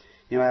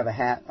 I have a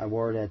hat. I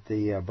wore it at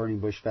the Burning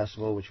Bush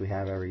Festival, which we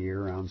have every year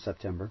around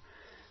September.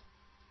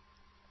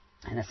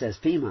 And it says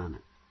FEMA on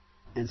it.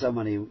 And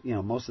somebody,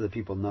 most of the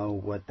people know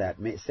what that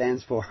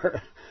stands for.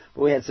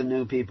 But we had some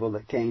new people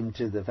that came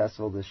to the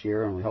festival this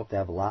year, and we hope to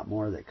have a lot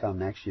more that come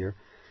next year.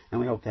 And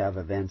we hope to have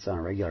events on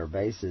a regular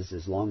basis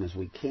as long as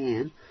we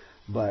can.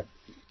 But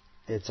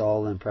it's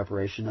all in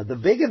preparation of the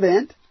big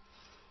event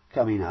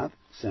coming up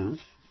soon.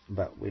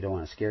 But we don't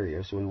want to scare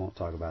you, so we won't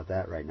talk about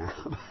that right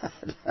now.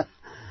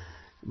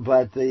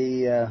 But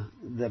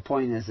the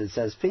point is, it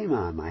says FEMA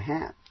on my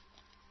hat.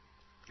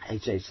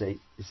 HAC,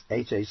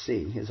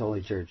 His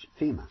Holy Church,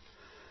 FEMA.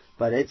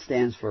 But it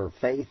stands for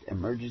Faith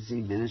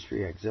Emergency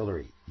Ministry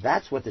Auxiliary.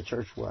 That's what the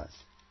church was.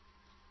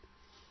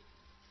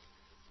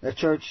 The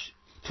church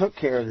took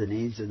care of the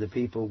needs of the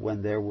people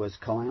when there was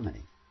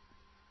calamity,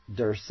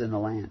 dearths in the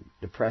land,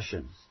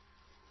 depressions,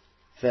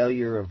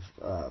 failure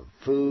of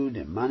food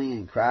and money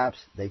and crops.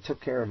 They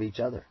took care of each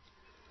other.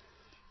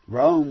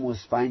 Rome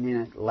was finding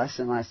it less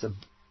and less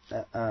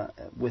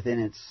within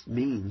its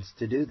means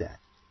to do that.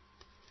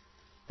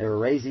 They were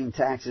raising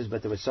taxes,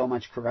 but there was so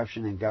much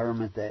corruption in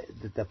government that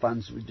the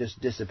funds were just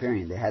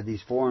disappearing. They had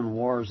these foreign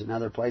wars in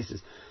other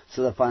places,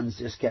 so the funds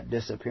just kept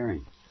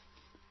disappearing.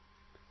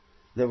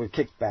 There were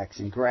kickbacks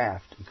and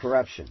graft and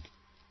corruption.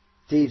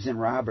 Thieves and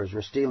robbers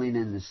were stealing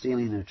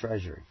the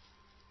treasury.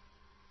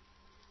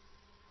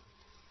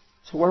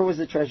 So where was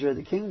the treasure of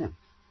the kingdom?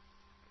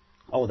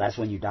 Oh, that's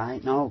when you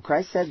die? No,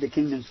 Christ said the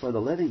kingdom's for the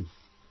living.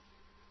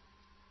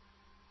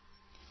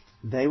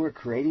 They were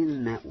creating a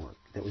network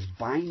that was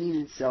binding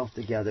itself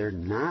together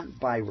not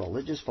by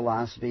religious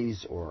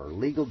philosophies or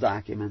legal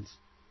documents,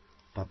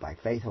 but by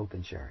faith, hope,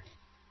 and charity.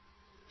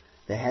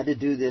 They had to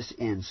do this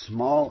in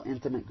small,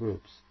 intimate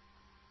groups,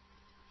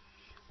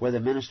 where the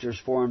ministers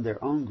formed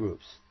their own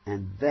groups,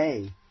 and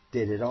they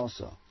did it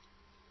also.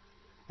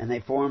 And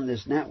they formed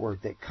this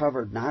network that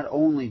covered not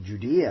only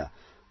Judea,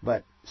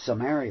 but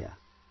Samaria,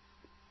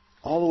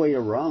 all the way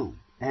to Rome,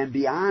 and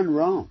beyond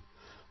Rome.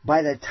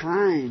 By the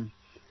time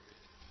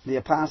the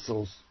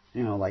apostles,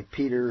 like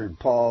Peter and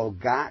Paul,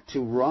 got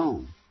to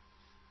Rome,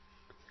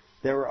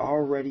 there were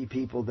already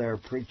people there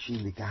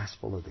preaching the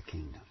gospel of the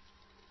kingdom.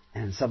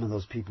 And some of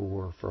those people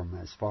were from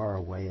as far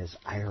away as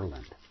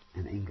Ireland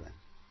and England.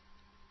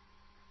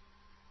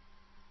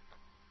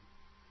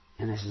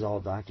 And this is all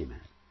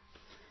documented.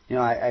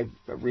 I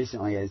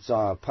recently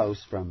saw a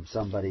post from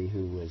somebody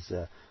who was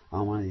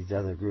on one of these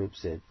other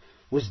groups that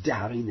was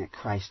doubting that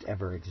Christ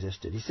ever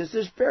existed. He says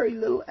there's very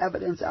little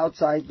evidence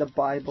outside the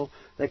Bible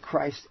that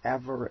Christ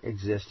ever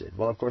existed.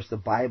 Well, of course, the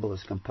Bible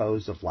is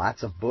composed of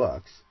lots of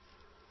books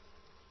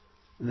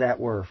that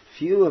were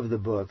few of the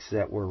books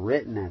that were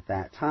written at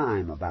that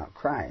time about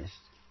Christ.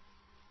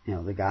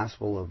 The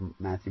Gospel of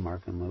Matthew,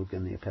 Mark, and Luke,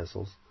 and the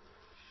epistles.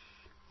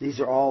 These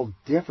are all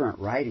different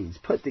writings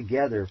put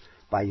together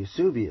by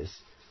Eusebius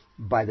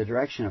by the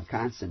direction of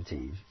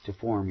Constantine to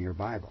form your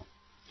Bible.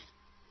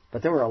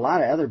 But there were a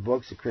lot of other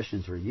books that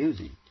Christians were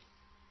using.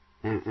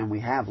 And we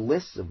have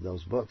lists of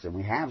those books, and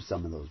we have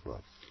some of those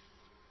books.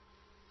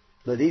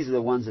 But these are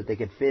the ones that they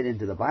could fit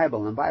into the Bible,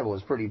 and the Bible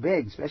was pretty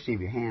big, especially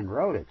if you hand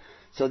wrote it.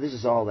 So this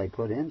is all they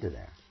put into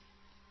there.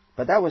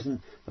 But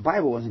the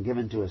Bible wasn't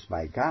given to us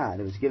by God.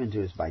 It was given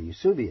to us by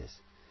Eusebius,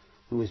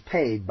 who was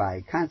paid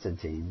by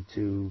Constantine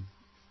to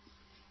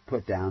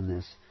put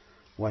down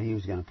what he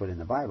was going to put in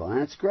the Bible.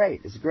 And it's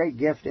great. It's a great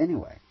gift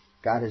anyway.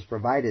 God has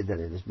provided that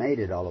it has made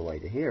it all the way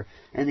to here.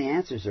 And the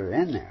answers are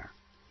in there.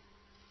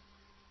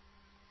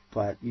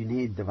 But you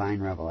need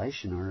divine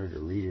revelation in order to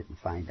read it and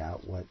find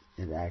out what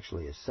it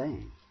actually is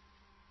saying.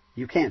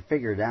 You can't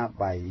figure it out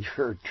by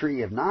your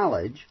tree of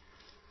knowledge,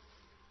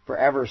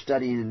 forever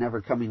studying and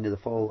never coming to the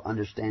full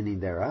understanding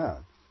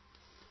thereof.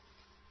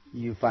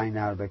 You find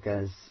out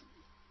because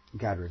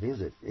God reveals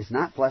it. It's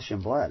not flesh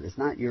and blood. It's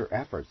not your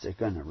efforts that are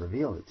going to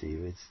reveal it to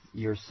you. It's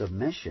your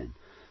submission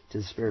to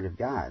the Spirit of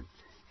God.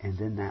 And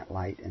then that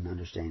light and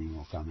understanding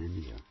will come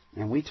into you.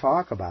 And we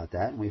talk about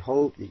that, and we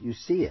hope that you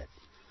see it.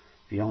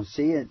 If you don't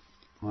see it,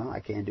 well, I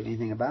can't do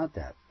anything about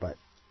that. But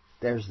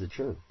there's the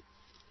truth.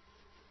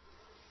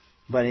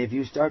 But if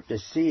you start to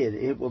see it,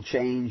 it will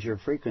change your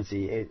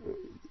frequency.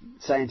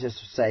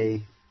 Scientists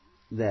say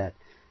that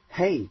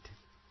hate,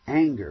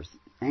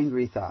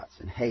 angry thoughts,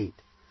 and hate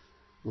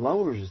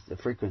lowers the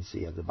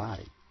frequency of the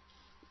body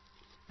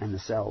and the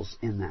cells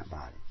in that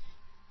body.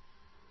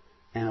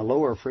 And a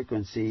lower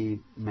frequency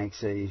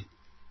makes a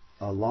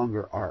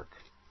longer arc.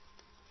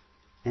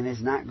 and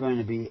is not going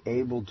to be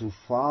able to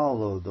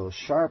follow those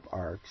sharp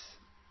arcs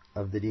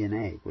of the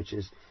DNA, which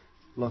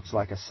looks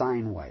like a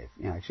sine wave,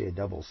 actually a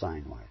double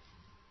sine wave.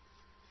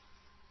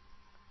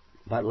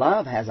 But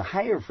love has a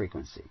higher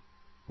frequency,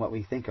 what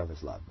we think of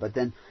as love. But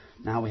then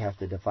now we have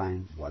to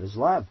define what is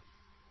love.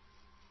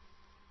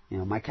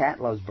 My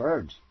cat loves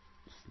birds.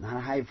 It's not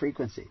a high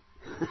frequency.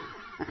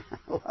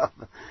 Love.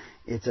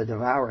 It's a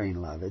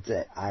devouring love. It's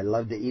a I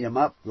love to eat them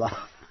up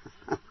love.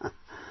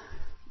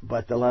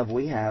 But the love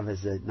we have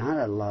is not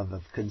a love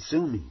of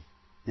consuming.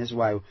 This is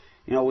why,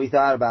 we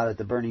thought about it at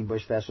the Burning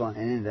Bush Festival and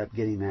ended up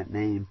getting that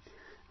name,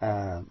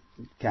 kind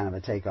of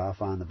a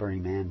takeoff on the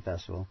Burning Man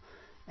Festival.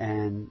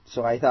 And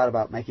so I thought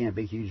about making a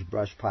big, huge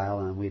brush pile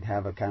and we'd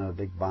have a kind of a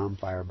big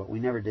bonfire, but we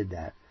never did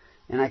that.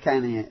 And I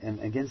kind of am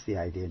against the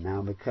idea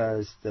now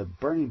because the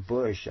burning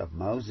bush of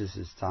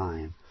Moses'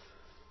 time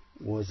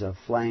was a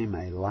flame,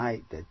 a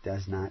light that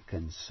does not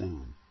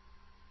consume.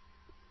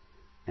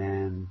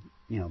 And,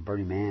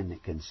 Burning Man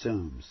that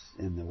consumes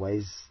in the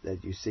ways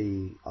that you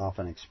see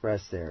often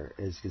expressed there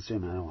is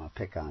consuming. I don't want to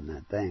pick on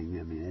that thing.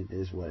 I mean, it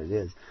is what it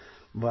is.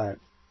 But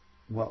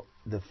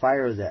the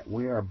fire that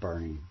we are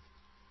burning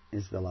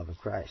is the love of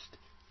Christ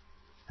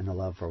and the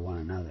love for one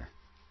another.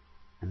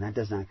 And that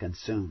does not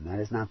consume. That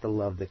is not the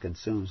love that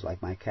consumes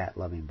like my cat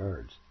loving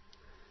birds.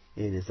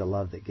 It is the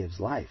love that gives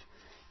life.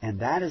 And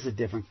that is a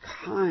different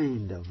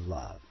kind of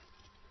love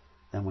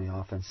than we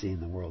often see in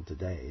the world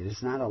today. It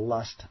is not a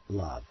lust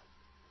love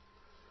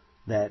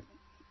that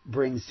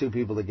brings two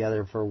people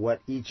together for what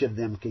each of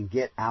them can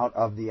get out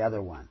of the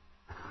other one.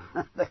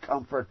 The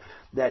comfort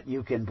that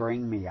you can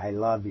bring me. I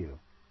love you.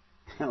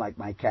 Like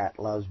my cat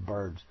loves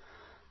birds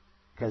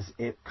because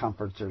it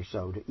comforts her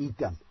so to eat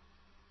them.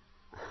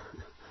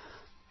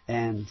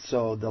 And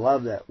so the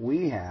love that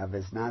we have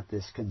is not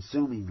this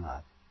consuming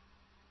love.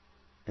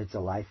 It's a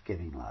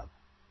life-giving love.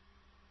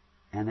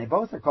 And they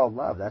both are called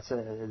love. That's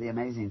the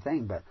amazing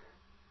thing. But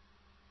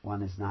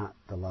one is not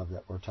the love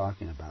that we're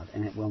talking about.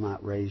 And it will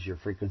not raise your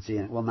frequency.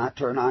 And it will not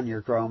turn on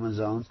your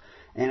chromosomes.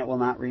 And it will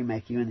not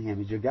remake you in the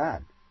image of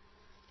God.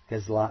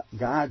 Because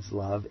God's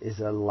love is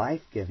a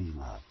life-giving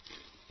love.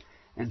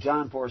 In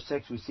John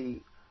 4:6 we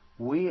see,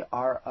 we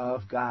are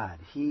of God.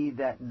 He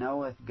that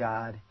knoweth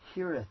God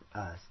heareth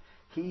us.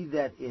 He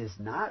that is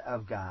not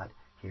of God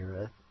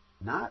heareth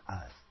not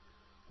us.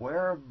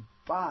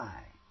 Whereby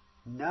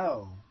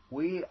know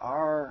we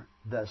are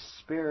the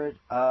spirit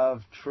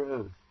of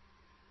truth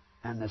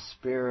and the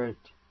spirit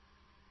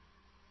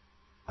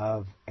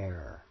of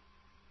error.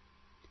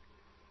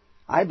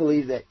 I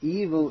believe that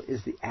evil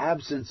is the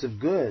absence of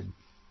good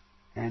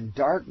and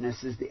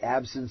darkness is the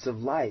absence of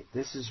light.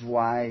 This is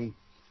why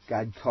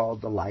God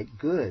called the light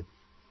good.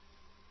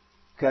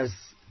 Because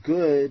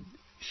good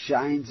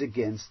shines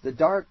against the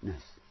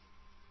darkness,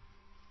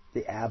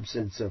 the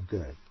absence of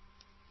good.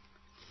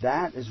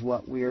 That is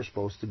what we are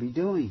supposed to be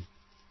doing.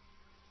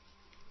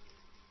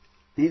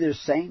 Neither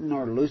Satan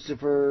nor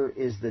Lucifer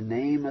is the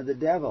name of the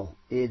devil.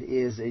 It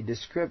is a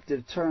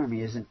descriptive term.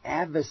 He is an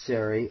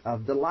adversary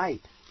of the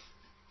light.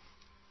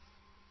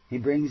 He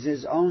brings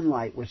his own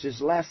light, which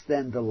is less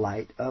than the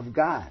light of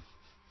God.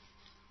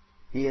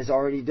 He has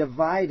already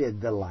divided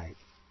the light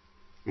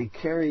and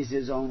carries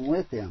his own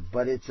with him,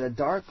 but it's a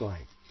dark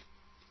light.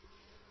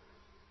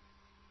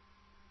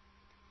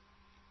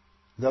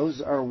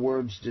 Those are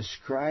words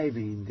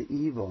describing the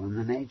evil and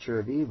the nature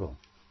of evil.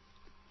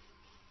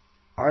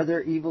 Are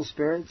there evil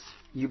spirits?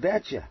 You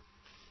betcha.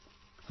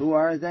 Who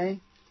are they?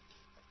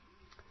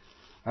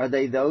 Are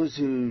they those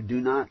who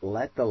do not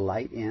let the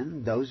light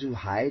in? Those who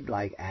hide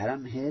like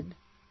Adam hid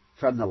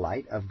from the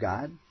light of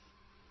God?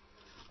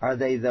 Are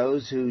they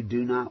those who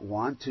do not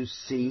want to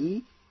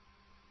see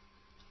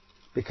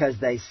because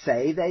they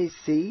say they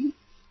see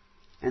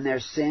and their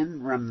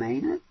sin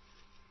remaineth?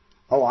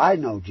 Oh, I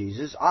know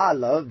Jesus. I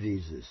love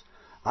Jesus.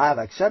 I have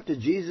accepted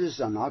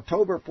Jesus on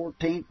October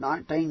 14th,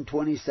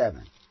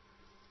 1927.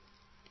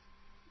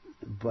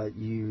 But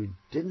you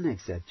didn't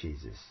accept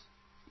Jesus.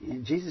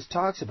 And Jesus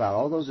talks about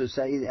all those who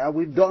say,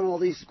 we've done all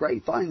these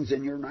great things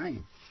in your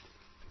name.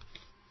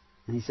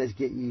 And he says,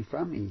 get ye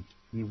from me,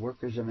 ye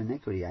workers of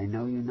iniquity. I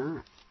know you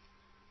not.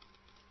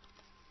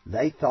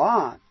 They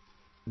thought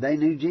they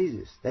knew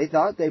Jesus. They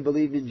thought they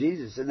believed in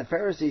Jesus. And the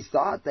Pharisees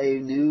thought they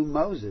knew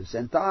Moses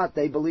and thought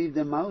they believed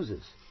in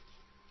Moses.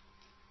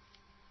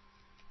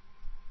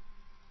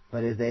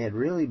 But if they had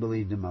really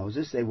believed in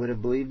Moses, they would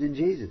have believed in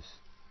Jesus.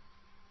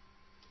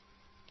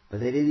 But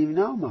they didn't even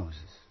know Moses.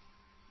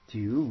 Do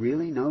you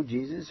really know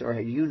Jesus? Or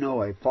do you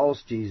know a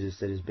false Jesus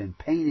that has been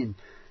painted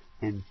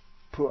and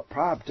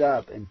propped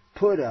up and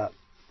put up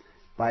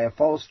by a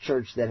false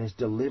church that has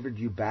delivered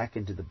you back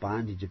into the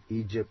bondage of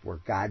Egypt, where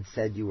God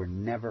said you were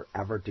never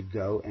ever to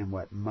go, and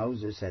what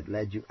Moses had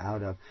led you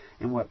out of,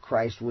 and what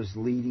Christ was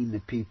leading the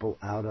people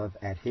out of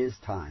at his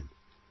time?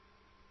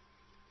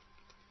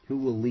 Who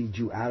will lead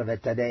you out of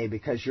it today?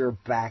 Because you're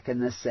back in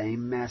the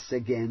same mess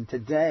again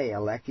today,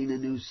 electing a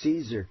new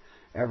Caesar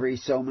every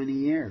so many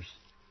years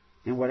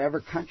in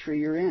whatever country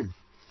you're in.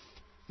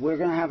 We're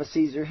going to have a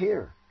Caesar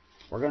here.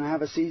 We're going to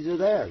have a Caesar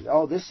there.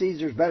 Oh, this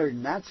Caesar's better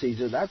than that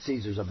Caesar. That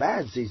Caesar's a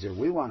bad Caesar.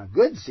 We want a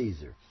good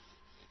Caesar.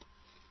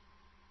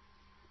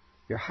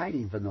 You're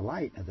hiding from the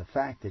light of the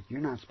fact that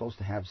you're not supposed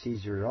to have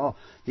Caesar at all.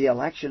 The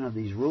election of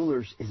these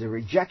rulers is a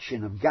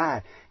rejection of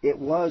God. It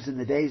was in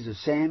the days of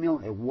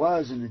Samuel, it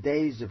was in the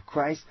days of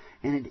Christ,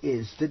 and it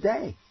is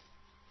today.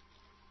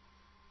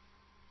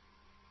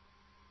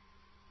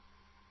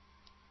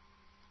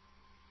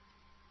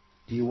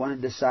 Do you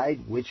want to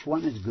decide which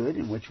one is good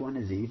and which one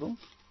is evil?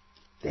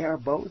 They are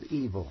both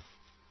evil.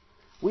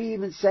 We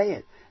even say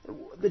it.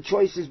 The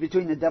choice is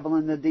between the devil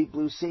and the deep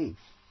blue sea.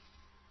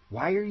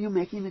 Why are you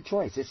making the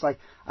choice? It's like,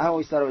 I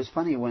always thought it was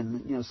funny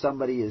when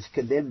somebody is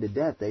condemned to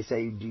death. They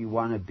say, do you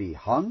want to be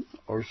hung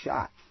or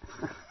shot?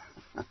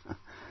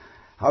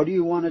 How do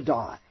you want to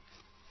die?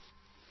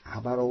 How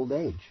about old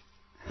age?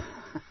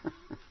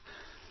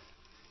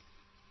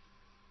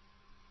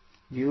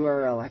 You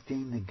are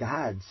electing the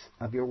gods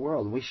of your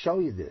world. We show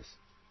you this.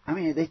 I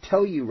mean, they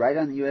tell you right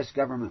on the U.S.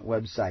 government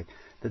website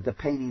that the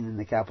painting in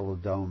the Capitol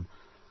Dome,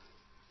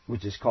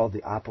 which is called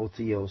the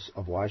Apotheos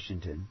of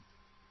Washington,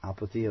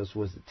 Apotheos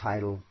was the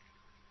title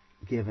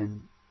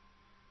given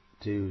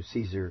to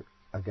Caesar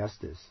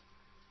Augustus,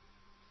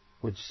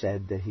 which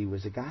said that he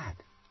was a god.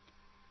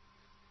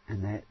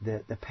 And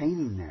that the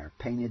painting there,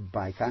 painted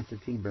by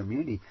Constantine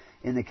Bermudi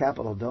in the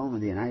Capitol Dome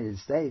of the United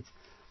States,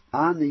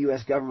 on the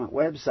U.S. government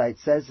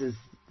website says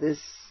this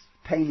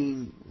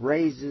painting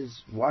raises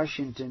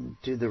Washington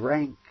to the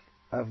rank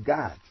of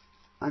God,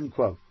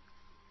 unquote.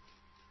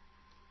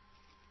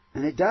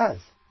 And it does.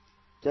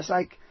 Just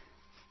like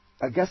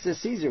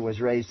Augustus Caesar was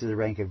raised to the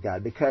rank of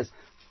God, because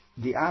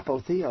the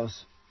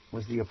Apotheos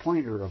was the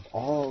appointer of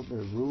all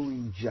the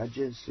ruling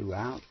judges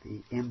throughout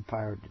the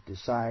empire to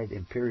decide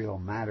imperial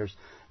matters,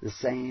 the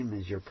same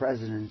as your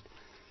president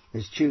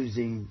is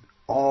choosing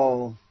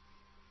all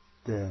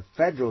the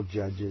federal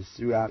judges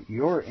throughout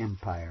your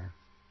empire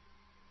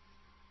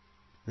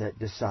that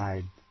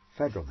decide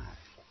federal matters.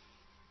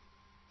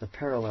 The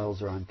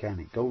parallels are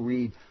uncanny. Go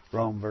read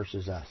Rome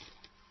versus Us.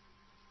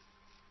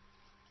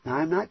 Now,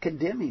 I'm not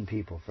condemning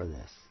people for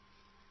this.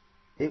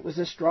 It was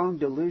a strong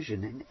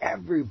delusion, and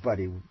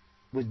everybody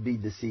would be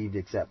deceived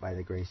except by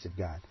the grace of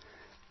God.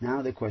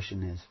 Now the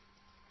question is,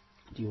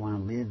 do you want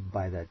to live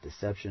by that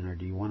deception, or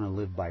do you want to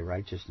live by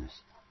righteousness?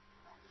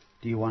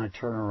 Do you want to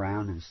turn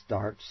around and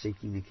start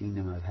seeking the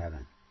kingdom of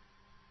heaven?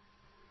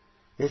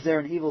 Is there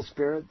an evil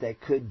spirit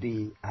that could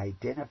be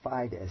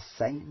identified as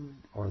Satan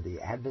or the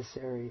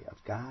adversary of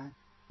God?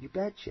 You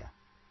betcha.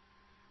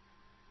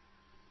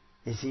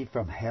 Is he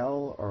from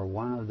hell or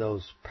one of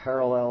those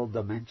parallel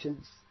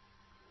dimensions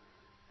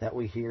that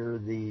we hear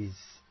these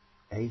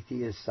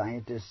atheist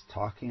scientists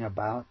talking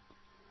about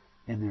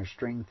in their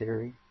string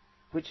theory,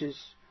 which is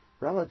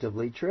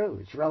relatively true.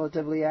 It's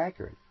relatively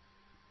accurate.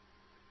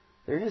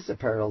 There is a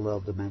parallel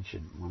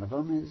dimension. One of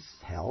them is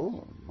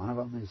hell, one of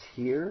them is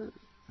here,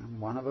 and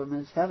one of them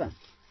is heaven.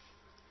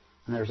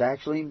 And there's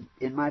actually,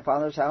 in my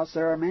Father's house,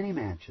 there are many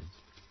mansions.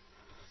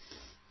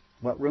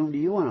 What room do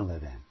you want to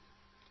live in?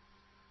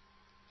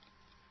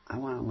 I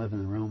want to live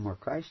in the room where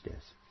Christ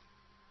is.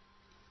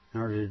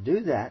 In order to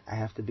do that, I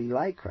have to be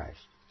like Christ.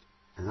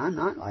 And I'm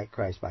not like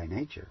Christ by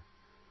nature.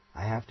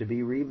 I have to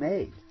be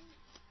remade.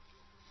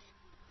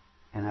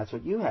 And that's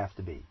what you have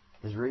to be,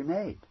 is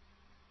remade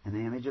in the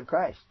image of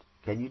Christ.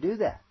 Can you do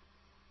that?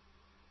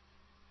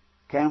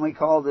 Can we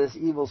call this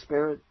evil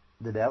spirit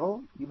the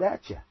devil? You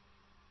betcha.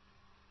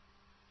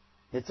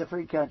 It's a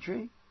free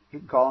country. You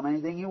can call him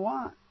anything you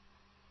want.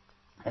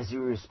 Is he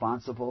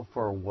responsible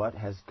for what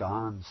has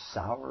gone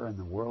sour in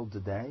the world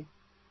today?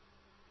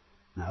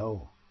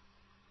 No.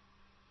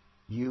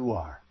 You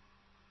are.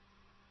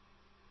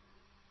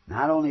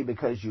 Not only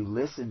because you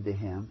listened to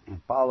him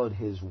and followed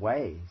his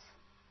ways,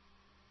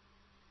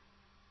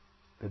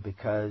 but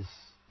because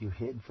you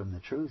hid from the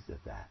truth of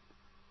that.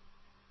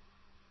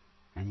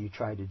 And you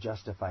tried to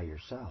justify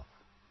yourself.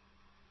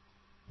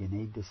 You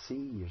need to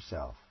see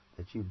yourself,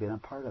 that you've been a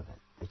part of it,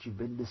 that you've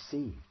been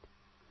deceived,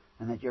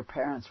 and that your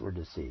parents were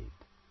deceived,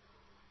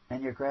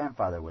 and your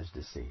grandfather was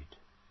deceived.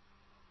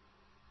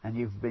 And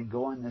you've been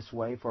going this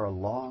way for a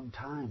long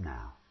time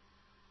now.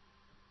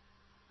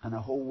 And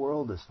the whole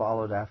world has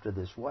followed after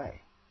this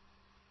way.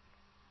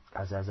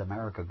 Because as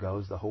America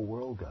goes, the whole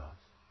world goes.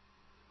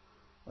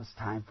 Well, it's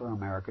time for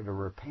America to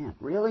repent.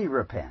 Really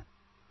repent.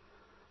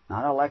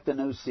 Not elect a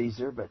new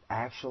Caesar, but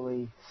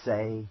actually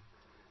say,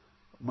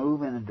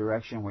 move in a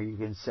direction where you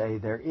can say,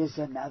 there is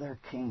another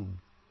king,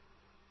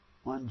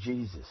 one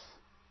Jesus.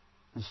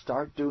 And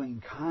start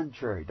doing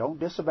contrary. Don't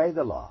disobey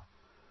the law.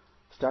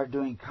 Start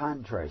doing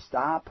contrary.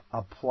 Stop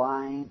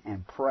applying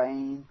and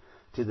praying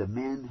to the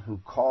men who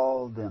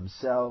call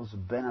themselves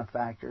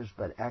benefactors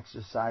but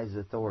exercise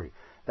authority.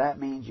 That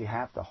means you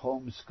have to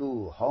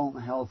homeschool, home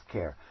health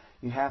care.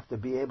 You have to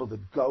be able to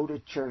go to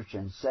church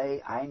and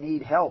say, I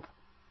need help.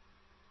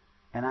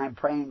 And I'm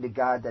praying to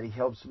God that he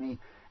helps me,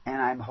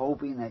 and I'm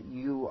hoping that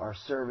you are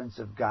servants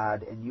of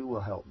God and you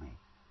will help me.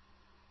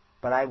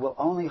 But I will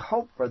only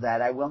hope for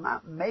that. I will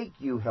not make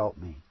you help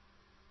me.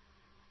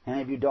 And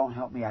if you don't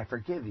help me, I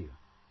forgive you.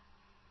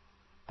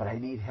 but I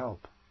need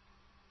help.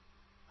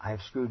 I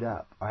have screwed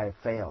up. I have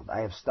failed.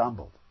 I have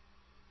stumbled.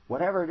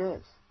 Whatever it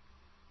is.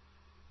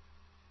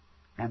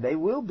 And they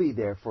will be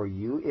there for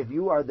you if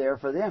you are there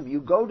for them.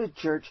 You go to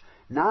church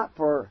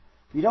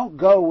you don't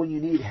go when you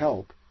need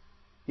help.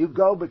 You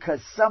go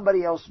because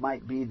somebody else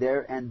might be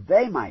there and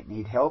they might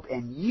need help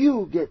and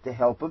you get to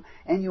help them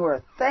and you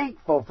are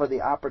thankful for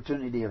the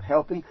opportunity of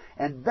helping,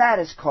 and that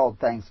is called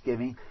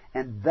thanksgiving,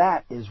 and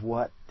that is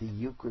what the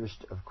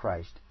Eucharist of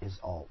Christ is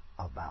all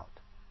about.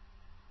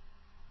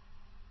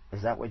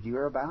 Is that what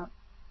you're about?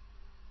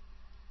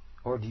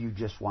 Or do you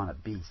just want to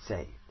be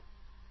saved?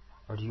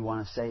 Or do you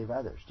want to save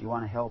others? Do you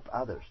want to help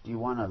others? Do you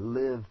want to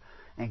live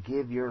and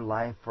give your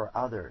life for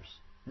others?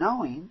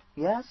 Knowing,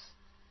 yes,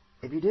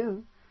 if you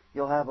do,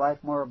 you'll have life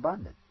more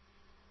abundant.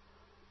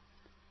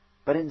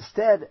 But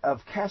instead of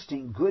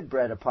casting good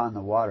bread upon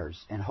the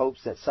waters in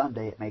hopes that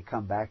someday it may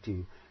come back to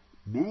you,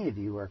 many of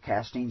you are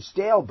casting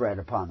stale bread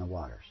upon the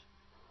waters.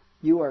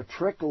 You are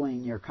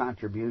trickling your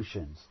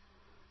contributions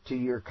to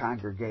your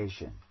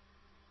congregation.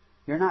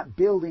 You're not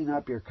building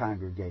up your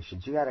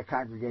congregations. You got a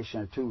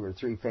congregation of 2 or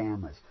 3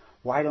 families.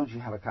 Why don't you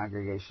have a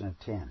congregation of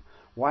 10?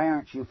 Why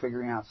aren't you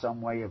figuring out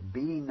some way of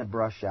beating the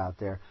brush out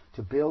there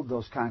to build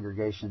those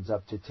congregations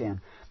up to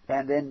 10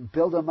 and then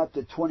build them up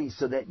to 20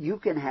 so that you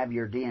can have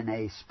your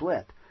DNA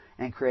split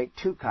and create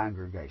 2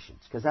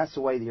 congregations? Because that's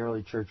the way the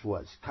early church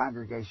was.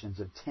 Congregations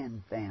of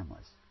 10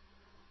 families.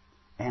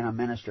 And a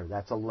minister,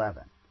 that's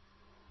 11.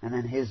 And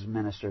then his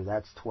minister,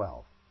 that's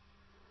 12.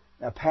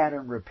 A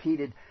pattern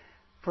repeated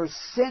for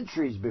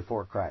centuries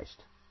before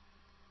Christ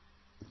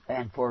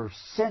and for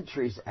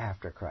centuries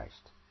after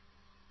Christ.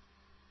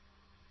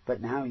 But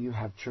now you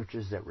have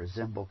churches that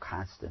resemble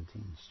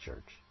Constantine's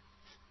church.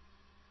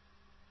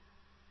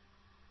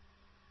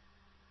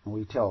 And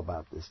we tell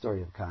about the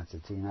story of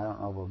Constantine. I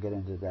don't know if we'll get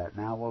into that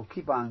now. We'll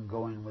keep on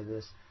going with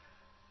this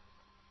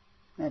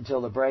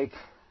until the break.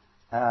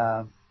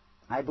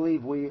 I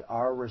believe we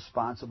are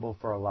responsible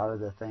for a lot of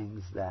the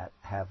things that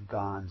have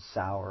gone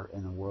sour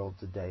in the world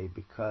today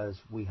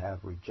because we have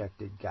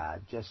rejected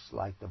God, just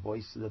like the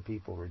voice of the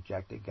people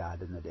rejected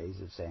God in the days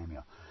of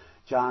Samuel.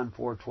 John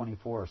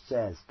 4:24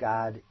 says,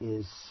 God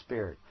is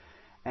spirit,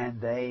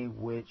 and they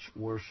which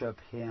worship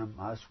him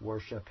must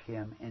worship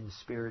him in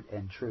spirit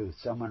and truth.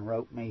 Someone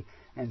wrote me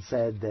and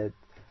said that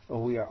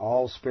we are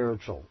all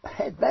spiritual.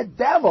 The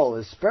devil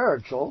is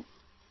spiritual.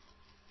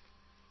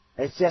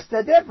 It's just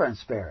a different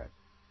spirit.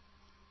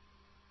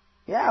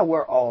 Yeah,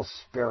 we're all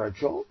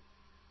spiritual,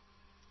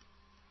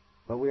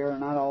 but we are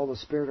not all the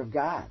Spirit of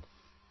God.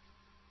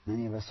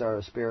 Many of us are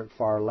a spirit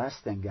far less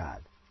than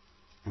God,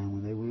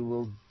 and we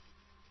will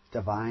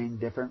divine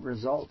different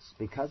results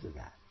because of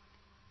that.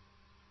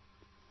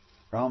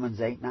 Romans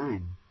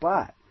 8:9,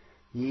 but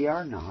ye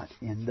are not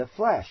in the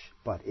flesh,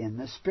 but in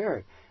the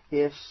Spirit.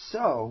 If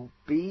so,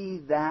 be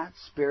that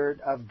Spirit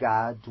of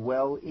God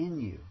dwell in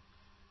you.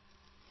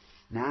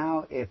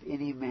 Now, if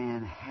any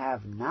man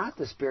have not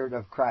the Spirit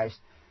of Christ,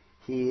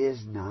 he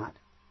is not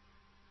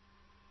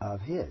of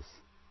his.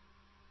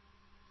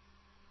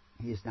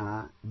 He is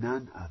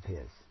none of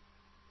his.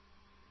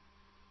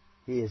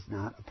 He is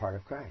not a part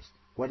of Christ.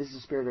 What is the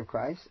Spirit of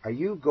Christ? Are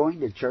you going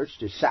to church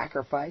to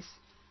sacrifice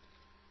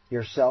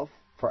yourself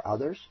for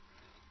others?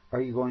 Or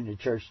are you going to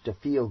church to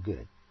feel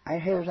good? I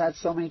hear that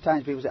so many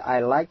times. People say, I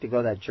like to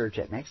go to that church.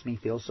 It makes me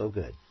feel so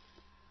good.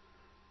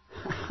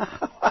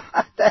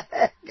 What the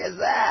heck is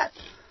that?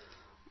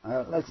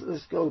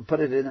 Let's go put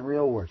it in the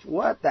real words.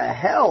 What the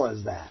hell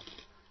is that?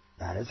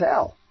 That is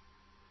hell.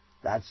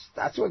 That's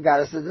what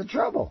got us into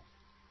trouble.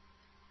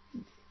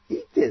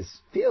 Eat this.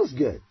 Feels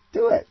good.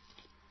 Do it.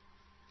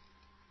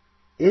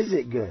 Is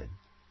it good?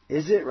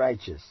 Is it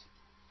righteous?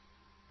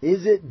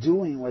 Is it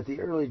doing what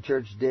the early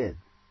church did?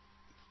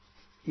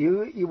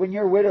 You when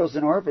your widows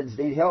and orphans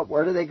need help,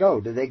 where do they go?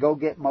 Do they go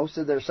get most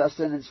of their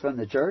sustenance from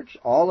the church?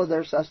 All of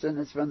their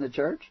sustenance from the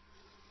church?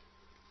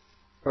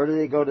 Or do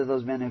they go to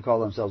those men who call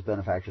themselves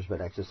benefactors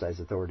but exercise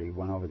authority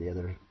one over the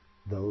other,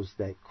 those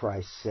that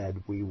Christ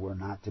said we were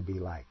not to be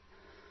like?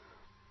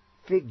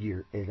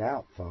 Figure it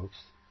out, folks.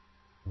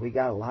 We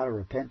got a lot of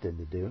repenting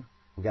to do.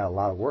 We got a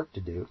lot of work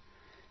to do.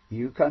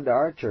 You come to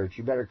our church,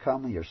 you better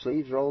come with your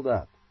sleeves rolled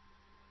up,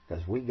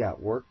 because we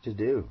got work to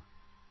do,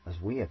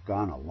 because we have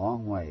gone a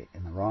long way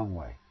in the wrong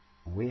way,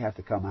 and we have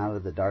to come out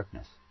of the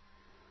darkness.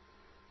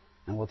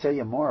 And we'll tell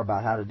you more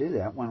about how to do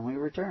that when we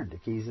return to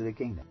Keys of the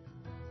Kingdom.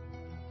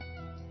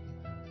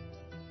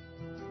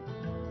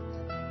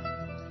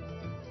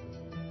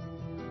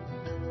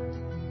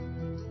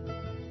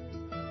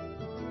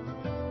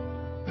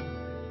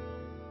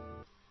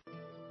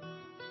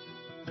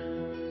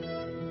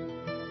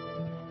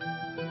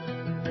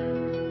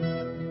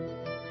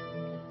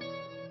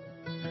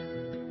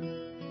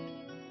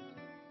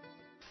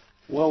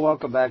 Well,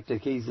 welcome back to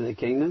Keys of the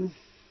Kingdom.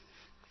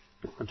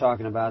 We're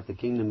talking about the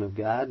kingdom of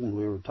God, and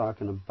we were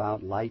talking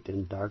about light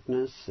and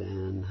darkness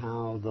and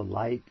how the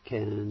light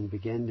can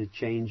begin to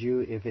change you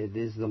if it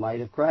is the light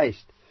of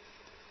Christ.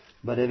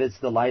 But if it's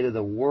the light of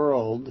the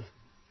world,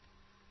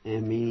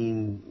 and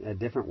meaning a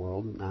different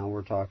world. Now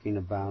we're talking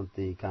about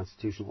the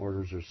constitutional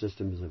orders or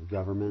systems of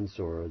governments,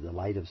 or the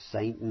light of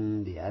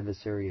Satan, the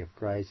adversary of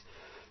Christ,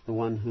 the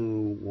one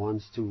who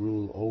wants to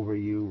rule over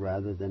you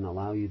rather than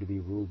allow you to be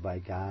ruled by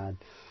God,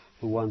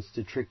 who wants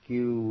to trick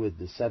you with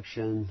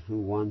deception, who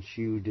wants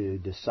you to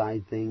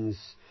decide things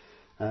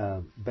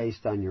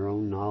based on your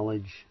own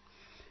knowledge.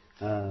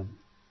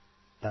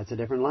 That's a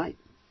different light,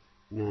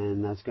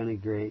 and that's going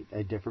to create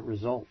a different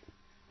result.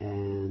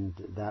 And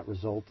that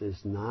result is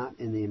not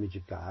in the image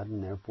of God,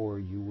 and therefore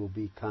you will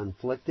be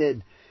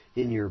conflicted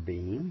in your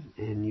being,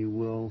 and you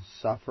will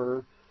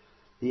suffer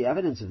the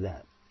evidence of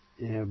that.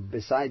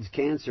 Besides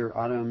cancer,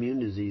 autoimmune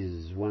disease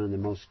is one of the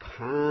most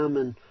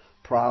common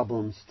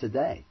problems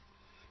today.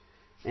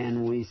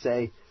 And we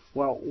say,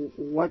 well,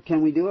 what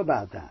can we do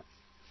about that?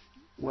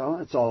 Well,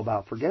 it's all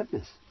about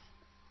forgiveness.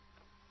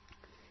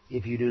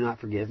 If you do not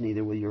forgive,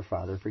 neither will your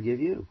Father forgive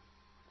you.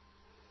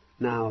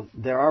 Now,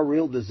 there are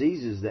real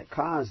diseases that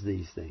cause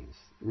these things,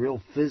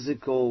 real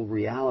physical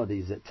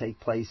realities that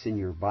take place in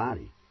your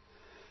body.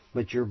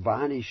 But your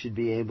body should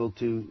be able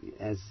to,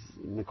 as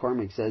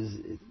McCormick says,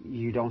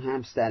 you don't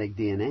have static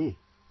DNA.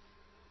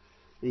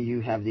 You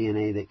have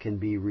DNA that can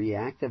be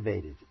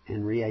reactivated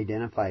and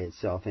re-identify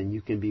itself, and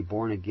you can be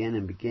born again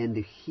and begin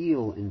to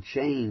heal and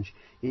change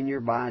in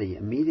your body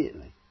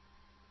immediately.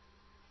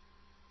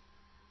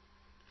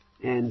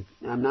 And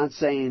I'm not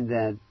saying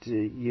that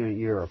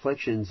your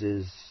afflictions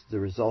is the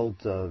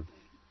result of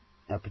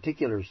a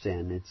particular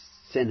sin. It's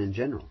sin in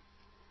general.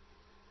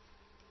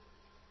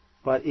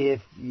 But if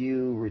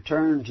you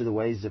return to the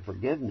ways of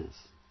forgiveness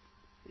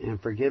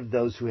and forgive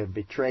those who have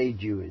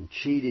betrayed you and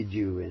cheated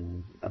you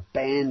and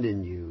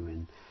abandoned you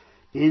and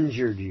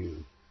injured you,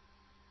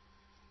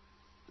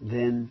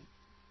 then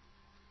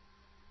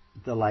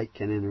the light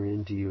can enter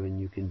into you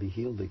and you can be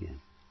healed again.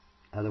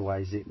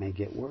 Otherwise, it may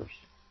get worse.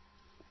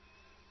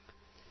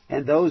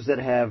 And those that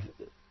have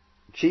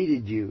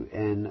cheated you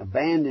and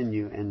abandoned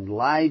you and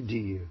lied to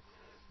you,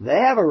 they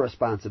have a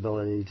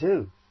responsibility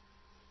too.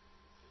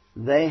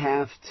 They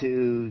have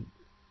to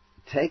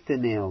take the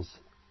nails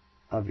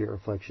of your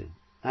affliction.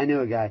 I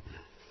knew a guy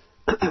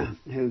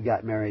who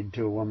got married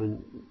to a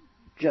woman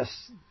just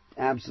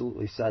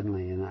absolutely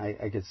suddenly, and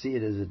I could see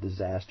it as a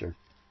disaster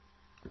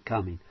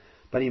coming.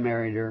 But he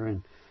married her,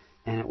 and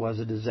it was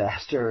a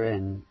disaster,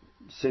 and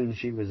soon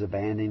she was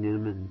abandoning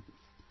him and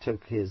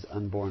took his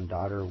unborn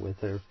daughter with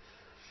her,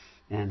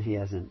 and he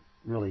hasn't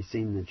really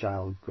seen the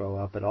child grow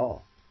up at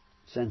all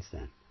since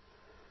then.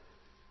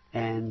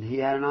 And he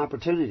had an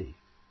opportunity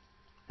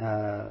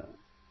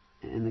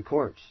in the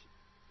courts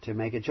to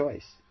make a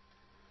choice,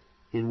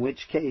 in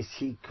which case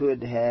he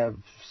could have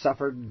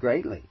suffered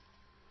greatly.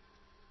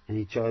 And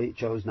he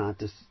chose not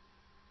to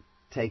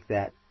take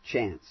that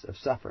chance of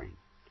suffering.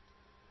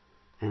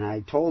 And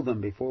I told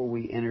them before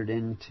we entered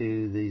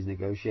into these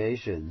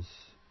negotiations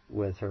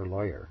with her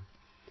lawyer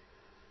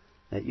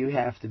that you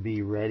have to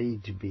be ready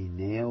to be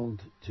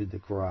nailed to the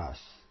cross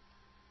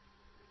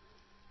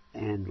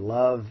and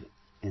love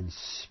in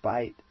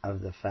spite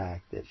of the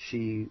fact that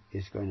she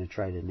is going to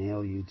try to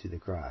nail you to the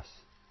cross.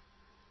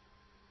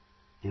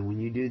 And when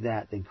you do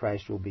that, then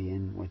Christ will be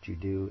in what you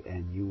do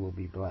and you will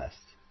be blessed.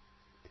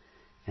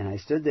 And I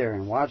stood there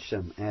and watched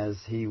him as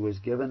he was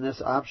given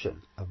this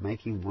option of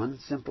making one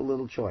simple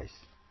little choice.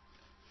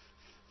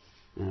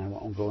 And I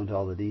won't go into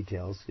all the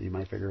details because you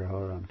might figure out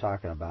what I'm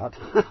talking about.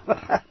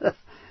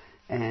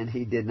 And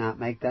he did not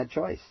make that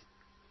choice.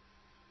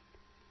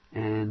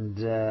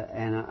 And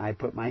I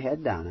put my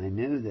head down. I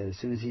knew that as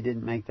soon as he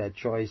didn't make that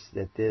choice,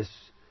 that this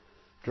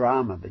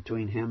drama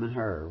between him and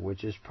her,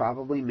 which is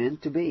probably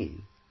meant to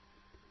be,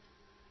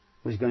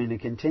 was going to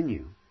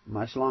continue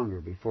much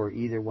longer before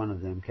either one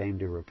of them came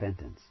to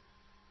repentance.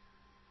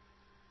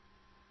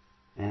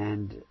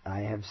 And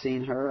I have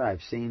seen her,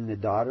 I've seen the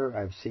daughter,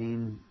 I've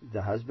seen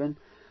the husband,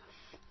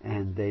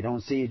 and they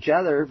don't see each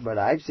other, but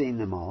I've seen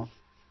them all.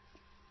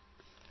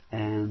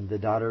 And the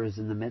daughter is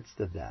in the midst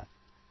of that,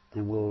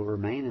 and will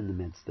remain in the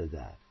midst of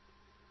that.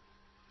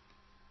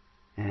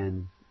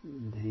 And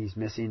he's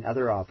missing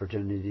other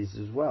opportunities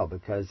as well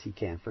because he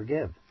can't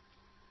forgive.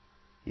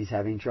 He's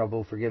having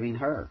trouble forgiving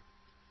her.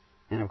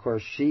 And of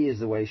course she is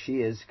the way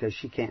she is because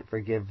she can't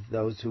forgive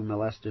those who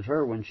molested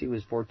her when she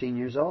was 14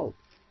 years old.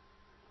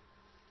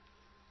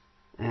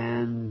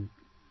 And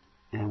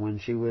when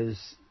she was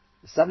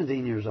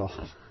 17 years old,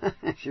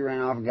 she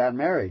ran off and got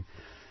married.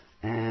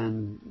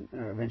 And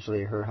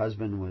eventually her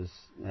husband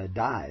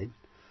died,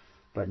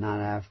 but not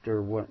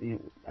after what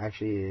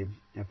actually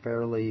a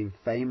fairly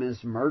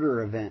famous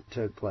murder event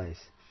took place.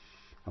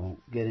 I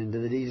won't get into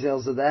the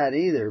details of that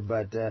either,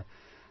 but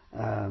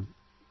her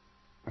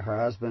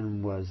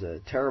husband was a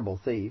terrible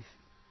thief,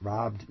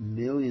 robbed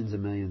millions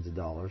and millions of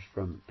dollars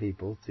from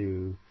people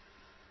through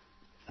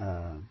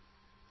I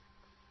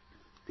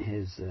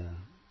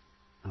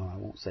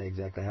won't say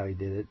exactly how he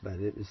did it, but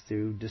it was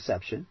through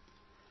deception.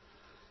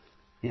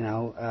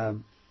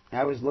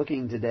 I was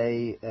looking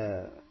today,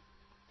 I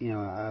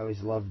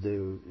always love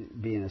to,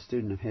 being a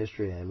student of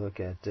history, I look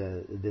at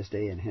this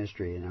day in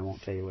history, and I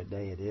won't tell you what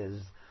day it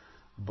is,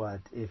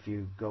 But if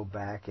you go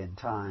back in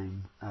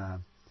time,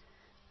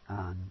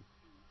 on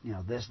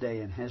this day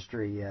in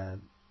history,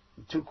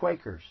 two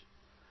Quakers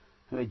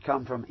who had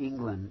come from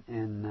England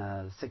in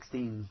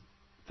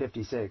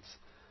 1656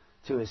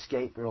 to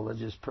escape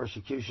religious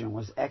persecution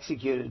was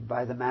executed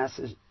by the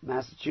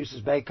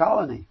Massachusetts Bay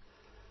Colony.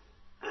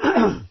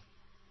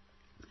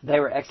 They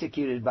were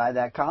executed by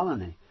that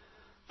colony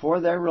for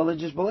their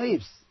religious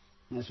beliefs.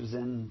 This was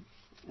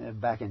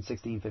back in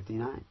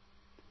 1659.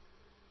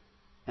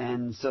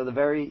 And so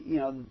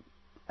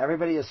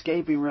everybody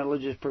escaping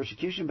religious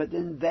persecution, but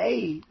then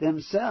they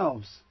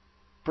themselves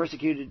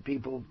persecuted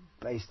people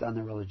based on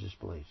their religious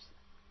beliefs.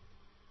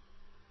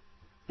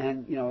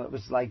 And, it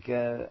was like,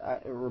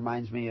 it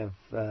reminds me of,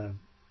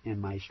 in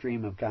my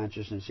stream of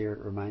consciousness here, it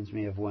reminds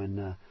me of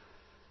when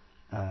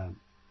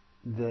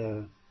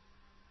the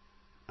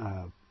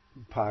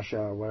Pasha,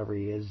 or whatever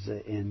he is,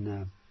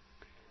 in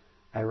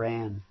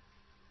Iran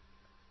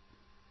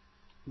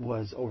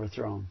was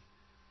overthrown,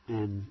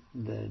 and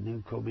the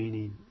new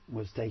Khomeini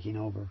was taking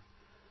over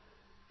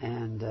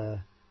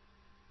and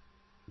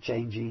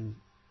changing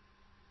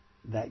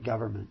that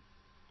government.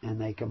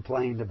 And they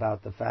complained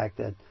about the fact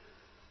that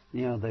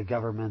the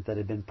government that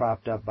had been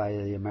propped up by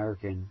the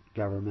American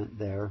government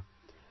there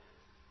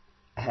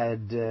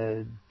had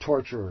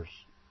torturers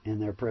in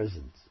their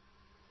prisons.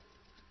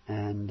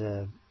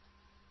 And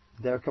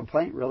their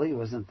complaint really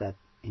wasn't that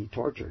he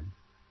tortured,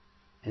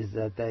 is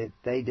that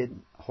they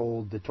didn't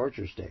hold the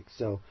torture sticks.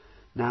 So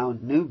now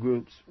new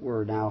groups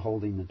were now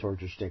holding the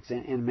torture sticks.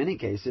 In many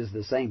cases,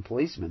 the same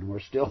policemen were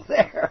still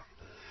there.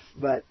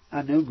 But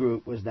a new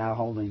group was now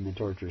holding the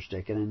torture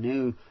stick, and a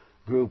new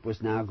group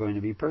was now going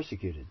to be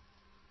persecuted.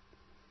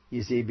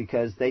 You see,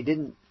 because they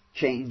didn't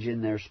change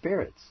in their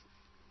spirits.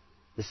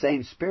 The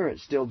same spirit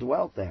still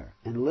dwelt there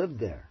and lived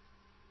there.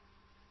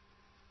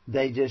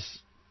 They just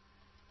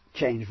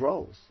changed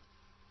roles,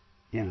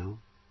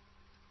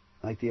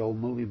 Like the old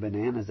movie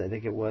Bananas, I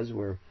think it was,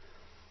 where,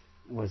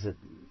 was it,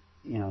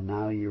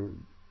 now you're,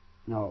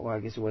 no, well, I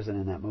guess it wasn't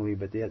in that movie,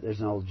 but there's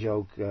an old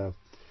joke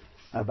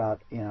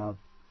about,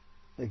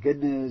 the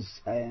good news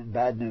and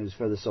bad news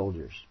for the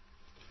soldiers.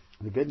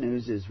 The good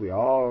news is we're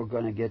all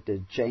going to get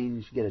a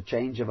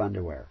change of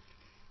underwear.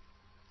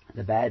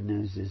 The bad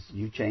news is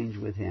you change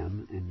with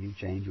him and you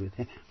change with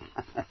him,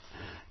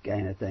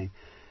 kind of thing.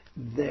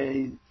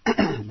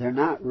 They're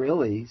not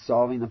really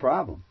solving the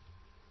problem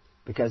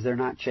because they're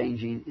not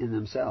changing in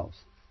themselves.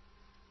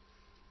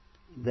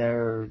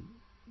 They're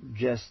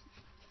just,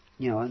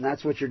 and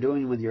that's what you're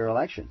doing with your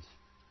elections.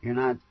 You're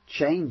not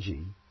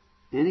changing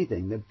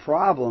anything. The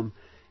problem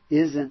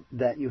isn't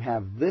that you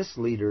have this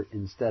leader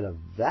instead of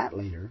that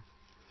leader.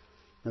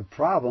 The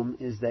problem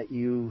is that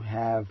you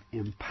have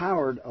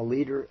empowered a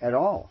leader at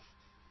all.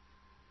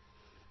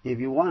 If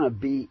you want to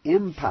be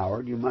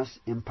empowered, you must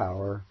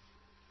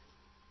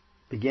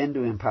begin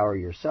to empower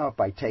yourself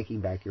by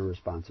taking back your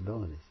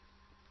responsibilities.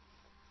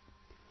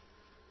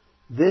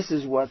 This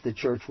is what the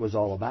church was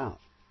all about.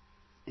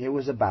 It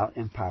was about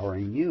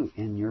empowering you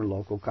in your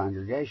local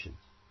congregation.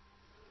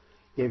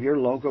 If your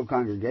local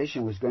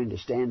congregation was going to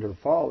stand or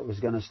fall, it was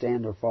going to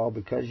stand or fall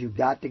because you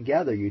got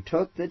together. You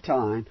took the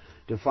time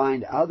to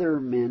find other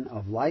men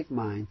of like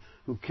mind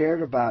who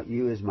cared about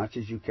you as much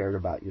as you cared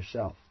about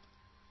yourself.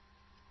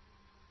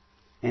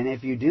 And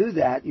if you do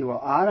that, you will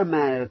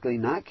automatically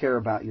not care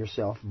about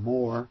yourself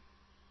more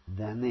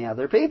than the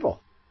other people.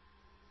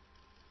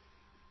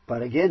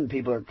 But again,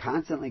 people are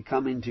constantly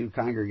coming to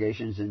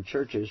congregations and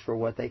churches for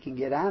what they can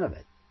get out of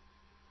it,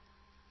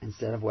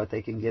 instead of what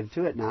they can give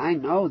to it. Now, I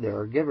know there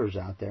are givers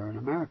out there in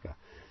America.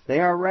 They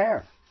are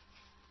rare.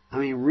 I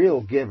mean, real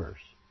givers.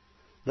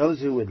 Those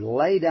who would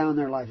lay down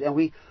their lives.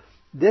 And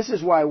this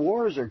is why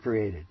wars are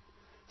created.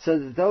 So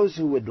that those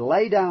who would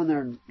lay down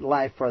their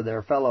life for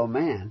their fellow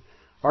man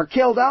are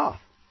killed off.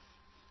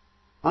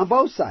 On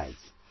both sides.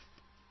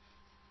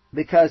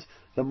 Because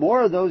the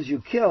more of those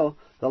you kill,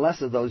 the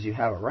less of those you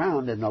have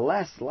around, and the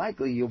less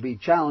likely you'll be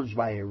challenged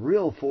by a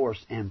real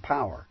force and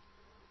power.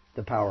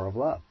 The power of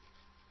love.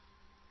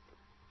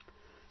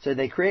 So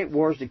they create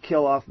wars to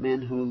kill off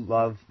men who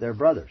love their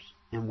brothers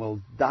and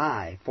will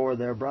die for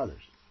their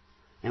brothers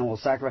and will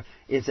sacrifice.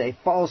 It's a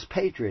false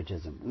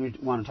patriotism. We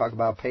want to talk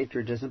about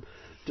patriotism.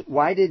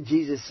 Why did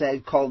Jesus say,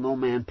 call no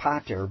man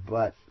pater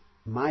but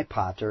my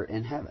pater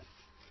in heaven?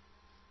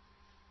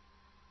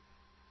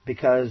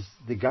 Because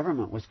the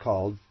government was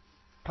called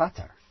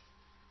pater.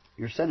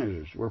 Your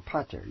senators were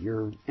pater.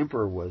 Your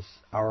emperor was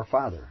our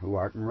father who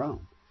art in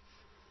Rome.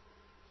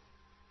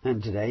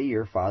 And today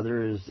your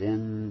father is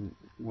in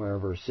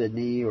wherever,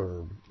 Sydney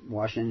or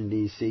Washington,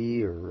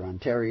 D.C. or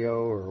Ontario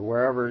or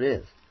wherever it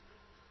is,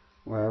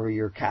 wherever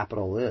your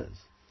capital is.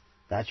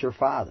 That's your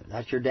father.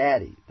 That's your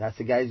daddy. That's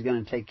the guy who's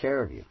going to take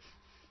care of you.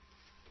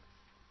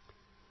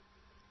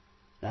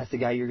 That's the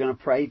guy you're going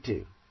to pray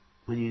to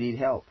when you need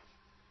help.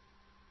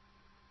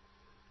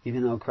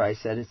 Even though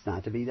Christ said it's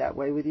not to be that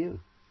way with you.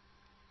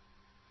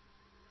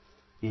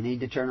 You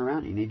need to turn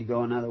around. You need to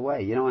go another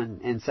way. In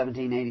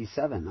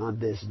 1787, on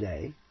this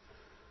day,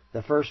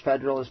 the first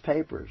Federalist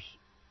Papers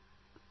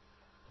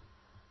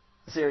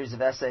series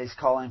of essays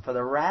calling for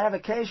the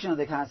ratification of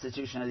the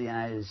Constitution of the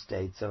United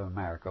States of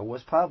America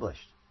was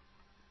published.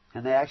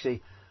 And they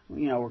actually,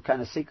 were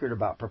kind of secret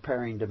about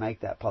preparing to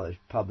make that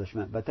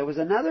publishment. But there was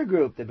another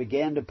group that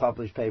began to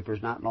publish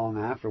papers not long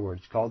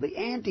afterwards called the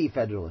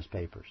Anti-Federalist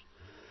Papers.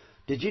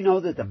 Did you know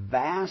that the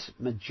vast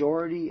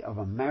majority of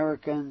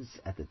Americans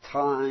at the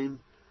time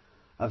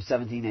of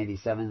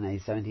 1787 and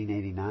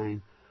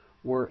 1789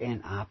 were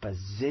in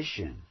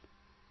opposition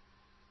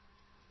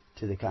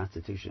to the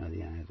Constitution of the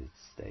United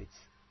States?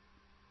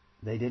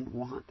 They didn't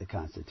want the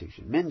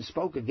Constitution. Men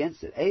spoke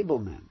against it. Able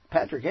men.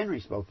 Patrick Henry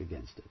spoke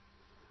against it.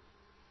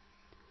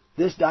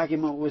 This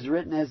document was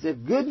written as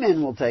if good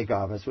men will take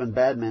office. When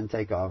bad men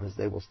take office,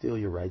 they will steal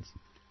your rights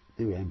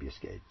through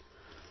ambuscade.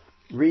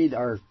 Read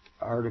our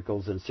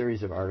articles, and a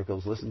series of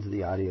articles. Listen to the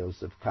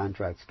audios of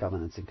Contracts,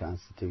 Covenants, and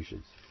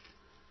Constitutions.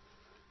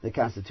 The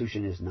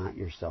Constitution is not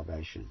your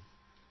salvation.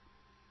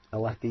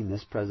 Electing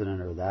this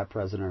president or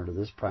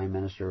this prime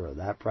minister or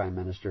that prime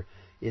minister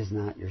is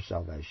not your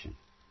salvation.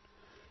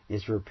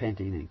 It's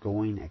repenting and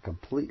going a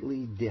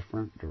completely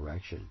different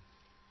direction.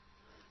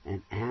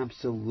 An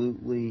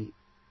absolutely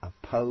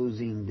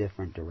opposing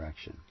different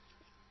direction.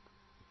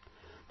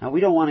 Now, we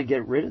don't want to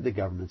get rid of the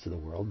governments of the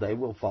world. They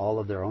will fall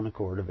of their own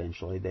accord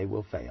eventually. They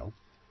will fail.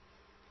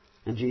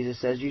 And Jesus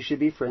says you should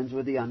be friends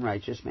with the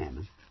unrighteous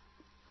mammon.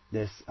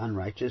 This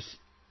unrighteous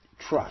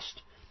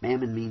trust.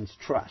 Mammon means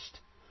trust.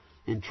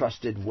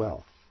 Entrusted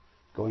wealth.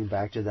 Going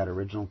back to that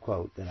original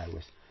quote that I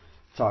was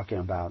talking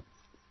about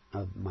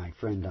of my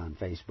friend on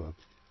Facebook,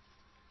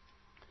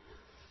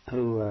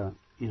 who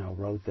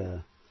wrote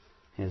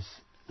his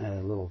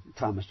little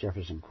Thomas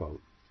Jefferson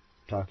quote,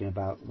 talking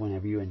about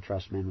whenever you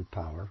entrust men with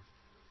power,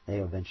 they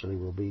eventually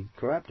will be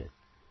corrupted,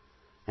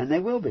 and they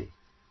will be,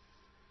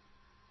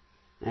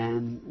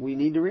 and we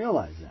need to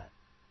realize that.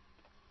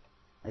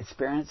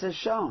 Experience has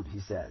shown,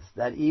 he says,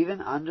 that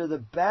even under the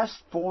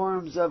best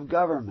forms of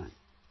government,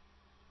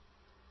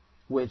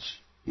 which,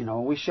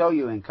 we show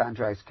you in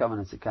Contracts,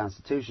 Covenants, and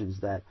Constitutions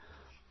that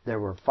there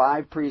were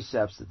 5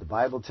 precepts that the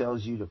Bible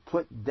tells you to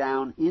put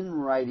down in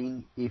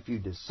writing if you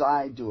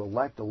decide to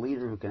elect a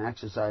leader who can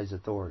exercise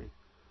authority.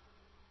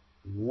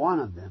 One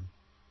of them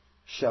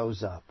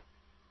shows up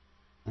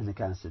in the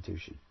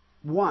Constitution.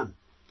 1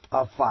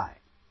 of 5.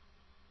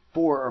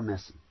 4 are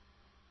missing.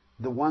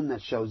 The one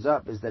that shows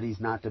up is that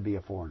he's not to be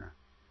a foreigner.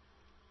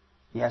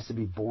 He has to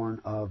be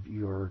born of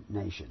your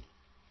nation.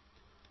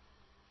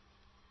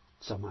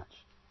 So much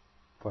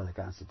for the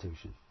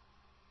Constitution.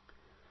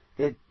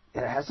 It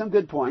has some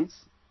good points,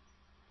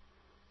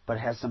 but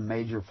it has some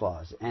major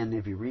flaws. And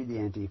if you read the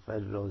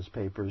Anti-Federalist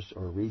Papers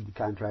or read the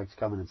Contracts,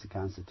 Covenants, and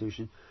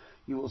Constitution,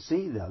 you will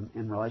see them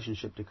in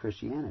relationship to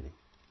Christianity,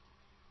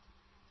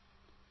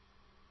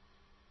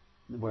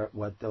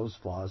 what those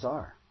flaws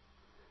are.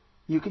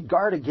 You could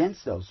guard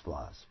against those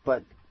flaws,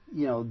 but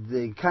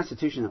the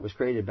Constitution that was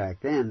created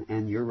back then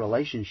and your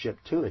relationship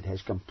to it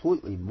has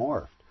completely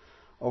morphed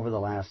over the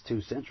last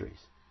 2 centuries.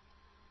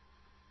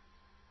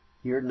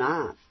 You're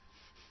not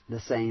the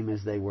same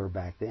as they were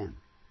back then.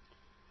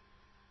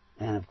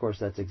 And of course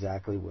that's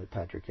exactly what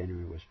Patrick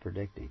Henry was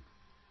predicting.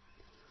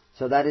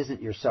 So that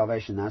isn't your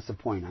salvation, that's the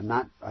point.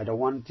 I don't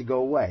want it to go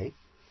away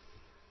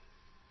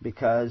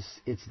because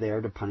it's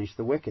there to punish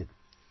the wicked.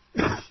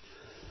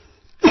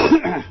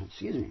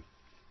 Excuse me.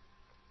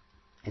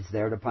 It's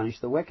there to punish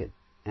the wicked.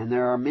 And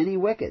there are many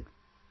wicked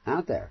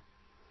out there.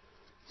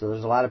 So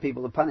there's a lot of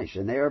people to punish,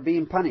 and they are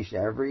being punished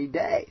every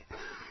day.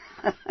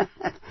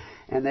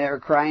 And they are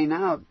crying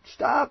out,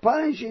 stop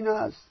punishing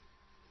us.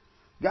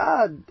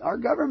 God, our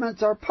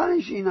governments are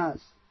punishing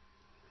us.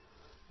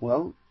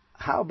 Well,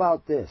 how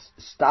about this?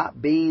 Stop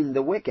being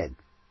the wicked.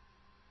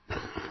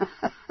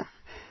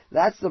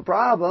 That's the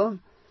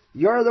problem.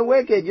 You're the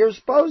wicked. You're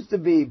supposed to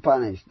be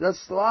punished. The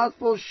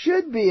slothful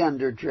should be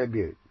under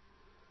tribute.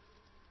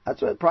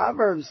 That's what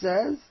Proverbs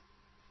says.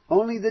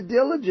 Only the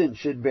diligent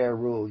should bear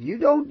rule. You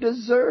don't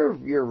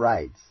deserve your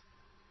rights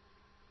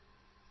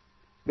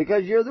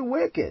because you're the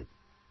wicked.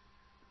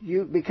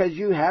 Because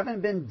you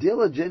haven't been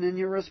diligent in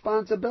your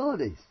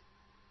responsibilities.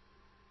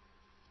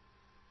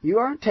 You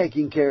aren't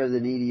taking care of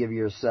the needy of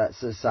your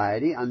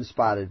society,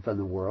 unspotted from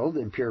the world,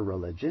 in pure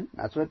religion.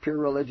 That's what pure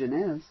religion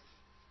is.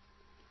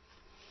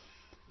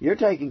 You're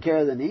taking care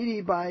of the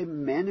needy by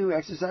men who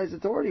exercise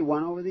authority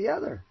one over the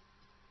other.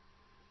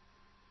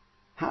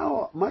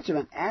 How much of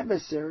an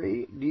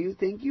adversary do you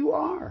think you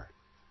are?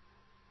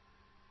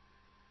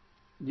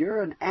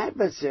 You're an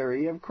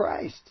adversary of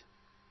Christ.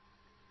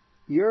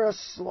 You're a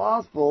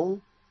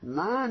slothful,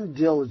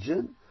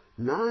 non-diligent,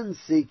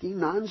 non-seeking,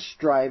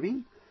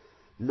 non-striving,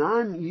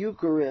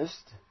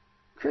 non-Eucharist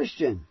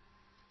Christian,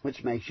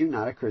 which makes you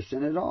not a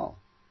Christian at all,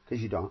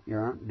 because you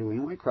aren't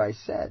doing what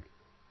Christ said.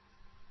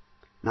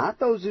 Not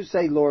those who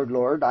say, Lord,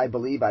 Lord, I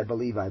believe, I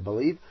believe, I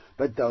believe,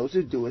 but those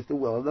who doeth the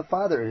will of the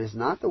Father. It is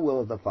not the will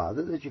of the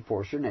Father that you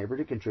force your neighbor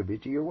to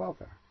contribute to your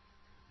welfare.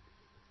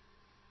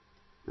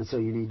 And so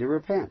you need to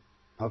repent.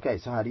 Okay,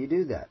 so how do you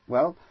do that?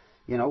 Well,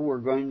 we're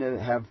going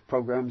to have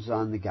programs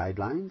on the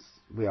guidelines.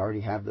 We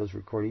already have those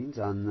recordings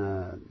on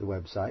the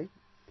website.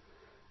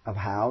 of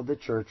how the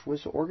church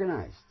was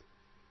organized,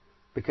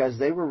 because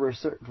they were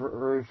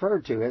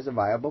referred to as a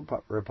viable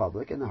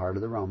republic in the heart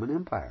of the Roman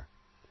Empire,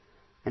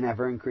 an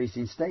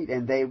ever-increasing state,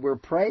 and they were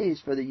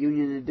praised for the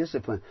union and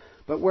discipline.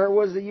 But where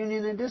was the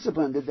union and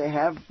discipline? Did they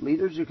have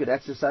leaders who could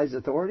exercise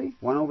authority,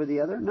 one over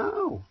the other?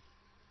 No.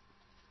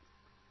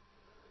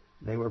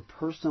 They were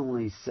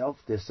personally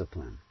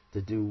self-disciplined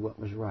to do what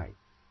was right.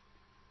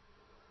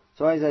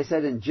 So as I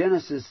said in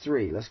Genesis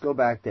 3, let's go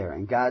back there.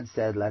 And God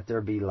said, let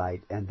there be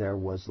light, and there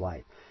was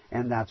light.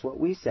 And that's what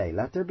we say.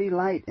 Let there be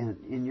light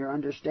in your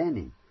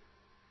understanding.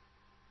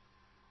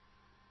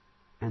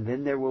 And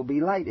then there will be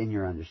light in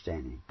your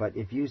understanding. But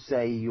if you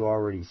say you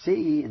already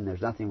see, and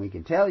there's nothing we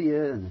can tell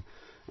you,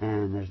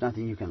 and there's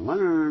nothing you can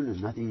learn,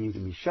 and nothing you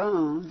can be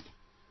shown,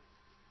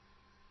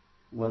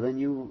 well then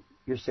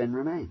your sin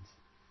remains.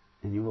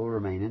 And you will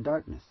remain in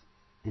darkness.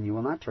 And you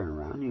will not turn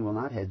around. You will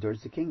not head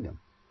towards the kingdom.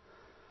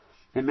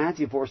 In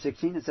Matthew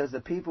 4:16 it says, the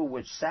people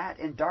which sat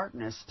in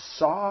darkness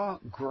saw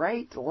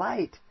great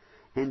light,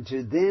 and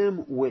to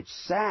them which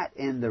sat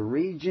in the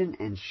region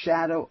and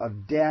shadow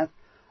of death,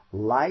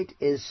 light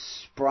is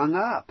sprung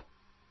up.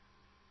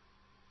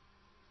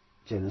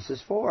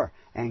 Genesis 4.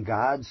 And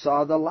God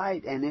saw the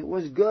light, and it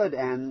was good,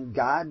 and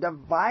God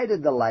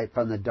divided the light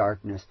from the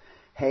darkness.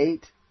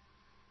 Hate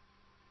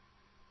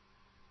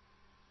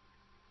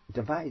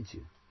divides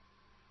you.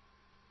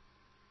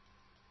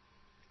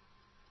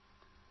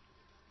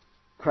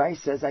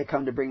 Christ says, I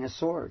come to bring a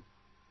sword.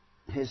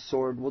 His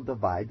sword will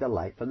divide the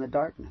light from the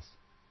darkness.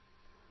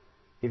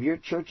 If your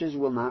churches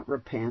will not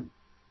repent,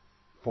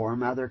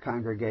 form other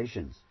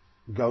congregations.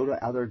 Go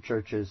to other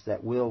churches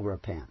that will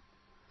repent.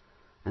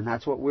 And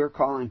that's what we're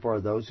calling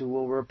for, those who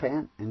will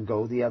repent and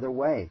go the other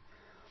way.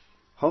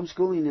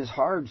 Homeschooling is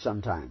hard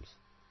sometimes.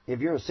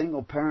 If you're a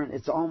single parent,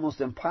 it's almost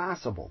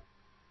impossible.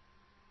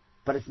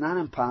 But it's not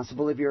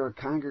impossible if you're a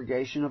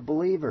congregation of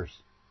believers.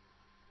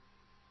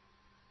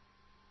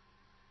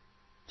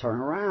 Turn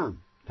around.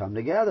 Come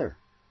together.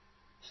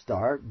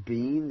 Start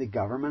being the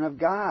government of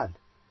God.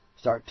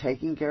 Start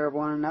taking care of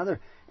one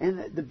another.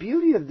 And the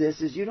beauty of this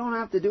is you don't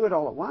have to do it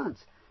all at once.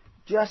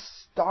 Just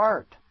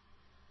start.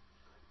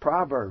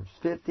 Proverbs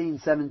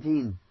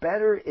 15:17.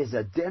 Better is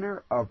a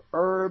dinner of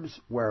herbs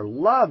where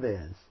love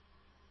is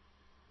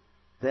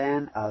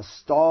than a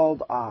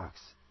stalled ox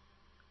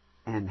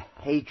and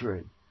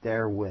hatred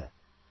therewith.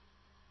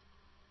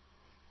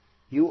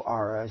 You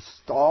are a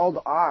stalled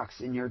ox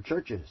in your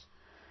churches.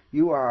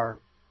 You are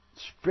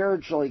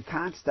spiritually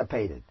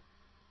constipated.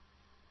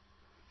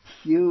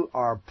 You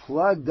are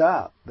plugged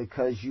up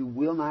because you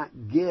will not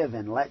give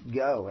and let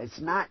go.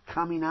 It's not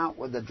coming out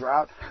with a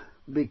drought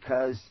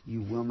because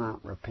you will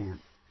not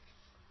repent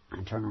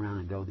and turn around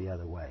and go the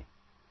other way.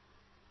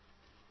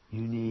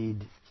 You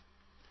need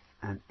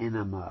an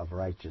enema of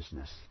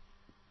righteousness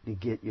to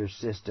get your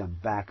system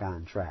back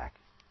on track.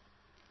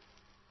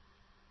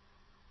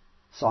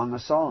 Song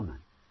of Solomon,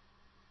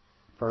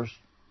 1st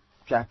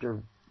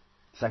chapter,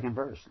 2nd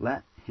verse.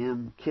 Let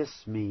him kiss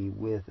me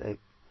with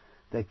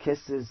the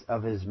kisses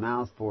of his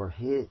mouth, for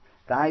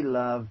thy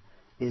love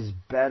is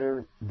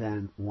better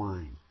than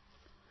wine.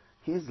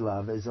 His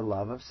love is a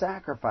love of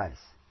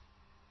sacrifice.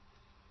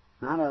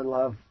 Not a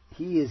love,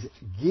 he is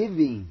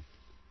giving,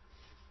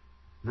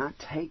 not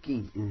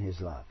taking in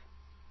his love.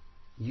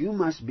 You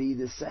must be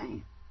the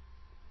same.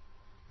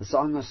 The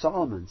Song of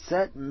Solomon,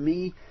 set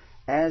me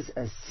as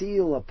a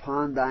seal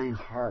upon thine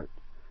heart,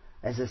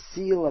 as a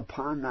seal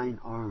upon thine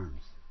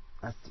arms.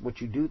 That's what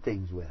you do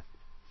things with.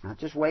 Not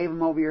just wave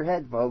them over your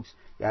head, folks.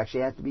 You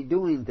actually have to be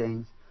doing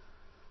things.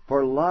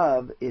 For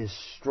love is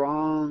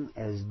strong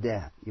as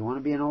death. You want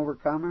to be an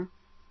overcomer?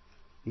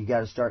 You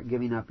got to start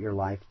giving up your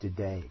life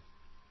today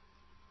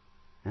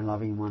and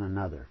loving one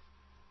another,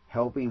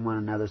 helping one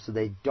another so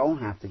they don't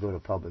have to go to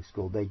public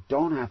school. They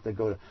don't have to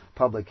go to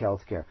public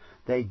health care.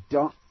 They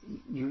don't.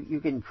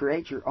 You can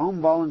create your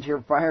own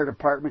volunteer fire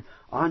department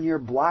on your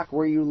block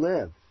where you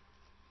live.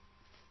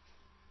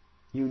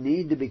 You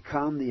need to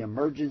become the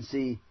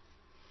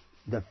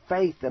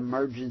faith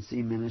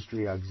emergency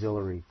ministry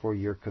auxiliary for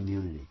your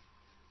community.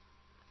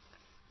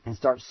 And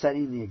start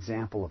setting the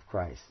example of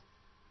Christ.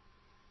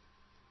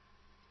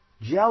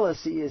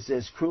 Jealousy is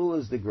as cruel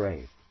as the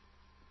grave.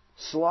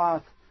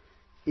 Sloth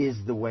is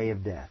the way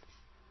of death.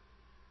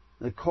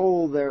 The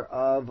coal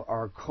thereof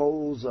are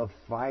coals of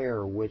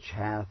fire, which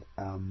hath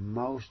a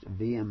most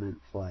vehement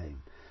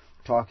flame.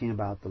 Talking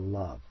about the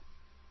love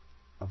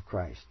of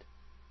Christ.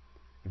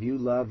 If you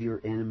love your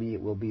enemy,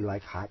 it will be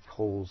like hot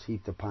coals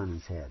heaped upon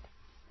his head.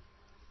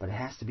 But it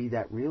has to be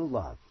that real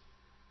love.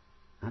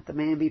 Not the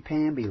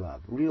mamby-pamby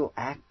love. Real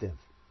active,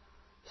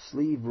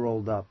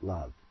 sleeve-rolled-up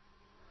love.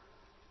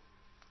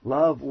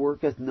 Love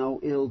worketh no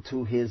ill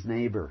to his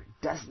neighbor.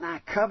 Does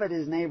not covet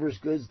his neighbor's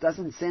goods.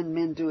 Doesn't send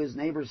men to his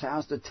neighbor's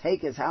house to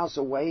take his house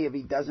away if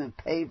he doesn't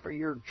pay for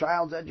your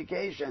child's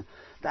education.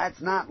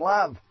 That's not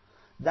love.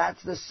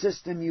 That's the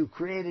system you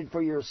created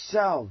for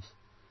yourselves.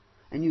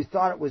 And you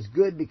thought it was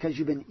good because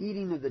you've been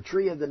eating of the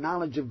tree of the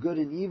knowledge of good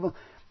and evil,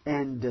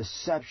 and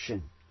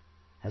deception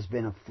has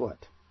been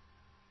afoot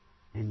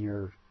in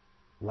your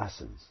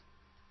lessons.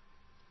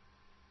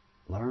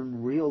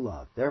 Learn real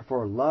love.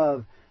 Therefore,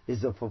 love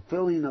is the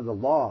fulfilling of the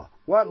law.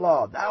 What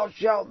law? Thou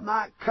shalt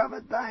not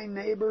covet thy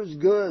neighbor's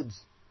goods,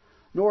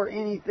 nor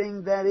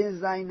anything that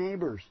is thy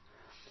neighbor's.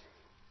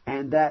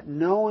 And that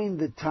knowing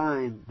the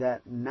time,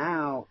 that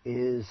now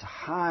is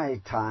high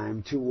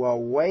time to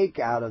awake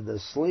out of the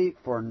sleep,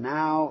 for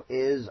now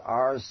is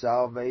our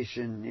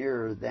salvation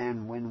nearer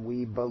than when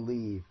we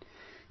believed.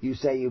 You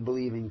say you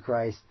believe in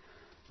Christ.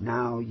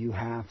 Now you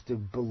have to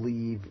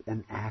believe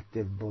an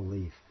active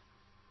belief.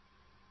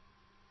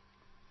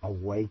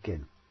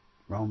 Awaken.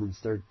 Romans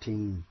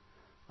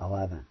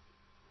 13:11.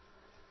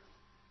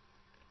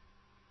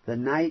 The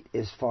night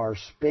is far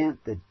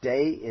spent, the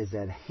day is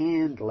at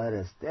hand. Let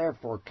us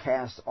therefore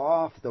cast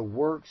off the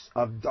works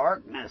of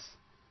darkness.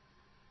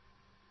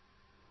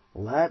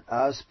 Let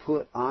us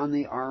put on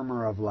the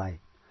armor of light.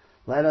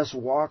 Let us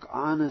walk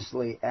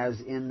honestly as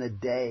in the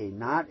day,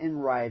 not in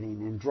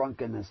rioting and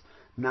drunkenness,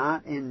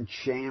 not in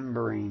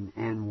chambering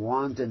and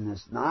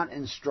wantonness, not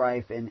in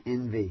strife and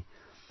envy.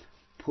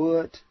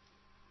 Put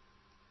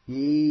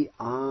ye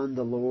on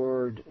the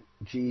Lord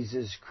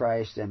Jesus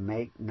Christ, and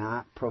make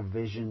not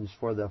provisions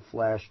for the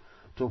flesh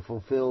to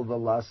fulfill the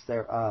lust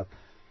thereof.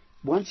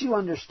 Once you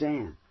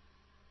understand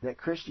that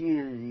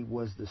Christianity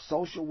was the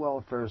social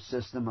welfare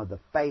system of the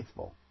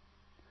faithful,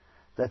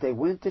 that they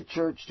went to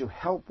church to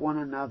help one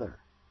another,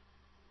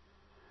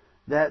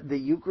 that the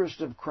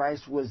Eucharist of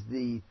Christ was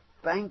the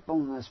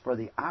thankfulness for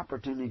the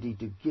opportunity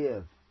to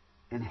give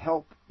and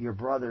help your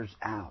brothers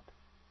out.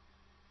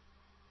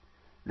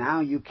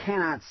 Now, you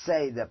cannot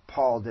say that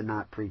Paul did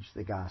not preach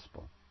the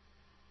gospel,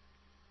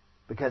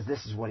 because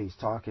this is what he's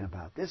talking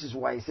about. This is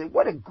why he said,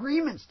 what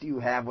agreements do you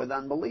have with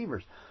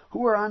unbelievers?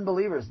 Who are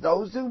unbelievers?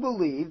 Those who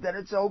believe that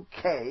it's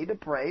okay to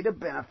pray to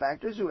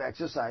benefactors who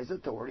exercise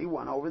authority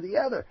one over the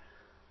other.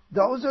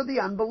 Those are the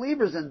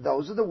unbelievers, and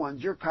those are the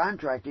ones you're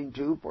contracting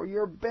to for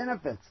your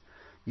benefits.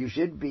 You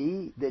should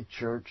be the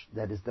church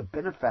that is the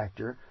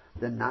benefactor,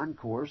 the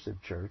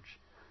non-coercive church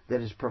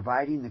that is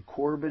providing the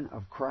Corban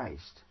of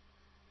Christ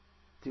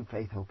through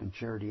faith, hope, and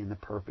charity in the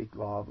perfect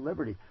law of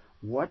liberty.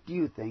 What do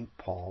you think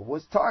Paul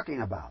was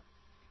talking about?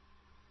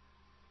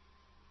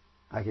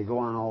 I could go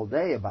on all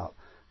day about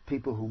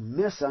people who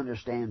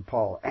misunderstand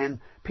Paul. And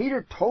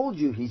Peter told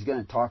you he's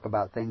going to talk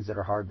about things that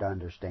are hard to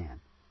understand.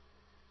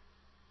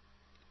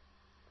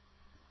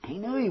 He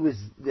knew he was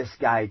this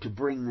guy to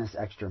bring this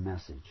extra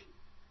message.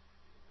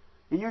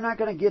 And you're not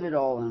going to get it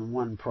all in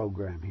one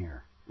program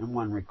here, in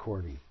one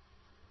recording.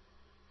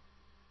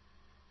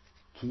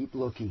 Keep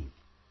looking.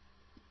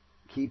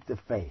 Keep the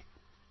faith.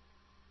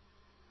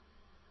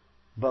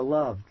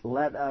 Beloved,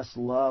 let us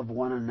love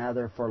one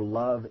another, for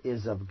love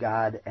is of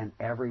God, and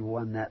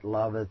everyone that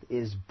loveth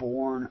is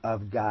born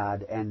of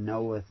God and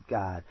knoweth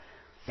God,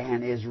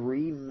 and is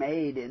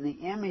remade in the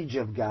image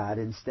of God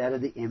instead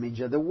of the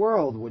image of the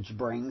world, which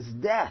brings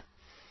death.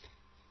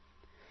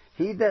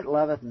 He that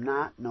loveth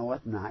not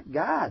knoweth not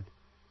God,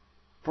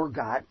 for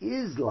God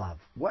is love.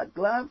 What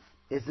love?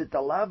 Is it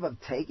the love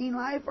of taking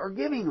life or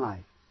giving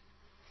life?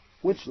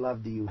 Which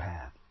love do you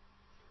have?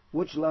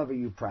 Which love are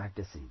you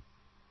practicing?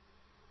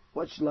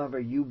 Which love are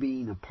you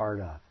being a part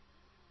of?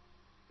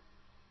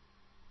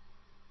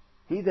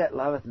 He that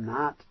loveth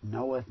not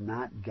knoweth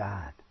not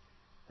God.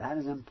 That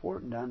is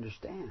important to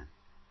understand.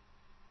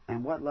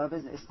 And what love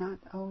is? It's not,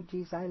 oh,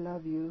 geez, I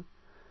love you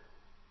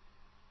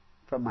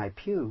from my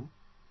pew.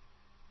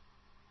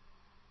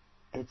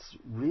 It's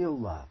real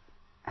love,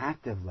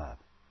 active love.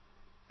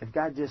 If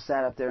God just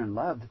sat up there and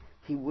loved,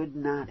 He would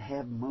not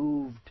have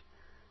moved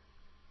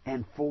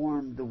and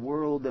formed the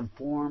world and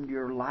formed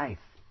your life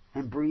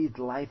and breathed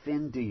life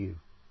into you.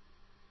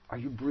 Are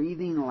you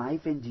breathing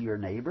life into your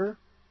neighbor?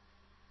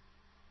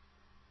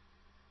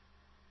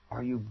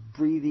 Are you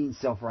breathing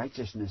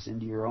self-righteousness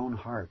into your own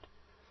heart?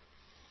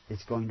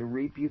 It's going to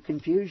reap you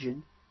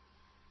confusion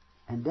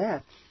and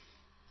death.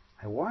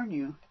 I warn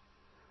you.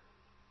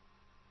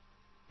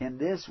 In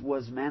this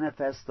was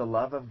manifest the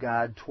love of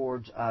God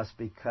towards us,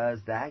 because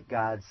that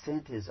God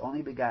sent His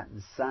only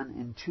begotten Son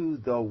into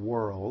the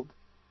world,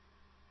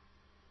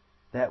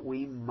 that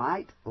we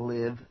might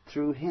live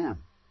through Him.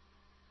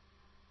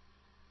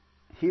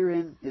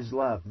 Herein is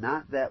love,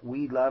 not that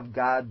we loved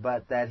God,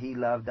 but that He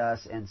loved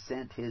us and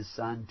sent His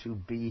Son to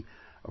be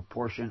a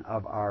portion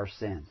of our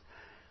sins.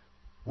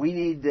 We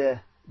need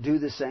to do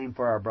the same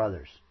for our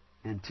brothers.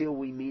 Until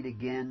we meet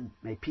again,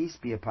 may peace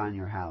be upon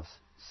your house.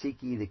 Seek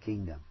ye the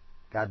kingdom.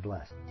 God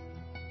bless.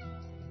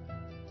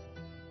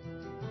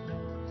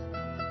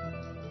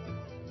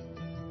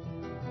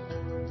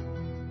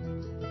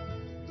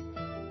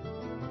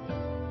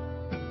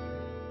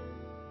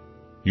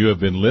 You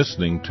have been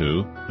listening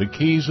to The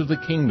Keys of the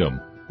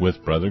Kingdom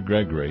with Brother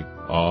Gregory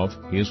of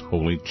His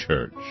Holy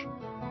Church.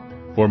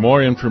 For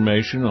more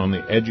information on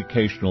the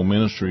educational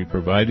ministry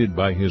provided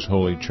by His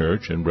Holy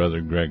Church and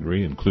Brother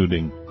Gregory,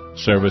 including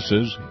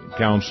services,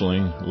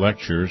 counseling,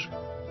 lectures,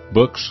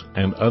 books,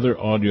 and other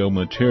audio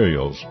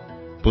materials,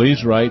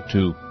 please write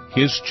to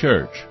His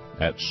Church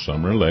at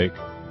Summer Lake,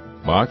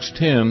 Box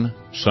 10,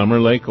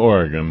 Summer Lake,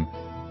 Oregon,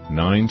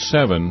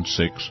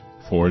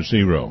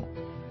 97640.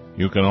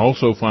 You can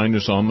also find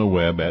us on the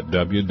web at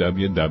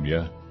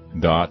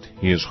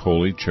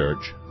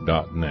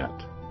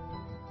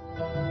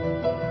www.hisholychurch.net.